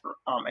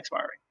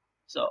expiring.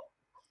 So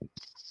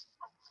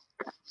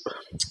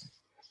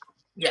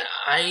yeah,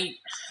 I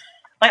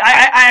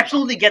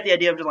absolutely get the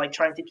idea of just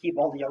trying to keep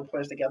all the young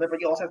players together, but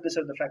you also have to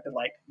consider the fact that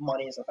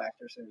money is a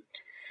factor soon.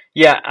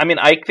 Yeah, I mean,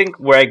 I think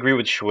where I agree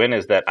with Schwinn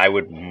is that I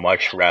would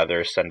much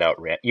rather send out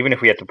even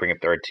if we had to bring a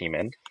third team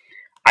in.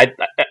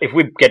 If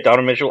we get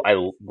Donovan Mitchell, I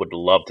would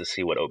love to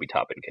see what Obi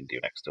Toppin can do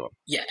next to him.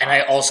 Yeah, and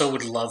I also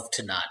would love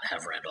to not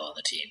have Randall on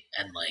the team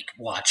and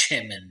watch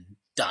him and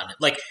Don.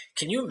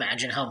 Can you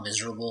imagine how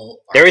miserable?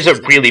 There is a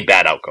really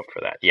bad outcome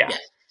for that. Yeah.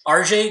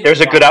 RJ.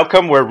 There's a good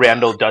outcome where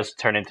Randall does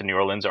turn into New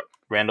Orleans or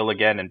Randall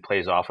again and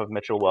plays off of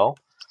Mitchell well.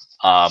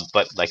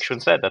 But like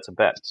Schwinn said, that's a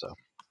bet. So.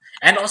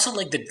 And also,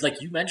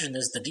 you mentioned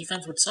this, the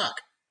defense would suck.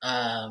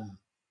 I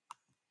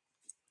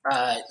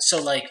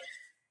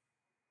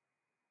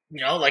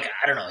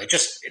don't know. It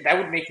just that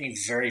would make me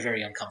very,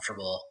 very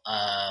uncomfortable.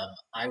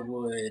 I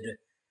would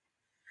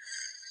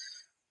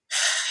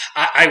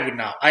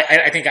not.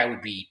 I think I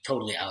would be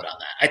totally out on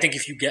that. I think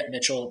if you get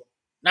Mitchell,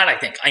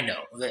 I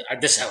know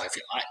this is how I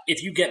feel.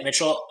 If you get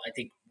Mitchell, I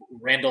think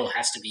Randall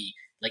has to be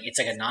it's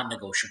a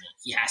non-negotiable.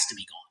 He has to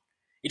be gone.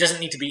 He doesn't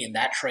need to be in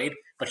that trade,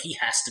 but he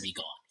has to be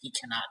gone. He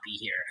cannot be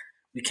here.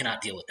 We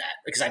cannot deal with that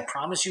because I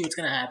promise you, what's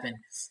going to happen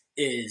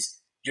is.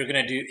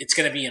 It's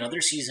going to be another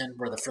season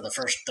where for the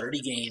first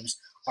 30 games,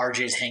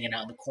 RJ's hanging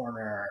out in the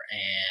corner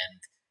and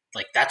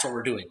that's what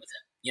we're doing with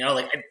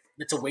him.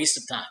 It's a waste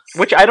of time.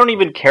 Which I don't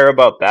even care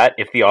about that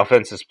if the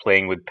offense is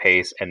playing with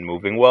pace and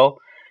moving well.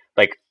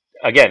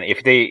 Again,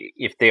 if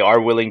they are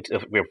willing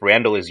to, if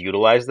Randall is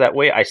utilized that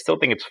way, I still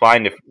think it's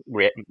fine if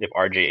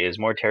RJ is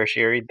more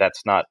tertiary.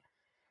 That's not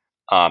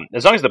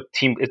as long as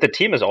if the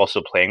team is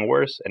also playing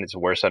worse and it's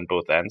worse on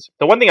both ends.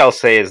 The one thing I'll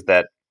say is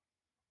that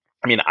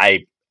I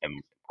am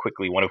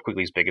one of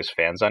Quickly's biggest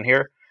fans on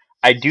here.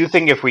 I do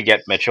think if we get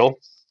Mitchell,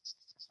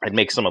 it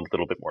makes them a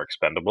little bit more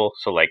expendable.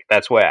 So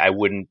that's why I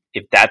wouldn't,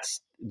 if that's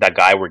the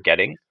guy we're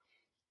getting,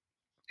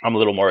 I'm a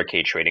little more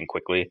okay trading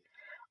Quickly.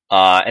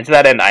 And to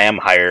that end, I am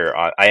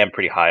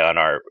pretty high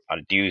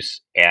on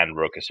Deuce and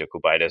Rokas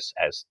Jokubaitis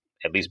as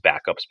at least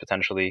backups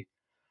potentially.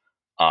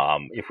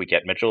 If we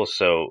get Mitchell,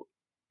 so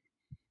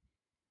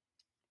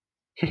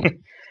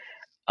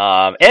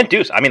and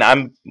Deuce.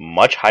 I'm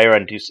much higher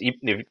on Deuce.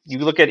 If you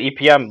look at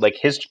EPM,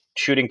 his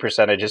shooting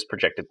percentage, his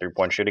projected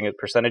 3-point shooting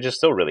percentage is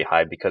still really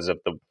high because of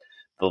the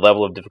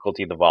level of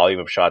difficulty, the volume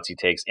of shots he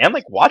takes, and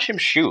watch him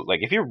shoot.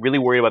 If you're really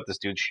worried about this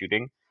dude's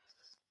shooting,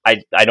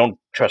 I don't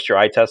trust your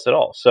eye test at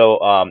all. So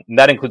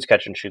that includes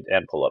catch and shoot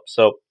and pull up.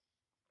 So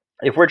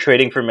if we're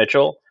trading for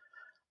Mitchell,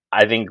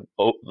 I think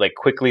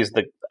Quickly's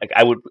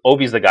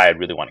Obi's the guy I'd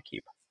really want to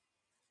keep,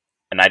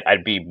 and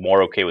I'd be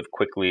more okay with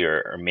Quickly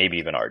or maybe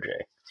even RJ.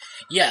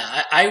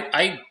 Yeah,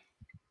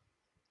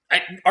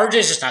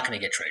 RJ's just not going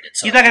to get traded.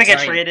 So he's not going to get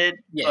traded.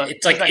 Yeah,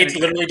 it's like it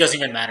literally doesn't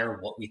even matter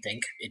what we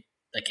think.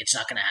 It's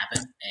not going to happen,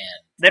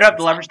 and they don't have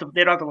the leverage.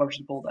 They don't have the leverage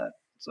to pull that.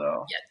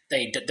 So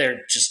yeah, they're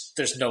just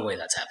there's no way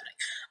that's happening.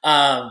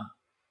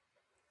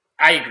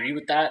 I agree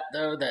with that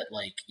though. That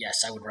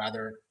yes, I would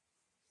rather.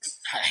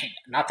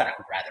 Not that I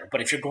would rather, but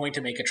if you're going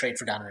to make a trade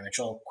for Donovan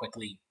Mitchell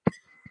Quickly,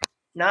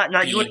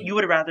 you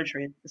would rather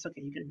trade. It's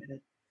okay, you can admit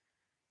it.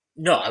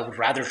 No, I would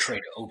rather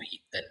trade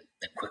Obi than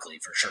Quickly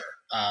for sure.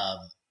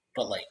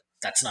 But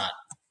that's not.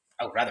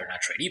 I would rather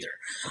not trade either.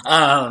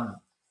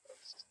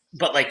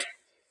 But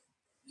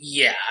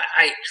yeah,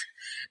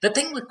 the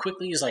thing with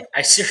Quickly is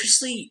I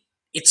seriously,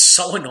 it's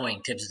so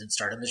annoying Tibbs didn't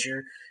start him this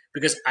year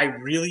because I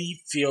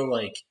really feel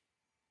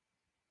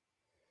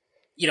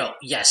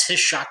yes, his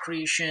shot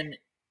creation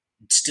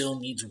still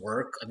needs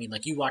work. I mean,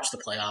 you watch the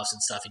playoffs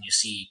and stuff and you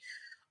see,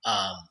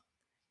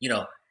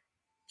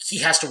 he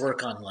has to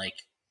work on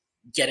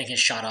getting his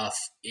shot off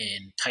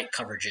in tight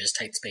coverages,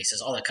 tight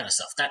spaces, all that kind of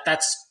stuff.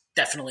 That's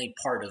definitely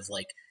part of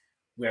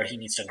where he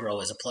needs to grow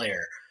as a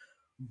player.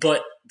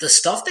 But the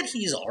stuff that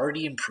he's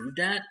already improved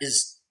at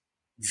is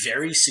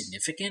very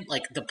significant.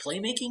 The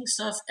playmaking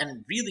stuff,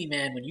 and really,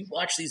 man, when you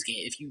watch these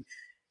games, if you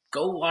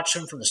go watch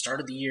him from the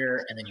start of the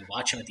year and then you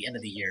watch him at the end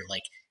of the year,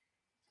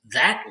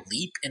 that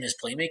leap in his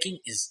playmaking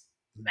is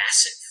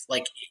massive.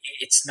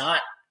 It's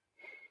not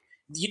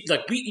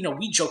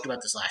we joked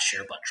about this last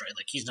year a bunch, right?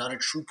 He's not a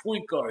true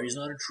point guard. He's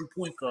not a true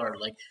point guard.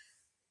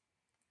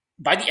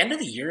 By the end of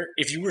the year,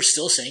 if you were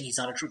still saying he's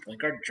not a true point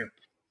guard,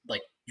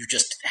 you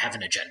just have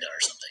an agenda or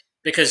something.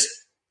 Because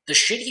the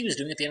shit he was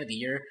doing at the end of the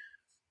year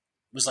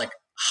was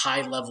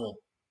high level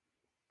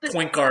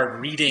point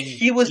guard reading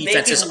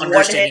defenses,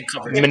 understanding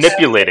coverage,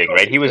 manipulating.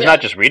 Right? He was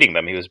not just reading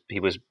them. He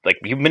was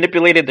he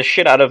manipulated the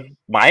shit out of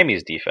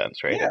Miami's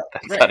defense. Right? Yeah,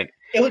 right.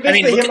 It was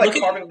basically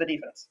him carving the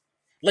defense.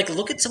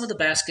 Look at some of the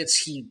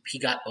baskets he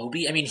got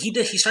Obi. I mean, he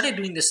started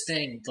doing this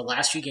thing the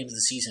last few games of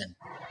the season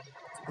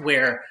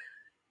where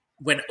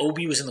when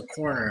Obi was in the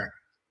corner,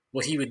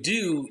 what he would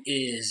do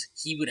is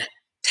he would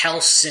tell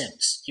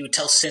Sims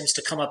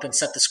to come up and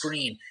set the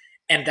screen,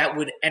 and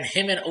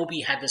him and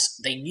Obi had this.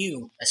 They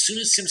knew as soon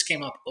as Sims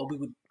came up, Obi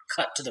would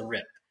cut to the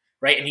rim,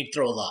 right, and he'd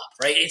throw a lob,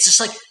 right. It's just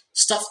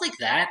stuff like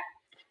that,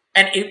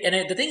 and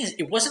the thing is,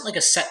 it wasn't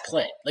a set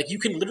play. You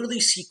can literally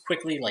see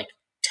quickly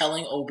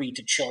telling Obi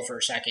to chill for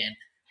a second,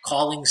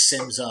 calling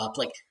Sims up,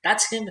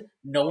 that's him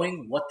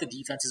knowing what the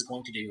defense is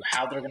going to do,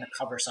 how they're going to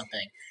cover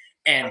something,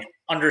 and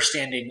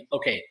understanding,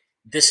 okay,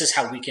 this is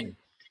how we can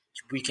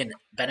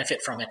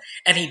benefit from it.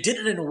 And he did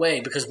it in a way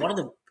because one of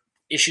the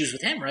issues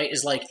with him, right,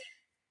 is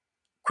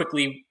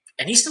Quickly,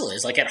 and he still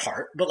is at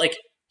heart, but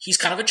he's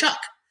kind of a chuck.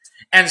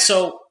 And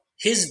so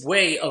his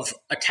way of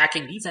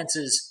attacking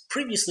defenses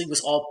previously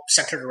was all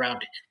centered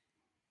around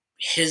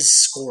his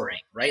scoring,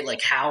 right?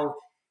 How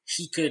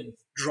he could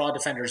draw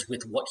defenders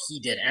with what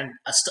he did. And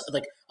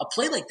a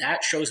play like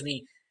that shows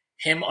me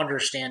him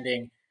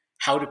understanding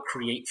how to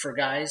create for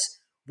guys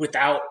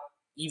without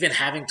even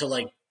having to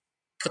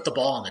put the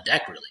ball on the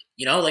deck,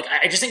 really.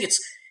 I just think it's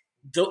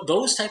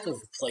those type of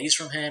plays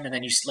from him. And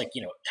then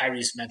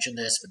Tyrese mentioned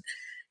this, but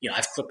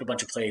I've clipped a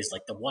bunch of plays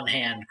the one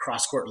hand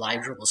cross court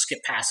live dribble skip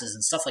passes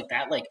and stuff like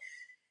that.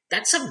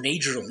 That's a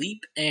major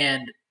leap.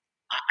 And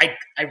I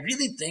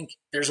really think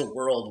there's a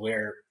world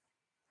where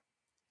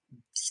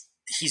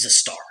he's a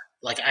star.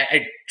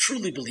 I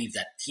truly believe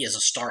that he has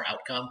a star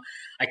outcome.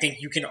 I think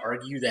you can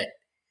argue that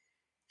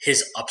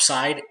his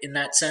upside in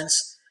that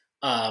sense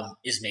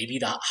is maybe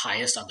the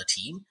highest on the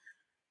team.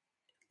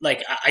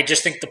 I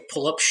just think the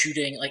pull-up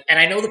shooting, and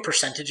I know the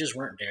percentages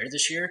weren't there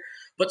this year,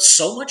 but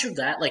so much of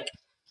that,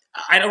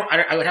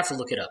 I would have to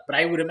look it up, but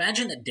I would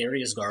imagine that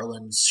Darius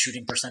Garland's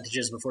shooting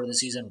percentages before the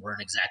season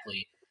weren't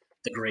exactly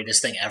the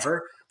greatest thing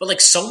ever.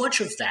 But so much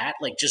of that,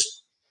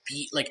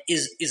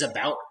 is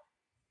about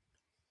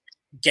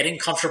getting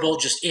comfortable,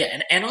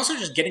 and also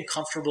just getting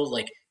comfortable,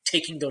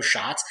 taking those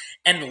shots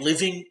and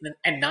living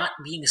and not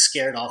being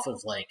scared off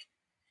of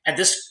and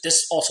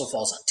this also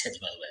falls on Tibbs,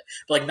 by the way,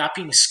 but not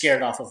being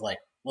scared off of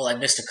well, I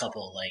missed a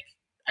couple,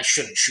 I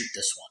shouldn't shoot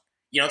this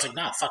one. It's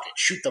nah, fuck it,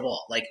 shoot the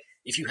ball.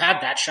 If you have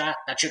that shot,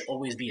 that should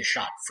always be a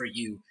shot for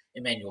you,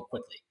 Emmanuel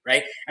Quickly,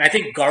 right? And I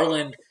think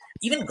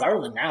even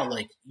Garland now,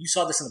 you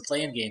saw this in the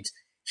play-in games,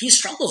 he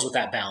struggles with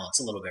that balance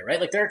a little bit,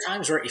 right? There are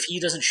times where if he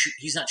doesn't shoot,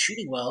 he's not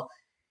shooting well,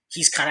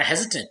 he's kind of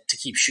hesitant to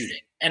keep shooting.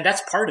 And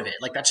that's part of it.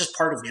 That's just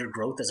part of your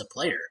growth as a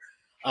player.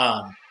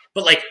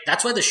 But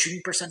that's why the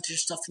shooting percentage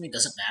stuff to me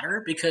doesn't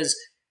matter, because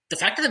the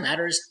fact of the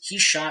matter is he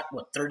shot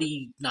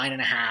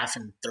 39.5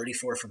 and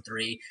 34 from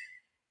three.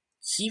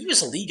 He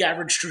was a league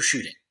average true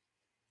shooting.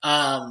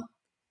 What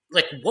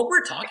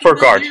we're talking for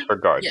about guards, here, for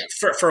guards, yeah,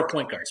 for a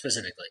point guard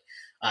specifically,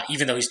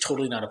 even though he's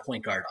totally not a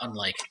point guard,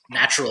 unlike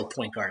natural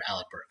point guard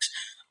Alec Burks.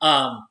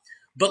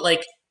 But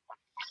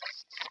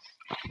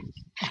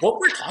what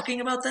we're talking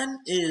about then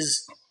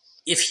is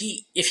if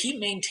he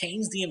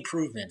maintains the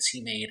improvements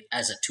he made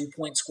as a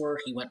 2-point scorer,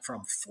 he went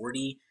from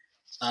 40,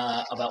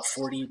 about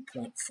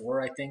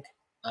 40.4, I think,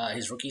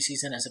 his rookie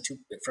season as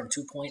from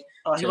 2-point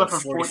He to went from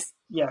 40.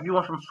 he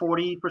went from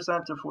 40%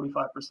 to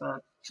 45%.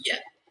 Yeah,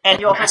 And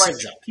he also massive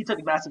jump. he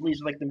took massive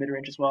leaps with the mid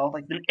range as well.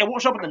 It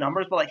won't show up in the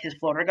numbers, but his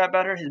floater got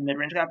better, his mid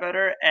range got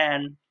better,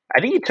 and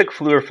I think he took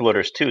fewer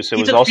floaters too. So it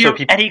was took also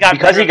fewer, and he got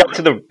because better. he got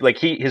to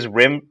the his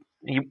rim.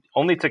 He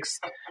only took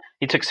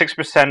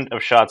 6%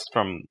 of shots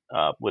from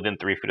within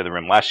 3 feet of the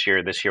rim last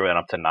year. This year went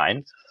up to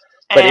 9.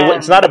 But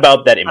it's not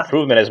about that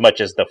improvement as much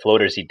as the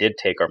floaters he did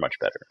take are much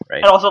better,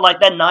 right? And also that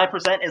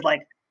 9% is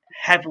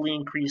heavily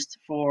increased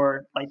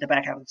for the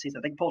back half of the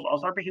season. I think post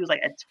All-Star break he was at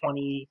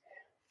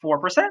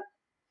 24%.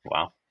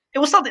 Wow. It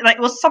was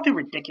something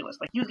ridiculous.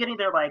 He was getting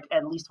there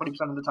at least 20%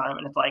 of the time,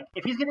 and it's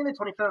if he's getting there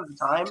 20% of the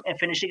time and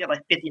finishing at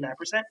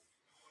 59%,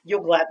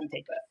 you'll gladly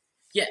take that.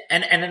 Yeah,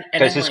 and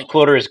because his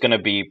floater is going to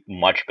be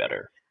much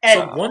better. And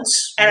so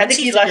once I think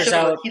he left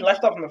out, he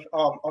left off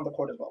on the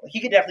court as well. He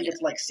could definitely get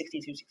to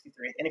 62,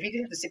 63. And if he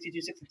can get to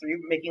 62, 63,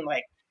 making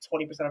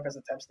 20% of his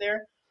attempts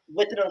there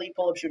with an elite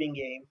pull-up shooting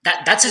game.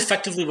 That's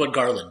effectively what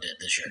Garland did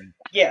this year.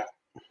 Yeah.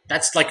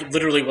 That's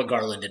literally what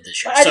Garland did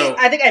this year.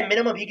 I think at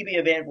minimum he could be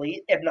a Van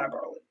Vliet, if not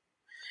Garland.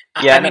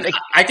 Yeah,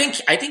 I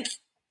think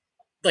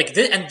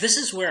this, and this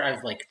is where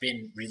I've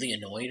been really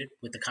annoyed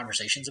with the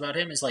conversations about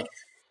him is I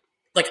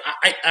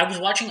was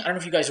watching. I don't know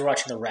if you guys were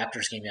watching the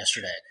Raptors game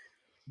yesterday,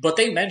 but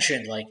they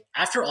mentioned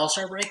after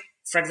All-Star break,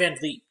 Fred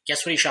VanVleet,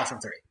 guess what he shot from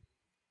 3?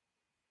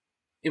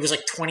 It was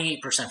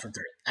 28% from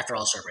 3 after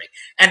All-Star break,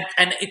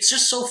 and it's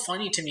just so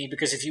funny to me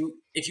because if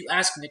you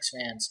ask Knicks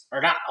fans, or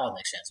not all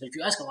Knicks fans, but if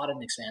you ask a lot of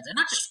Knicks fans, and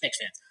not just Knicks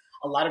fans,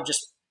 a lot of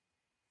just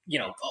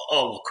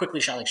quickly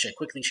shot like shit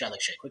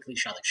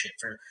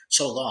for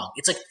so long.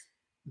 It's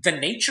the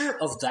nature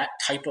of that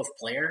type of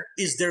player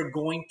is they're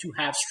going to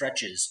have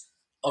stretches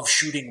of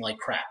shooting like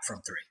crap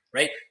from 3,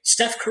 right?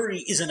 Steph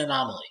Curry is an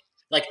anomaly.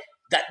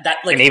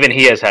 And even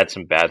he has had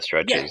some bad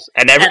stretches.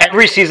 Yeah. And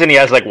every season he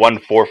has 1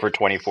 4 for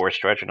 24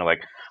 stretch, and they're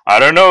I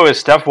don't know, is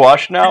Steph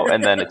washed now?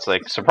 And then it's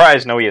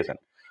surprise, no, he isn't.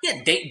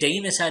 Yeah,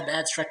 Dame has had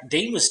bad stretch.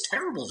 Dame was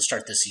terrible to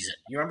start this season.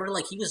 You remember,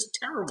 he was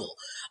terrible.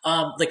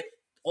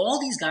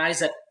 All these guys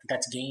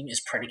that's game is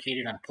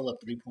predicated on pull-up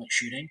 3-point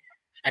shooting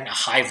and a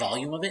high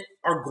volume of it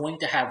are going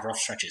to have rough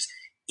stretches.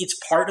 It's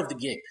part of the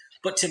gig.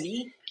 But to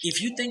me,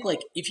 if you think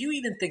if you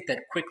even think that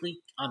quickly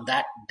on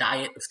that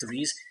diet of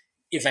threes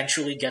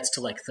eventually gets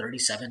to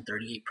 37,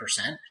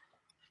 38%,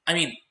 I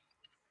mean,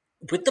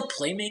 with the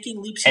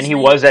playmaking leaps, and he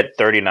was at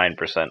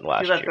 39%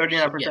 last year. He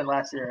was at 39%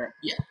 last year.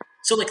 Yeah.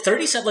 So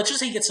 37. Let's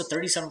just say he gets to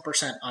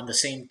 37% on the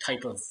same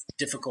type of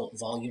difficult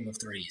volume of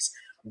threes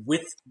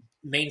with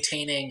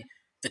maintaining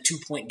the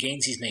 2-point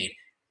gains he's made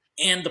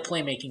and the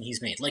playmaking he's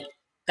made.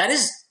 That's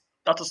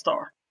a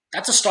star.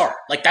 That's a star.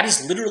 That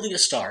is literally a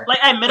star.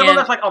 At minimum,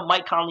 that's a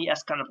Mike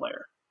Conley-esque kind of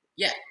player.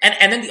 Yeah.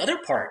 And then the other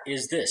part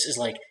is this, is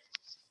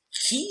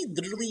he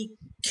literally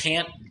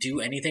can't do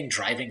anything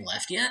driving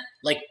left yet.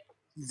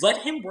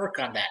 Let him work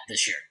on that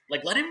this year.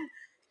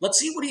 Let's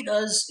see what he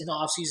does in the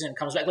offseason and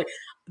comes back.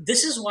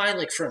 This is why,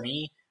 for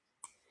me,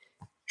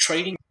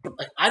 trading,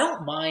 I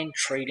don't mind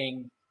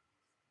trading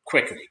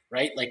quickly,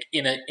 right?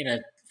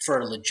 For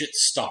a legit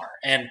star.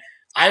 And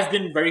I've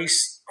been very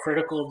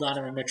critical of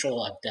Donovan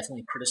Mitchell. I've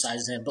definitely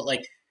criticized him, but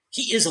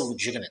he is a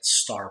legitimate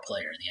star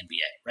player in the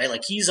NBA,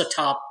 right? He's a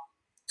top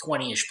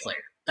 20-ish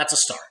player. That's a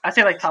star. I'd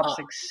say top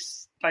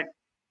 6.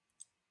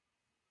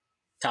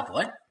 Top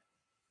what?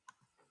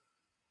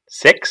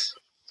 6?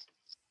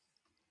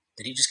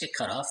 Did he just get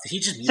cut off? Did he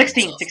just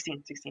 16?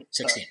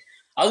 16.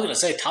 I was going to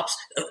say tops.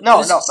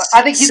 No.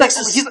 I think he's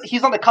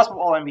on the cusp of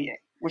All NBA,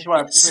 which is what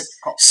I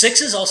call.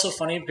 6 is also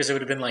funny because it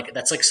would have been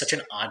that's such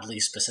an oddly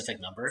specific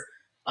number.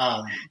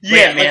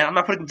 Yeah, man, I'm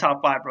not putting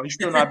top 5, bro. He's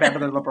still not better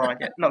than LeBron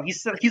yet. No,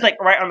 he's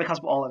right on the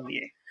cusp of All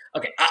NBA.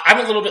 Okay, I'm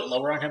a little bit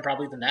lower on him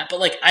probably than that,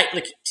 but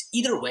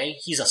either way,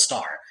 he's a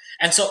star,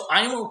 and so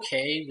I'm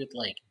okay with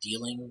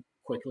dealing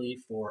quickly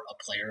for a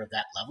player of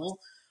that level.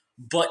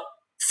 But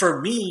for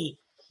me,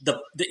 the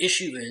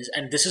issue is,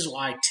 and this is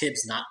why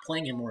Tibbs not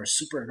playing him more is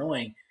super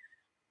annoying.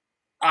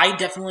 I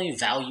definitely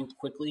value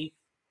quickly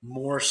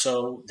more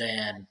so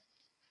than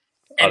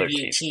other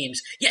NBA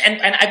teams. Yeah,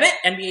 and I bet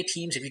NBA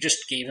teams, if you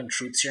just gave them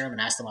truth serum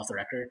and asked them off the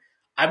record,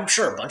 I'm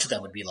sure a bunch of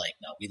them would be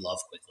no, we love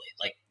quickly.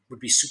 Would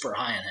be super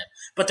high on him,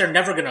 but they're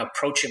never going to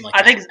approach him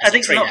I think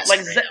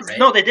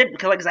no, they did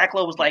because Zach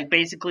Lowe was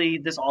basically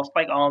this off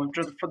for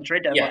the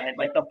trade deadline.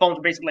 Yeah. The phones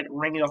were basically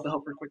ringing off the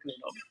hook for quickly.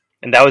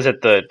 And that was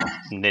at the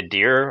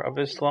nadir of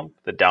his slump,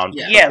 the down.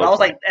 Yeah, that was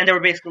and they were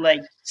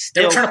basically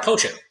they were trying to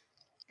poach him.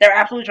 They're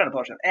absolutely trying to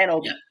poach him, and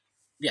Obi.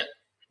 Yeah.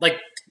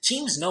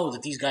 Teams know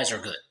that these guys are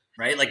good,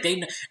 right?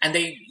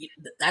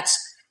 That's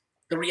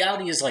the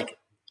reality is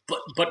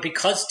but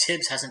because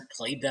Tibbs hasn't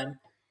played them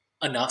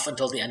enough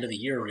until the end of the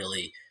year,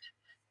 really.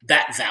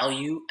 That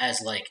value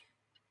as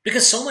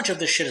because so much of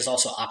this shit is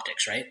also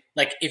optics, right?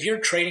 If you're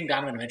trading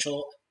Donovan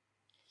Mitchell,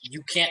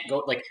 you can't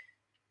go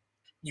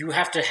you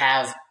have to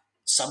have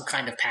some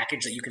kind of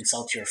package that you can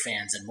sell to your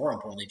fans and, more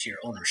importantly, to your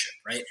ownership,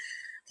 right?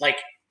 Like,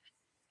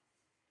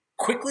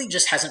 Quickly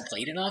just hasn't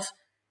played enough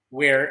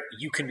where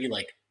you can be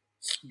like,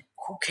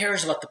 who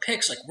cares about the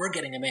picks? Like, we're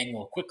getting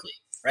Emmanuel Quickly,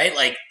 right?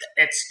 Like,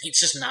 it's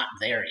just not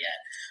there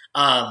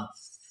yet.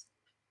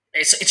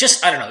 It's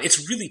just, I don't know.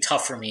 It's really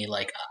tough for me.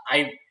 Like,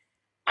 I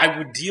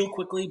would deal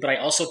Quickly, but I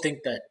also think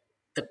that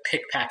the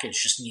pick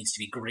package just needs to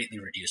be greatly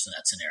reduced in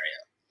that scenario.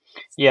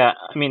 Yeah,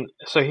 I mean,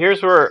 so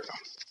here's where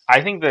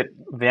I think that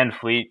Van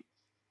Fleet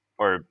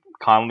or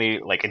Conley,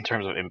 like in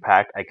terms of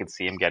impact, I could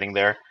see him getting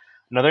there.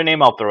 Another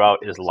name I'll throw out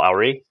is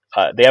Lowry.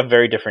 They have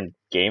very different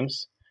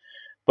games,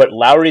 but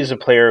Lowry is a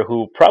player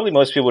who probably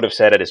most people would have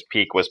said at his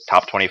peak was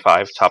top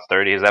 25, top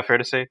 30. Is that fair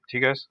to say to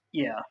you guys?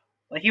 Yeah,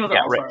 like he was an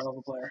all-star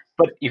level player.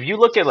 But if you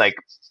look at like,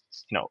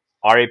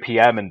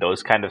 RAPM and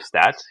those kind of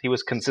stats, he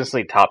was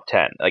consistently top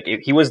 10. Like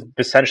he was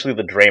essentially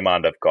the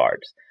Draymond of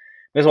guards.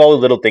 There's all the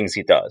little things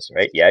he does,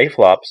 right? Yeah, he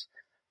flops,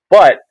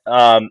 but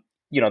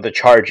the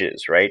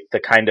charges, right? The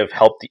kind of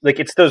help, like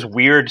it's those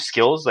weird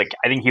skills. Like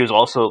I think he was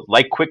also,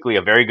 like Quickly,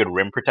 a very good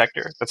rim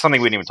protector. That's something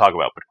we didn't even talk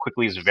about, but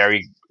Quickly is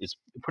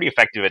pretty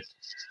effective at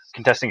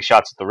contesting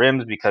shots at the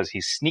rims because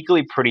he's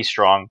sneakily pretty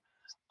strong.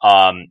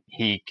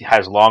 He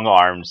has long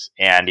arms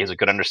and he has a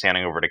good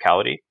understanding of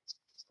verticality.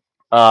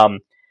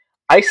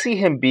 I see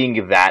him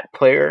being that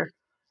player,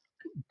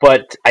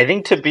 but I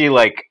think to be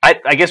like,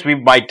 I guess we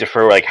might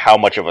defer like how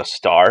much of a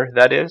star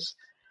that is.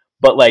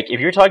 But like, if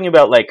you're talking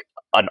about like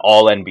an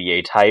all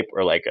NBA type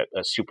or like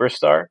a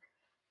superstar,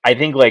 I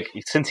think like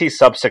since he's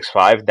sub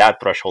 6'5", that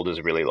threshold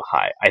is really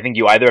high. I think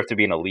you either have to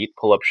be an elite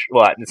pull up.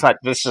 Well, it's not.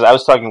 I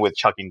was talking with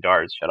Chucking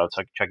Darts. Shout out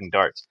Chucking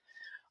Darts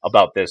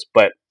about this.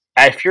 But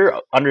if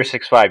you're under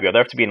 6'5", you either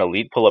have to be an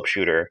elite pull up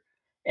shooter,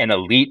 an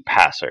elite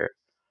passer,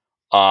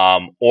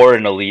 or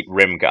an elite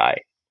rim guy.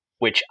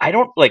 Which I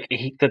don't like.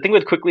 The thing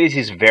with Quickly is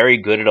he's very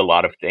good at a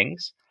lot of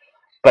things.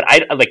 But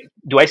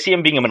do I see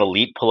him being an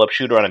elite pull-up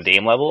shooter on a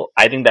Dame level?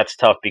 I think that's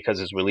tough because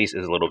his release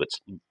is a little bit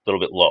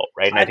low,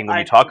 right? And I think when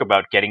you talk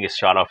about getting his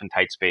shot off in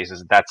tight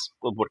spaces, that's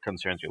what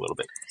concerns me a little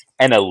bit.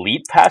 An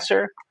elite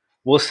passer,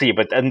 we'll see,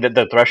 but then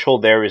the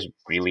threshold there is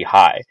really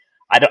high.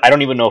 I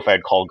don't even know if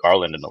I'd call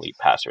Garland an elite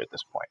passer at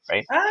this point,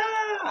 right?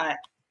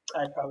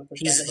 I'd probably push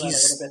he's back a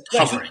little bit.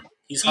 hovering.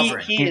 He's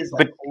hovering. He is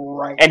like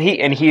right.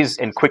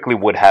 And Quickly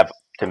would have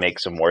to make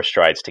some more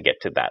strides to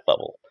get to that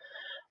level.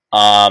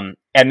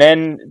 And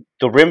then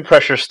the rim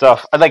pressure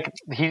stuff, like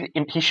he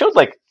showed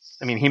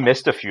he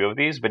missed a few of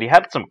these, but he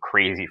had some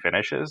crazy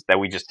finishes that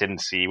we just didn't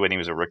see when he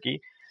was a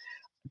rookie.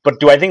 But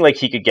do I think like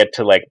he could get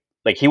to like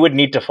he would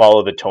need to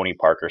follow the Tony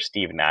Parker,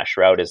 Steve Nash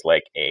route as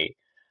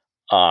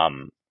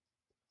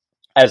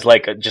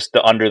just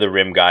the under the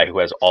rim guy who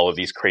has all of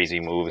these crazy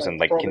moves and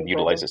like can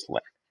utilize his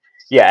length.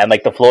 Yeah, and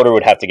like the floater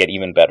would have to get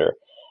even better.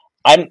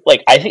 I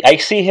think I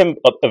see him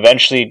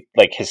eventually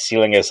like his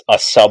ceiling as a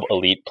sub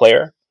elite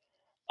player.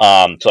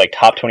 So like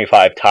top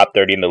 25, top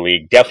 30 in the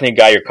league, definitely a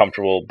guy you're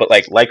comfortable, but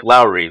like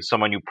Lowry,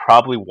 someone you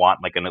probably want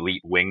like an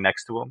elite wing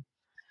next to him,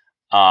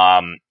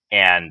 to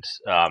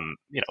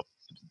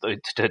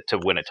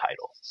win a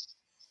title.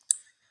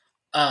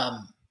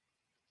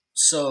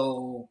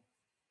 So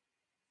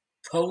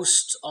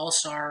post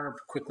All-Star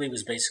Quickly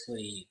was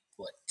basically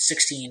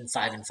 16,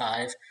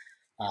 5-5,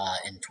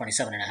 in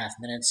 27.5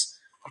 minutes.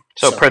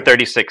 So per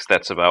 36,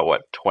 that's about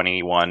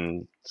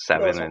 21,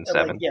 7 and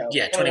 7.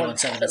 Yeah, 21,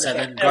 7 and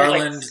 7.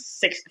 Garland, like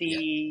 60.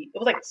 Yeah. It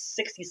was like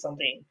 60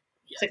 something.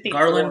 Yeah. 60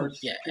 Garland,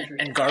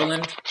 and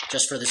Garland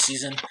just for the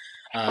season,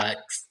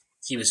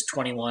 he was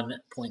 21.7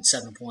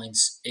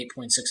 points,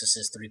 8.6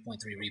 assists, 3.3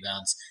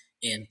 rebounds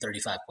in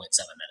 35.7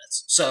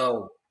 minutes.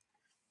 So,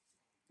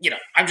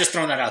 I'm just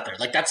throwing that out there.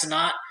 Like that's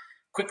not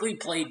Quickly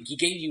played. He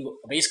gave you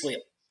basically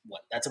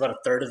that's about a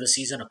third of the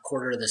season, a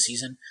quarter of the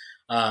season.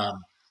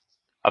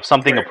 Of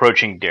something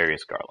approaching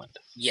Darius Garland.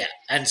 Yeah,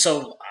 and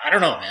so I don't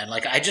know, man.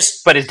 Like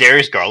But is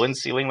Darius Garland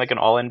ceiling like an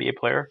All NBA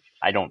player?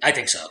 I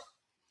think so.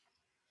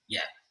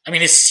 Yeah, I mean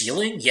his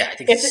ceiling. Yeah, I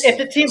think. If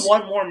the team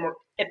won more,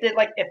 if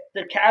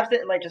the Cavs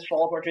didn't just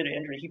fall apart due to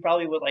injury, he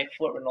probably would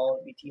flirt with an All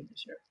NBA team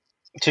this year.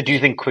 So do you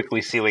think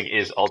Quickly ceiling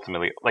is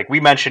ultimately we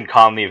mentioned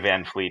Conley,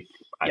 Van Fleet?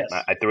 Yes.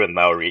 I threw in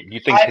Lowry. Do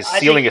you think his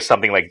ceiling is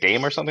something like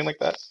Dame or something like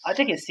that? I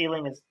think his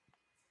ceiling is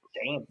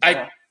Dame.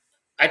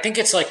 I think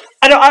it's like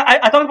I know.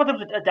 I talked about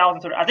the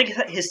Dalvin Twitter. I think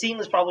his ceiling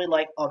is probably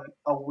a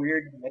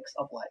weird mix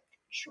of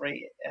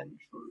Trey and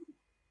Drew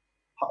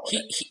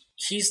Holiday.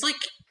 He's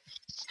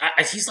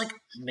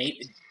maybe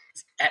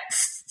at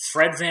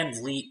Fred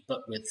VanVleet, but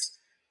with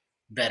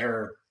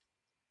better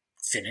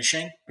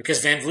finishing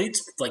because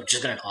VanVleet's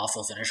just been an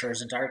awful finisher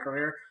his entire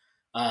career,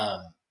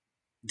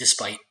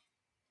 despite.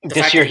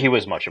 This year he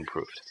was much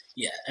improved.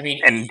 Yeah, I mean,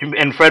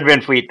 and Fred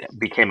VanVleet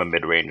became a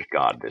mid-range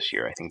god this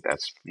year. I think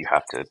you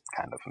have to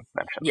kind of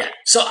mention. Yeah, that.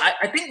 So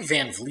I think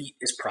VanVleet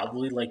is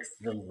probably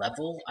the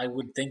level I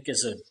would think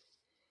is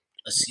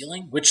a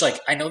ceiling, which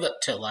I know that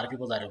to a lot of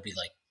people that would be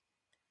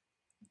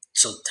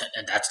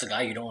and that's the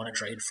guy you don't want to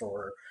trade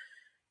for,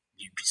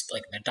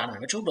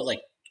 Donovan Mitchell, but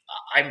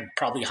I'm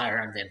probably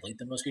higher on VanVleet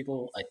than most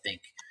people. I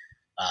think.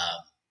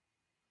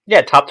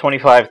 top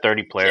 25,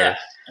 30 player. Yeah,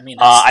 I mean,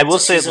 I will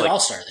say he's an like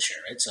all-star this year,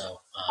 right? So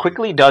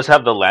Quickly does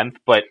have the length,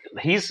 but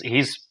he's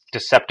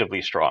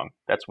deceptively strong.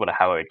 That's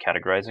how I would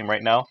categorize him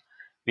right now,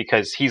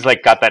 because he's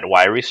like got that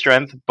wiry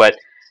strength, but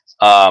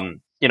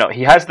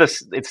he has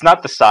this. It's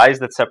not the size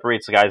that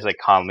separates guys like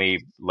Conley,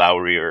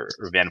 Lowry, or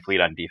Van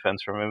Fleet on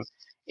defense from him.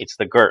 It's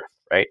the girth,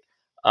 right?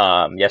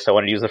 Yes, I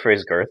want to use the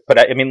phrase girth, but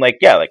I mean, like,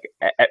 yeah, like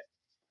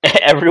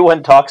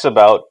everyone talks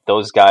about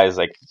those guys.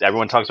 Like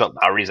everyone talks about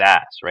Lowry's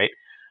ass, right?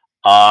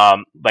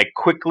 Like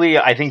Quickly,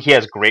 I think he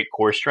has great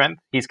core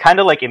strength. He's kind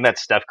of like in that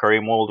Steph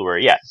Curry mold where,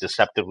 yeah,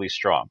 deceptively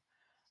strong.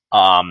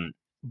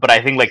 But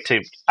I think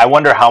I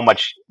wonder how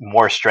much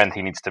more strength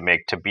he needs to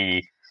make to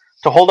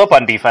hold up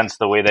on defense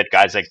the way that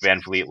guys like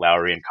Van Vliet,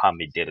 Lowry, and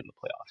Conley did in the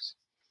playoffs,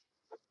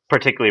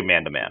 particularly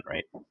man to man,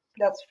 right?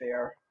 That's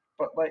fair,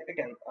 but like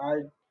again,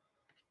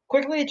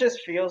 Quickly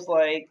just feels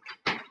like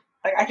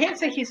I can't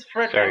say he's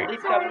Fred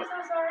VanVleet. Sorry.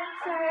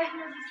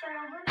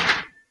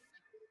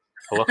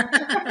 Hello?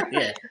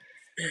 yeah.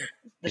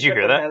 Did you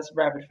hear that? Has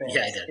rabid fans.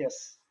 Yeah, I did.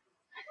 Yes.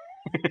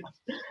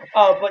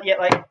 But yeah,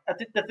 like I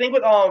think the thing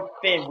with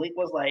VanVleet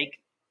was like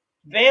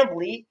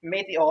VanVleet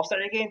made the All-Star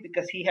game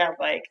because he had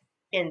like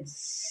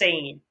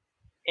insane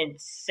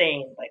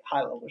like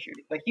high level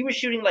shooting. Like he was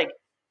shooting like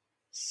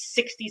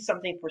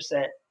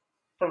 60-something%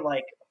 from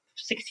like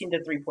 16 to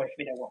 3-point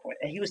feet at one point,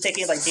 and he was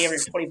taking like damn near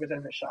 20%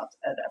 of his shots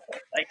at that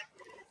point. Like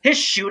his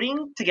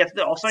shooting to get to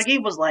the All-Star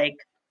game was like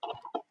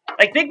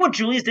think what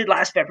Julius did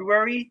last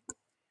February.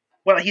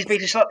 Well, he's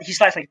basically he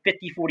slashed like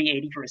 50, 40,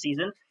 80 for a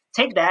season.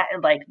 Take that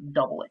and like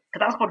double it,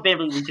 because that's what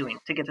VanVleet was doing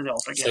to get to the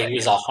All-Star game. So he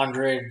was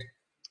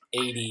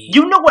 180.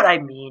 You know what I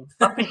mean?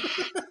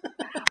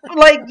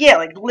 Like yeah,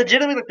 like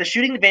legitimately, like the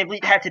shooting that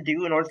VanVleet had to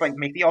do in order to like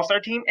make the All-Star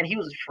team, and he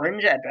was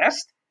fringe at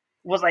best,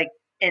 was like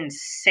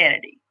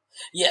insanity.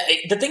 Yeah,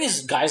 the thing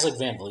is, guys like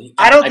VanVleet.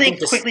 I don't think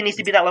Quickly needs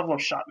to be that level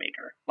of shot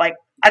maker. Like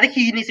I think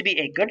he needs to be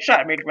a good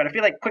shot maker, but I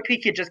feel like Quickly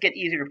could just get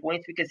easier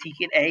points because he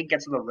can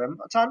get to the rim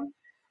a ton.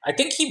 I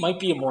think he might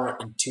be a more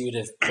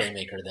intuitive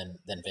playmaker than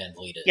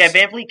VanVleet is. Yeah,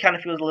 VanVleet kind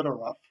of feels a little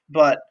rough,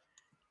 but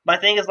my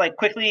thing is like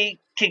Quickly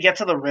can get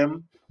to the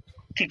rim,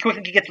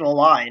 Quickly can get to the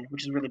line,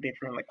 which is really big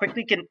for him. Like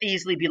Quickly can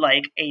easily be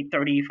like a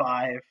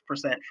 35%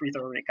 free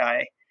throw rate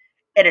guy,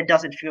 and it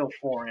doesn't feel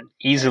foreign.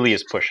 Easily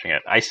is pushing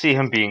it. I see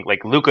him being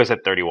like Luka's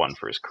at 31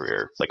 for his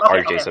career. Like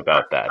RJ's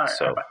about that.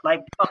 So like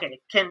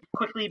can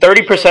Quickly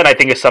 30% I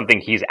think is something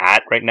he's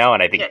at right now,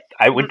 and I think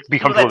I would be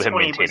comfortable with him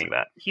maintaining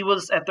that. He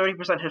was at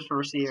 30% his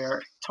first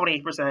year,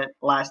 28%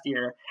 last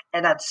year,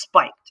 and that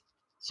spiked.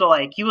 So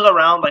like he was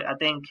around like I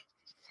think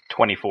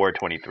 24,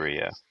 23,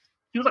 yeah.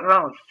 He was like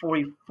around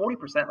like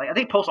 40%. Like I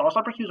think post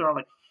All-Star break he was around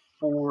like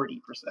 40%.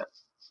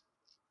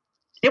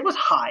 It was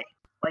high.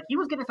 Like he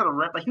was getting to the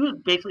rim. Like he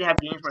would basically have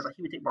games where like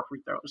he would take more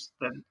free throws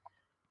than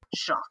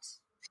shots,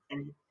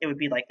 and it would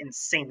be like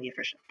insanely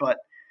efficient. But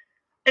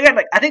again,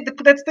 like I think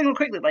that's the thing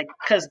Quickly, like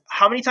because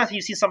how many times have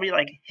you seen somebody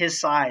like his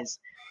size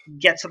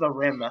get to the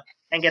rim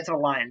and get to the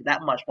line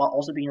that much while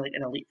also being like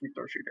an elite free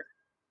throw shooter?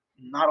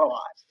 Not a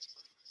lot.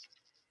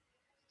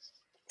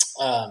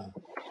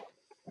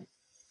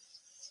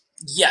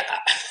 Yeah,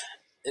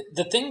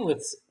 the thing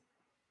with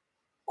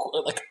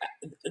like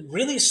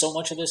really so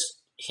much of this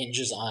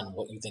hinges on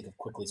what you think of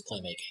Quickly's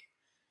playmaking,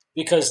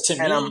 because to me,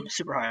 and I'm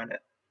super high on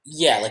it.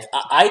 Yeah, like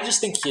I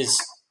just think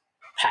his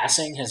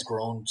passing has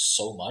grown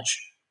so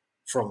much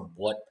from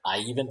what I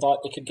even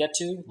thought it could get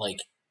to.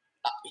 Like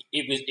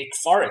it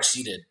far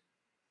exceeded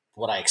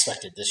what I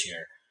expected this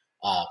year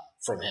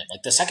from him.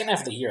 Like the second half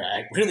of the year,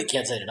 I really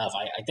can't say it enough.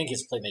 I think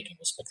his playmaking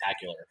was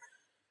spectacular,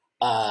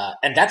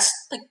 and that's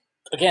like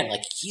again,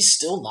 like he's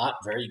still not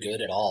very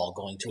good at all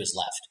going to his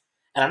left.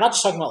 And I'm not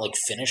just talking about like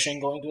finishing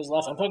going to his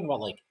left. I'm talking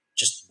about like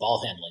just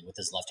ball handling with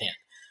his left hand.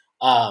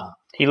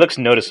 He looks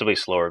noticeably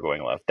slower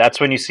going left. That's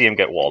when you see him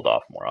get walled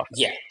off more often.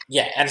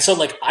 Yeah. And so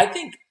like I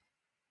think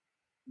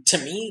to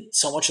me,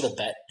 so much of the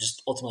bet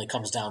just ultimately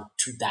comes down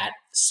to that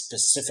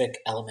specific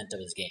element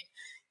of his game.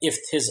 If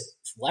his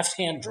left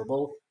hand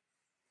dribble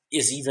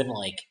is even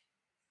like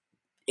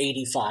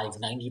 85,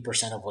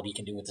 90% of what he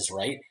can do with his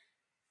right,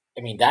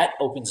 I mean, that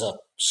opens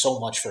up so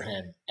much for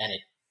him, and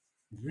it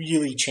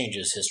really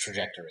changes his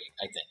trajectory,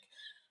 I think.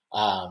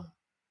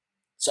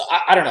 So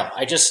I don't know.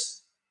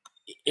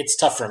 It's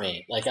tough for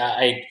me. Like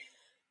I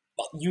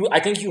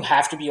think you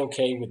have to be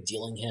okay with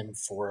dealing him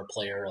for a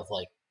player of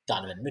like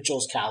Donovan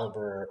Mitchell's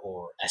caliber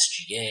or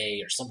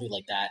SGA or somebody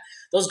like that.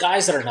 Those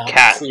guys that are not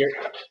clear.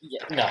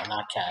 Yeah, no,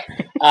 not Cat.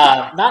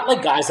 Not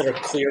like guys that are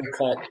clear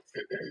cut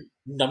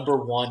number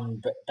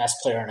one best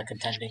player on a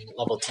contending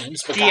level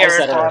teams, but guys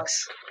that are.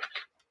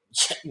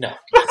 No,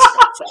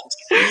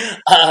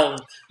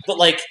 but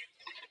like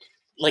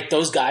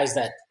those guys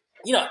that,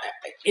 you know,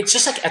 it's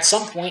just like at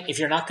some point, if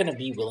you're not going to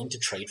be willing to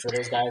trade for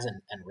those guys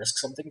and risk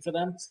something for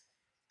them,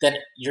 then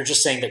you're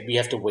just saying that we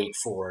have to wait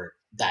for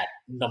that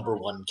number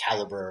one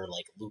caliber,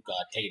 like Luka,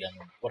 Tatum,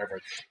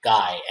 whatever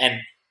guy. And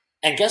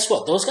guess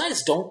what? Those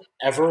guys don't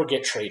ever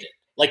get traded.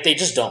 Like they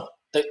just don't.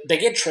 They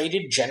get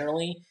traded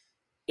generally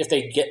if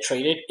they get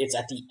traded, it's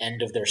at the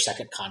end of their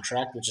second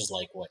contract, which is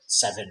like,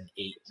 7,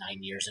 8,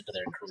 9 years into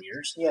their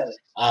careers. Yeah.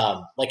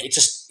 Like, it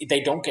just, they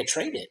don't get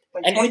traded.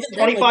 Like and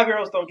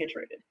 25-year-olds don't get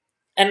traded.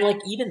 And, like,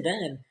 even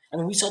then, I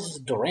mean, we saw this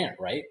with Durant,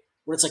 right?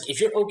 Where it's like, if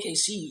you're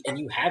OKC and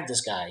you have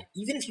this guy,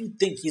 even if you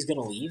think he's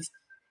going to leave,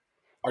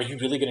 are you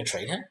really going to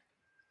trade him?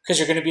 Because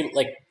you're going to be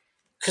like,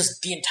 because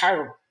the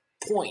entire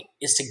point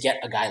is to get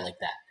a guy like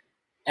that.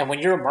 And when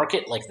you're a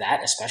market like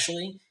that,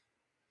 especially,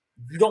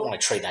 you don't want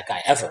to trade that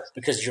guy ever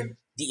because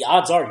the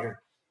odds are you're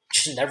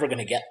just never going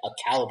to get a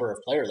caliber of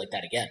player like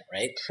that again,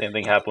 right? Same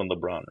thing happened with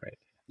LeBron, right?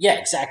 Yeah,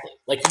 exactly.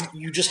 Like,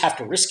 you just have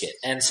to risk it.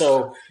 And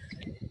so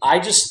I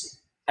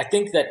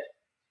think that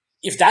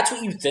if that's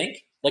what you think,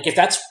 like if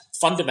that's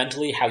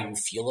fundamentally how you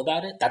feel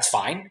about it, that's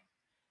fine.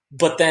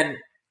 But then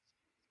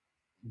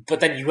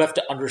you have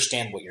to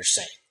understand what you're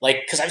saying. Like,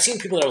 because I've seen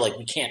people that are like,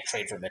 we can't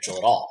trade for Mitchell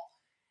at all.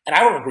 And I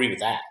don't agree with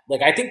that.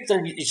 Like, I think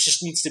it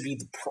just needs to be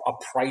a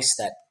price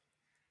that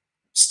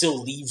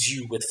still leaves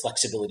you with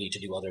flexibility to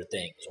do other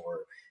things or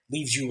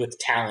leaves you with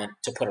talent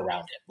to put around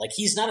him. Like,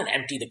 he's not an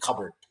empty the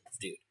cupboard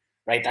dude,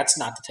 right? That's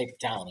not the type of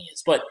talent he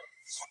is. But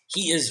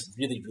he is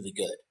really, really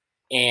good.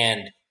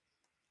 And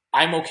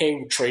I'm okay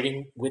with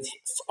trading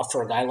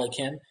for a guy like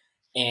him.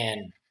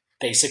 And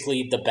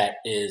basically the bet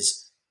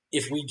is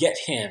if we get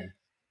him,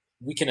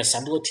 we can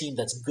assemble a team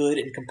that's good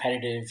and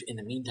competitive in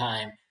the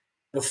meantime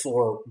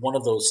before one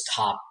of those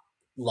top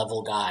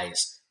level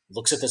guys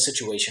looks at the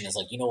situation as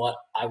like, you know what,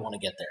 I want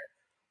to get there.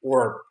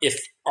 Or if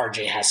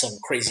RJ has some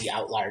crazy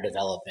outlier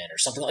development or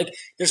something, like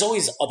there's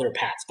always other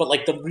paths. But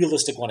like the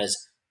realistic one is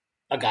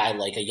a guy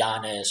like a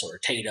Giannis or a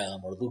Tatum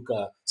or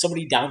Luka,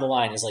 somebody down the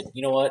line is like,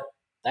 you know what,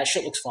 that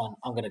shit looks fun.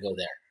 I'm going to go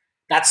there.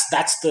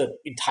 That's the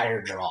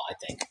entire draw, I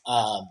think.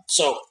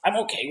 So I'm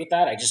okay with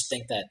that. I just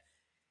think that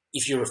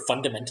if you're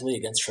fundamentally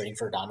against trading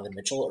for Donovan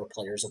Mitchell or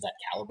players of that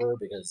caliber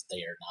because they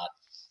are not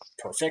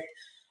perfect,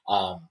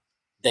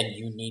 then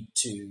you need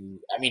to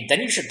 – I mean,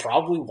 then you should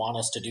probably want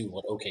us to do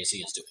what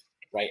OKC is doing,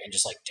 right? And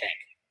just, like, tank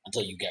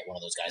until you get one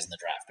of those guys in the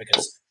draft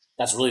because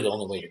that's really the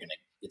only way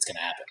it's going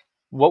to happen.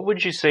 What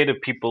would you say to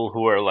people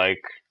who are,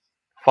 like,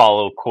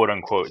 follow,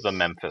 quote-unquote, the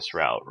Memphis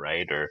route,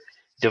 right? Or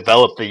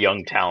develop the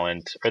young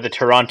talent or the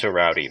Toronto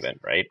route even,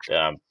 right?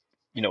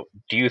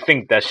 Do you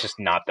think that's just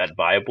not that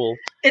viable?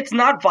 It's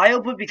not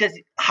viable because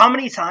how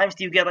many times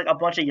do you get like a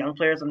bunch of young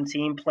players on the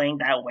team playing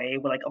that way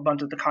with like a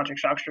bunch of the contract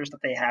structures that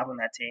they have on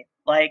that team?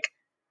 Like,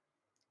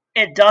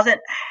 it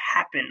doesn't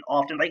happen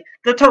often. Like,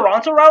 the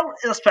Toronto route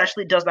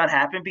especially does not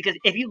happen because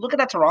if you look at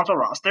that Toronto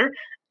roster,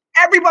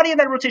 everybody in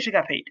that rotation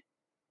got paid.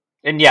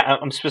 And yeah,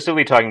 I'm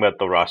specifically talking about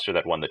the roster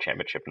that won the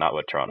championship, not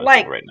what Toronto's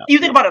doing right now. You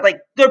think about it, like,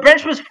 their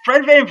bench was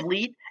Fred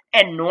VanVleet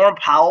and Norm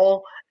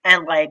Powell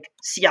and, like,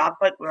 Siakam.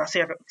 Like,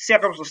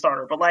 Siakam was the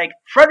starter, but, like,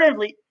 Fred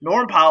VanVleet,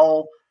 Norm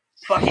Powell,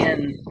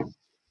 fucking,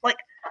 like,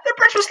 their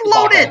bench was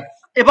loaded.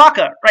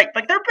 Ibaka, right.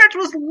 Like, their bench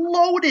was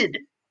loaded.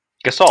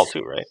 Gasol,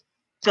 too, right?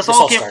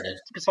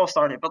 Gasol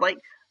started, but, like,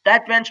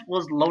 that bench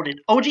was loaded.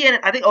 I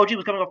think OG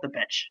was coming off the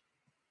bench.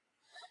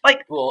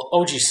 Like, well,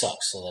 OG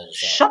sucks. So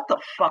shut the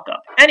fuck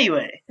up.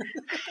 Anyway,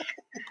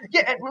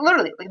 yeah,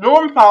 literally, like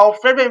Norman Powell,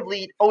 Fred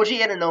VanVleet, OG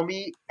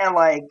Anunoby, and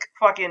like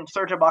fucking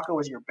Serge Ibaka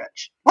was your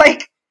bench.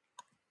 Like,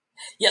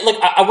 yeah, look,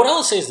 what I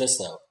will say is this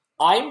though,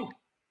 I'm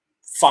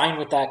fine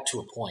with that to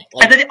a point.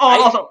 Like, and then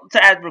also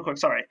to add real quick,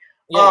 sorry,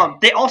 yeah.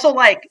 They also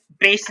like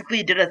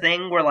basically did a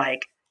thing where like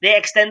they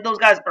extend those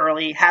guys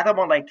early, had them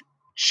on like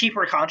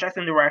cheaper contracts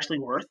than they were actually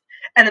worth,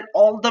 and then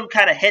all of them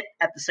kind of hit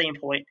at the same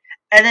point.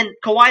 And then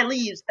Kawhi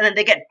leaves, and then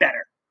they get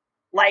better.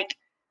 Like,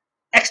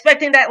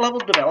 expecting that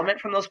level of development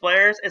from those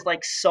players is,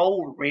 like,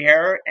 so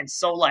rare and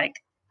so, like,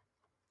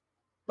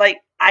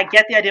 I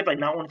get the idea of, like,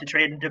 not wanting to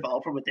trade a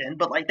developer within,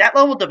 but, like, that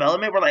level of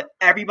development where, like,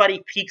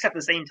 everybody peaks at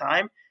the same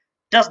time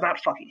does not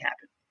fucking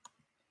happen.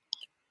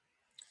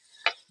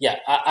 Yeah,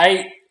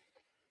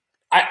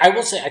 I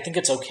will say I think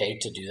it's okay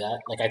to do that.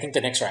 Like, I think the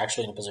Knicks are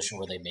actually in a position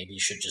where they maybe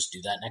should just do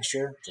that next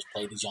year. Just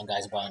play these young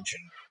guys a bunch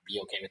and be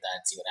okay with that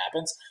and see what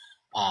happens.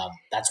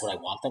 That's what I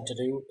want them to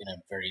do in a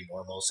very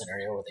normal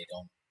scenario where they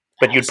don't.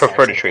 But you'd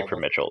prefer to trade for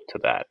Mitchell to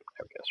that,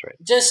 I guess, right?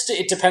 Just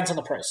it depends on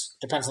the price.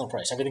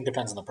 Everything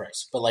depends on the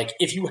price. But like,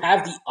 if you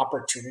have the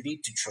opportunity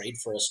to trade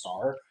for a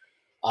star,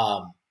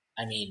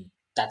 I mean,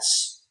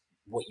 that's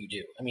what you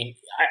do. I mean,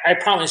 I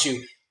promise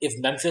you, if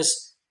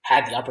Memphis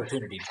had the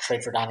opportunity to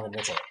trade for Donovan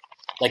Mitchell,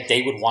 like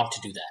they would want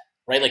to do that,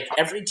 right? Like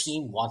every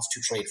team wants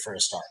to trade for a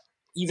star.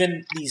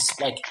 Even these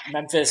like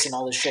Memphis and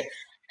all this shit.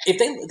 If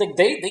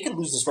they could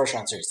lose this first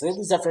round series, if they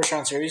lose that first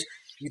round series,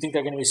 you think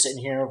they're going to be sitting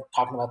here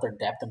talking about their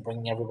depth and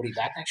bringing everybody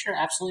back next year?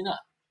 Absolutely not.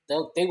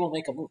 They will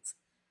make a move.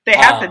 They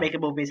have to make a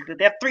move. Basically,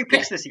 they have 3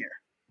 picks this year.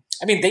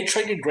 I mean, they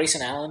traded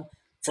Grayson Allen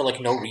for like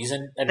no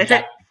reason and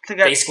got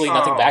basically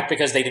nothing back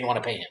because they didn't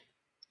want to pay him.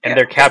 And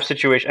their cap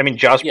situation. I mean,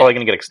 Josh's probably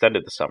going to get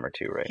extended this summer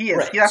too, right? He is.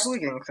 Right. He's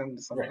absolutely getting extended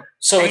this summer. Right.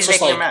 So and it's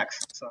just like max.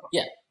 So.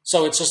 Yeah.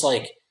 So it's just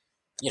like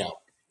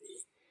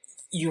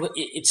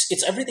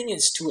it's everything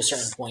is to a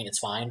certain point. It's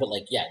fine, but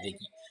like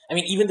I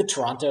mean, even the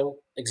Toronto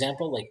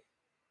example, like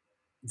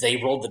they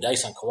rolled the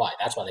dice on Kawhi.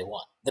 That's why they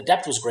won. The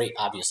depth was great.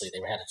 Obviously, they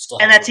had still.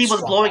 And that team was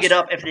strong blowing it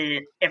roster. up if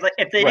they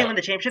didn't win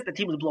the championship. The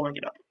team was blowing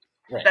it up.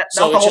 Right. That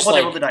So was the it's whole just point. They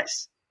like rolled the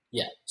dice.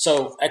 yeah.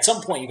 So at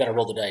some point you got to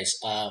roll the dice.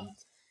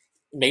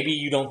 Maybe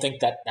you don't think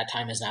that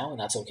time is now, and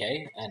that's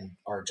okay, and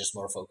are just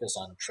more focused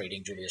on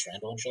trading Julius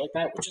Randle and shit like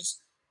that, which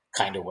is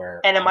kind of where.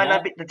 And it I'm might at.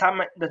 not be the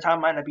time. The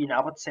time might not be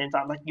now, but at the same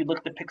time, like you look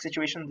at the pick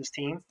situation of this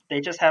team, they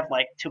just have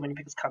like too many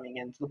picks coming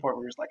in to the point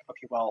where it's like,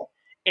 okay, well,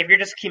 if you're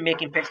just keep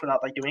making picks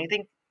without like doing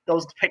anything,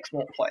 those picks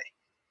won't play.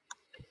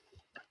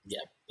 Yeah,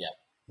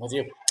 with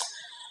you.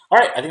 All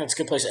right, I think that's a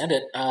good place to end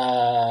it.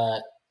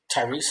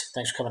 Tyrese,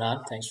 thanks for coming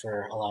on. Thanks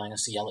for allowing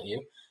us to yell at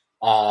you.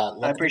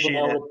 I appreciate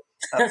it.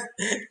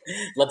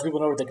 Let the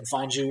people know where they can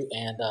find you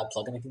and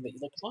plug anything that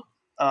you'd like to plug.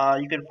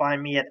 You can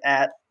find me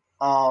at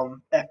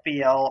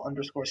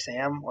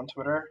FBL_Sam on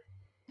Twitter.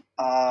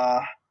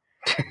 I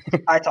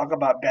talk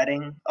about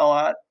betting a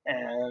lot,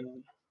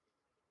 and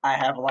I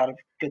have a lot of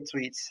good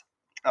tweets.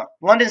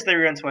 London's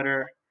Theory on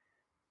Twitter.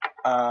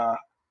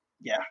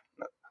 Yeah.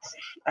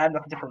 I have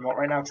nothing to promote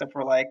right now except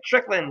for like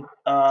Strickland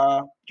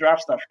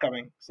draft stuff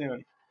coming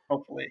soon,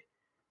 hopefully,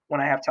 when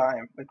I have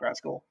time with grad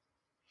school.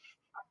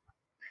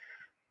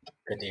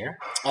 Good to hear.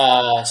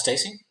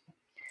 Stacy,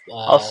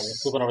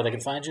 people know where they can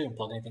find you and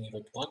plug anything you'd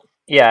like to plug.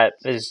 Yeah,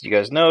 as you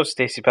guys know,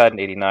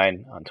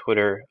 StacyPadden89 on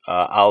Twitter.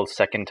 I'll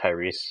second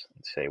Tyrese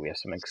and say we have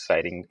some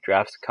exciting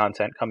draft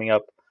content coming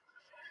up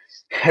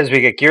as we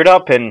get geared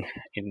up. And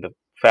in the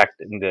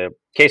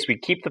case we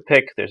keep the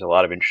pick, there's a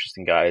lot of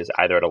interesting guys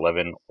either at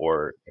 11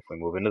 or if we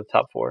move into the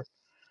top 4.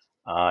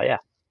 Yeah.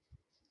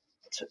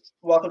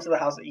 Welcome to the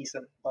House of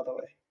Eason, by the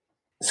way.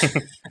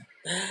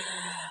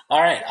 All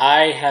right,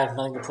 I have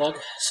nothing to plug,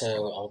 so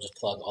I'll just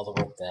plug all the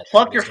work that.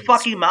 Plug your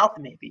fucking mouth,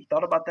 maybe.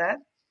 Thought about that?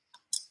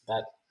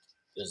 That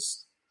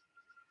is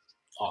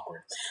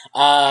awkward.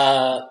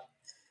 I'm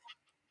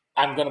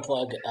going to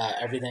plug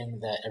everything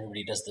that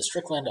everybody does at the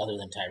Strickland other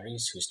than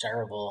Tyrese, who's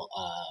terrible.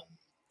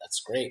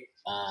 That's great.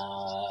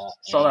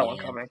 Saw that one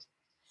coming.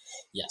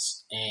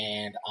 Yes,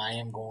 and I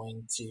am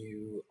going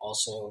to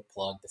also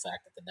plug the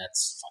fact that the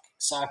Nets fucking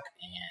suck,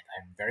 and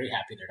I'm very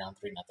happy they're down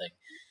 3-0.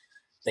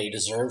 They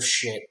deserve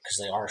shit because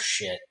they are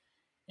shit,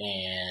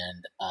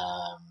 and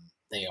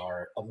they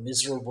are a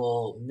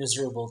miserable,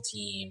 miserable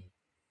team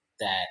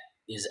that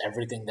is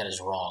everything that is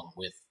wrong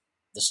with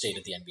the state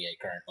of the NBA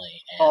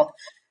currently, and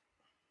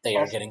they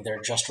are getting their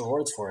just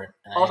rewards for it.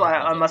 Also,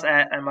 I must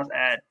add,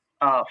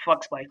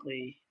 fuck Spike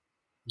Lee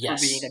for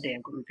being a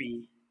damn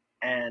groupie.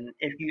 And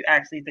if you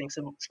actually think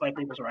Spike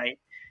Lee was right,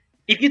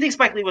 if you think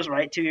Spike Lee was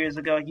right 2 years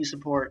ago, you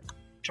support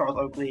Charles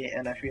Oakley,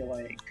 and I feel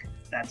like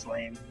that's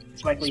lame.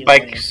 Spike,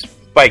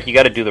 you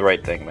got to do the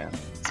right thing, man.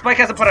 Spike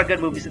hasn't put out good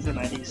movies since the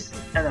 90s,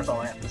 and that's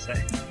all I have to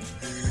say.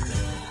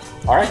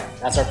 All right,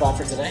 that's our thought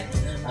for today.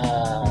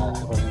 I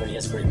hope everybody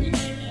has a great week,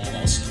 and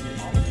I'll see you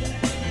on the day.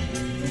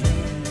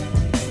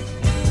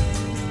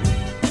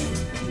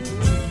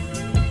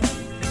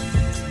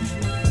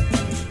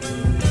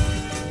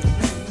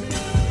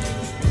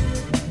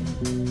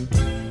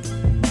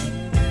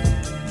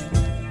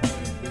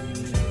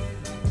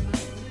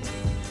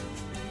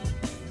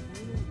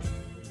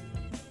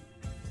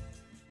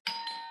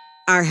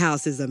 Our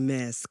house is a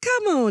mess.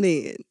 Come on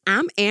in.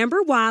 I'm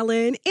Amber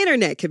Wallen,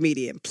 internet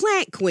comedian,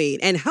 plant queen,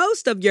 and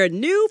host of your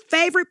new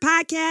favorite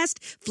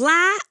podcast,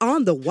 Fly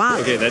on the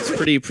Wallen. Okay, that's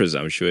pretty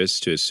presumptuous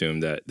to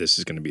assume that this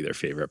is going to be their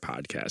favorite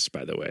podcast,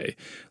 by the way.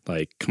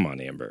 Like, come on,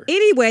 Amber.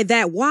 Anyway,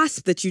 that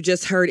wasp that you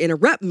just heard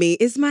interrupt me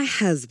is my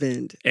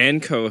husband.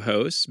 And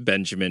co-host,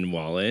 Benjamin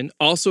Wallen,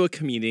 also a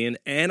comedian,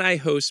 and I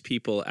host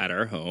people at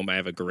our home. I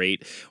have a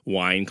great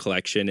wine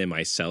collection in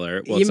my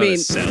cellar. Well, you mean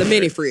the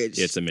mini fridge?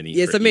 It's a mini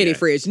fridge. It's a mini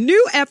fridge. New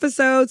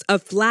episodes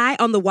of Fly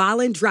on the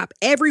Wallen drop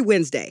every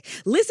Wednesday.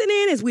 Listen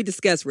in as we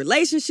discuss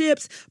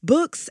relationships,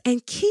 books,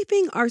 and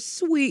keeping our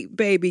sweet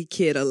baby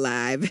kid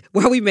alive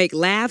while we make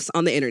laughs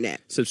on the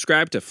internet.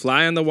 Subscribe to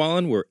Fly on the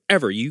Wallen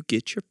wherever you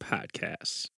get your podcasts.